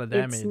do a lot of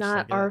damage. It's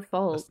not our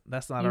fault.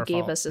 That's not our fault. You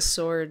gave us a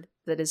sword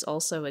that is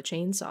also a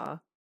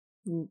chainsaw.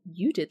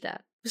 You did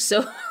that.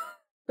 So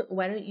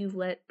why don't you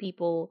let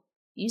people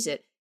use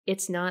it?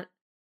 It's not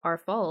our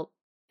fault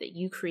that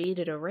you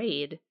created a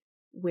raid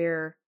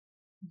where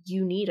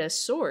you need a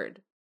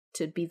sword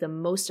to be the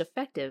most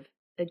effective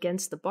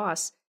against the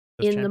boss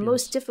in the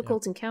most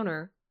difficult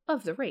encounter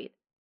of the raid.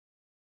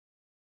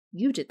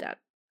 You did that.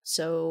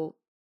 So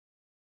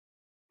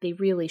they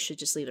really should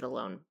just leave it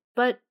alone.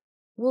 But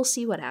we'll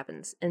see what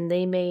happens. And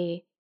they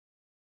may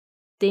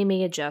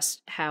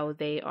adjust how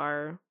they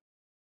are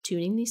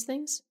tuning these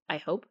things. I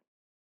hope.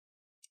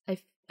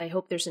 I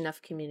hope there's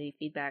enough community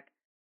feedback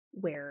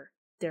where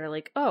they're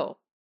like, oh,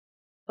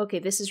 okay,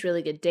 this is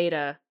really good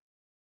data,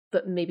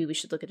 but maybe we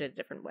should look at it a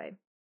different way.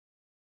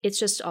 It's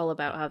just all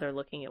about how they're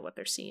looking at what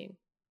they're seeing.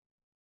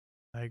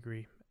 I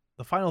agree.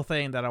 The final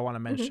thing that I want to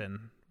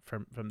mention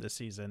from this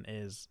season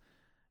is,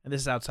 and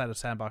this is outside of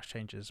sandbox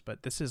changes,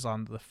 but this is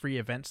on the free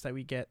events that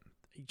we get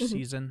each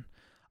season.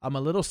 I'm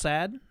a little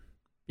sad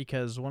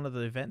because one of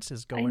the events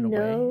is going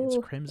away. It's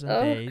Crimson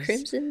Days.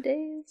 Crimson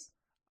Days.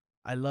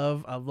 I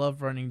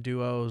love running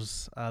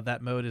duos.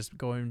 That mode is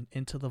going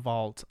into the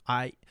vault.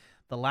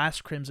 The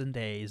last Crimson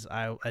Days,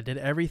 I did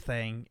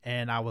everything,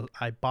 and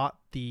I bought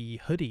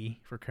the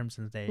hoodie for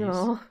Crimson Days.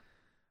 Aww.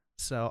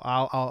 So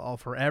I'll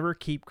forever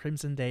keep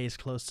Crimson Days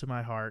close to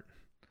my heart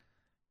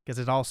because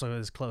it also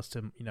is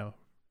closely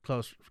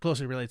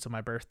related to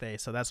my birthday.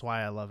 So that's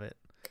why I love it.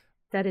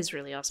 That is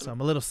really awesome. So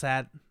I'm a little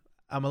sad.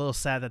 I'm a little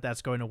sad that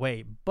that's going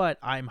away, but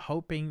I'm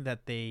hoping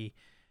that they,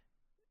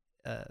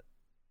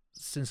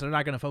 since they're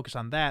not going to focus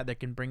on that, they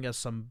can bring us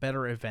some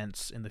better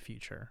events in the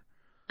future.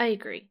 I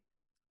agree.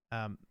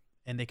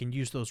 And they can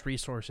use those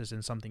resources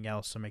in something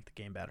else to make the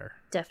game better.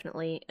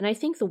 Definitely. And I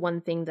think the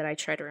one thing that I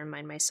try to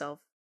remind myself,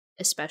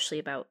 especially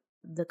about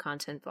the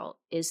Content Vault,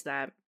 is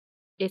that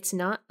it's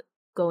not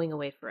going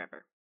away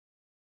forever.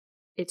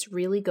 It's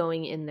really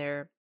going in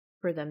there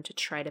for them to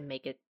try to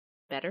make it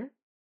better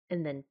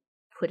and then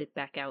put it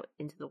back out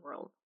into the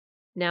world.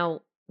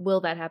 Now,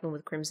 will that happen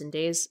with Crimson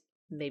Days?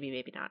 Maybe,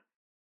 maybe not.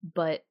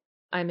 But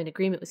I'm in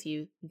agreement with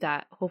you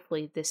that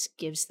hopefully this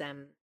gives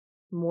them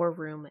more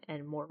room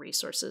and more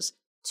resources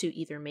to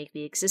either make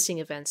the existing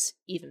events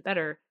even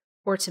better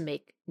or to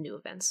make new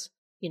events.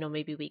 You know,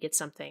 maybe we get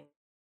something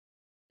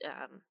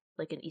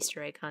like an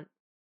Easter egg hunt,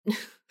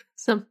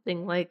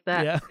 something like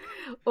that. Yeah.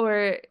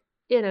 Or,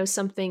 you know,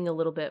 something a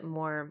little bit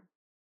more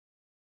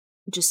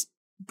just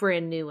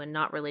brand new and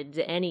not related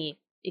to any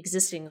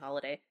existing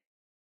holiday.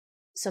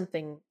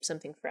 Something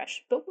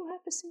fresh. But we'll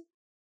have to see.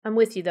 I'm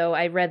with you, though.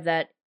 I read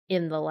that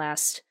in the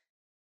last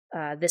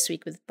This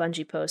Week with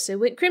Bungie post. It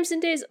went Crimson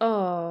Days.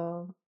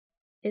 Oh,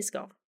 it's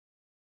gone.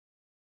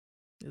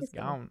 It's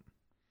gone.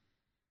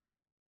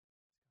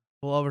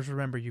 We'll always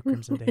remember you,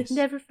 Crimson Days.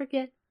 Never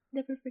forget.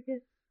 Never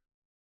forget.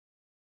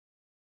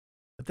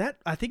 But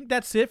I think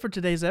that's it for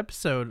today's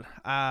episode.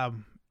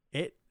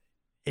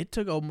 It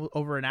took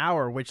over an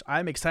hour, which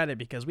I'm excited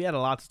because we had a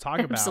lot to talk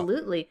about.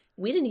 Absolutely.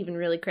 We didn't even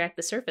really crack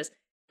the surface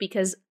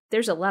because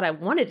there's a lot I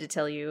wanted to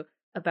tell you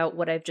about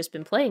what I've just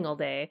been playing all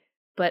day,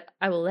 but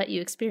I will let you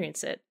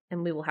experience it,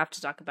 and we will have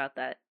to talk about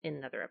that in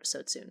another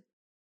episode soon.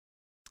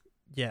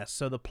 Yes,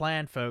 so the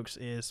plan, folks,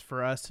 is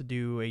for us to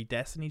do a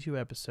Destiny 2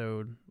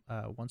 episode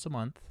once a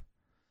month.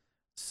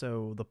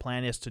 So the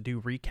plan is to do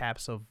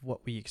recaps of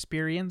what we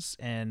experience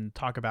and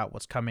talk about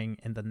what's coming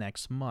in the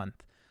next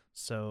month.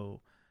 So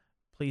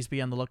please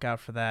be on the lookout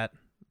for that.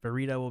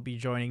 Verita will be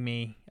joining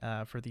me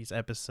for these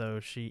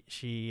episodes.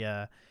 She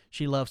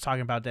loves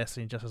talking about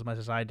Destiny just as much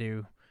as I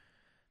do.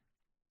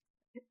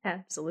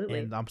 Absolutely.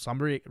 And I'm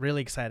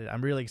really excited.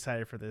 I'm really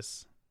excited for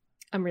this.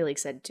 I'm really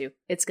excited too.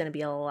 It's going to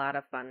be a lot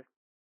of fun.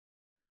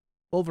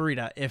 Well,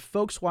 Verita, if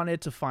folks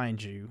wanted to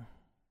find you,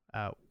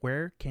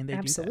 where can they do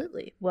that?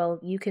 Absolutely. Well,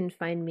 you can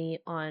find me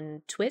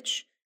on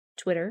Twitch,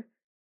 Twitter,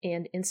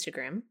 and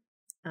Instagram.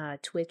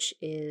 Twitch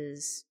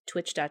is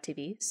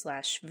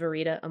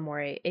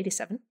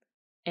twitch.tv/VeritaAmore87.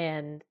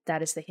 And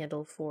that is the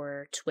handle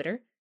for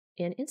Twitter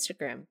and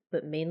Instagram,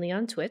 but mainly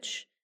on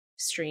Twitch.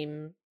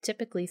 Stream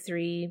typically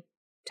 3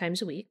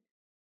 times a week.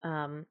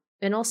 And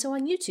also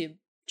on YouTube,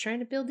 trying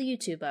to build the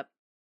YouTube up.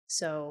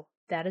 So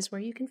that is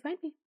where you can find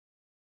me.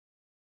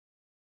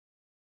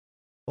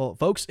 Well,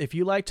 folks, if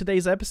you liked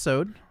today's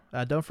episode,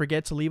 don't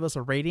forget to leave us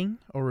a rating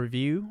or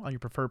review on your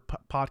preferred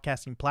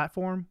podcasting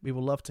platform. We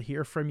would love to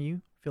hear from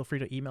you. Feel free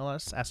to email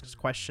us, ask us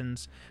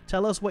questions,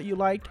 tell us what you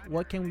liked,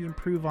 what can we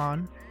improve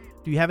on.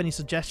 Do you have any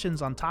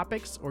suggestions on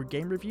topics or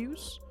game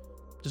reviews?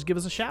 Just give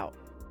us a shout.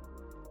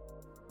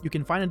 You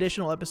can find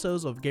additional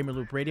episodes of Gamer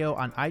Loop Radio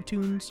on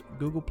iTunes,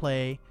 Google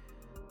Play,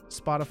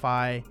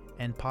 Spotify,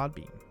 and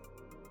Podbean.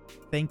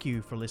 Thank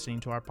you for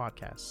listening to our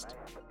podcast.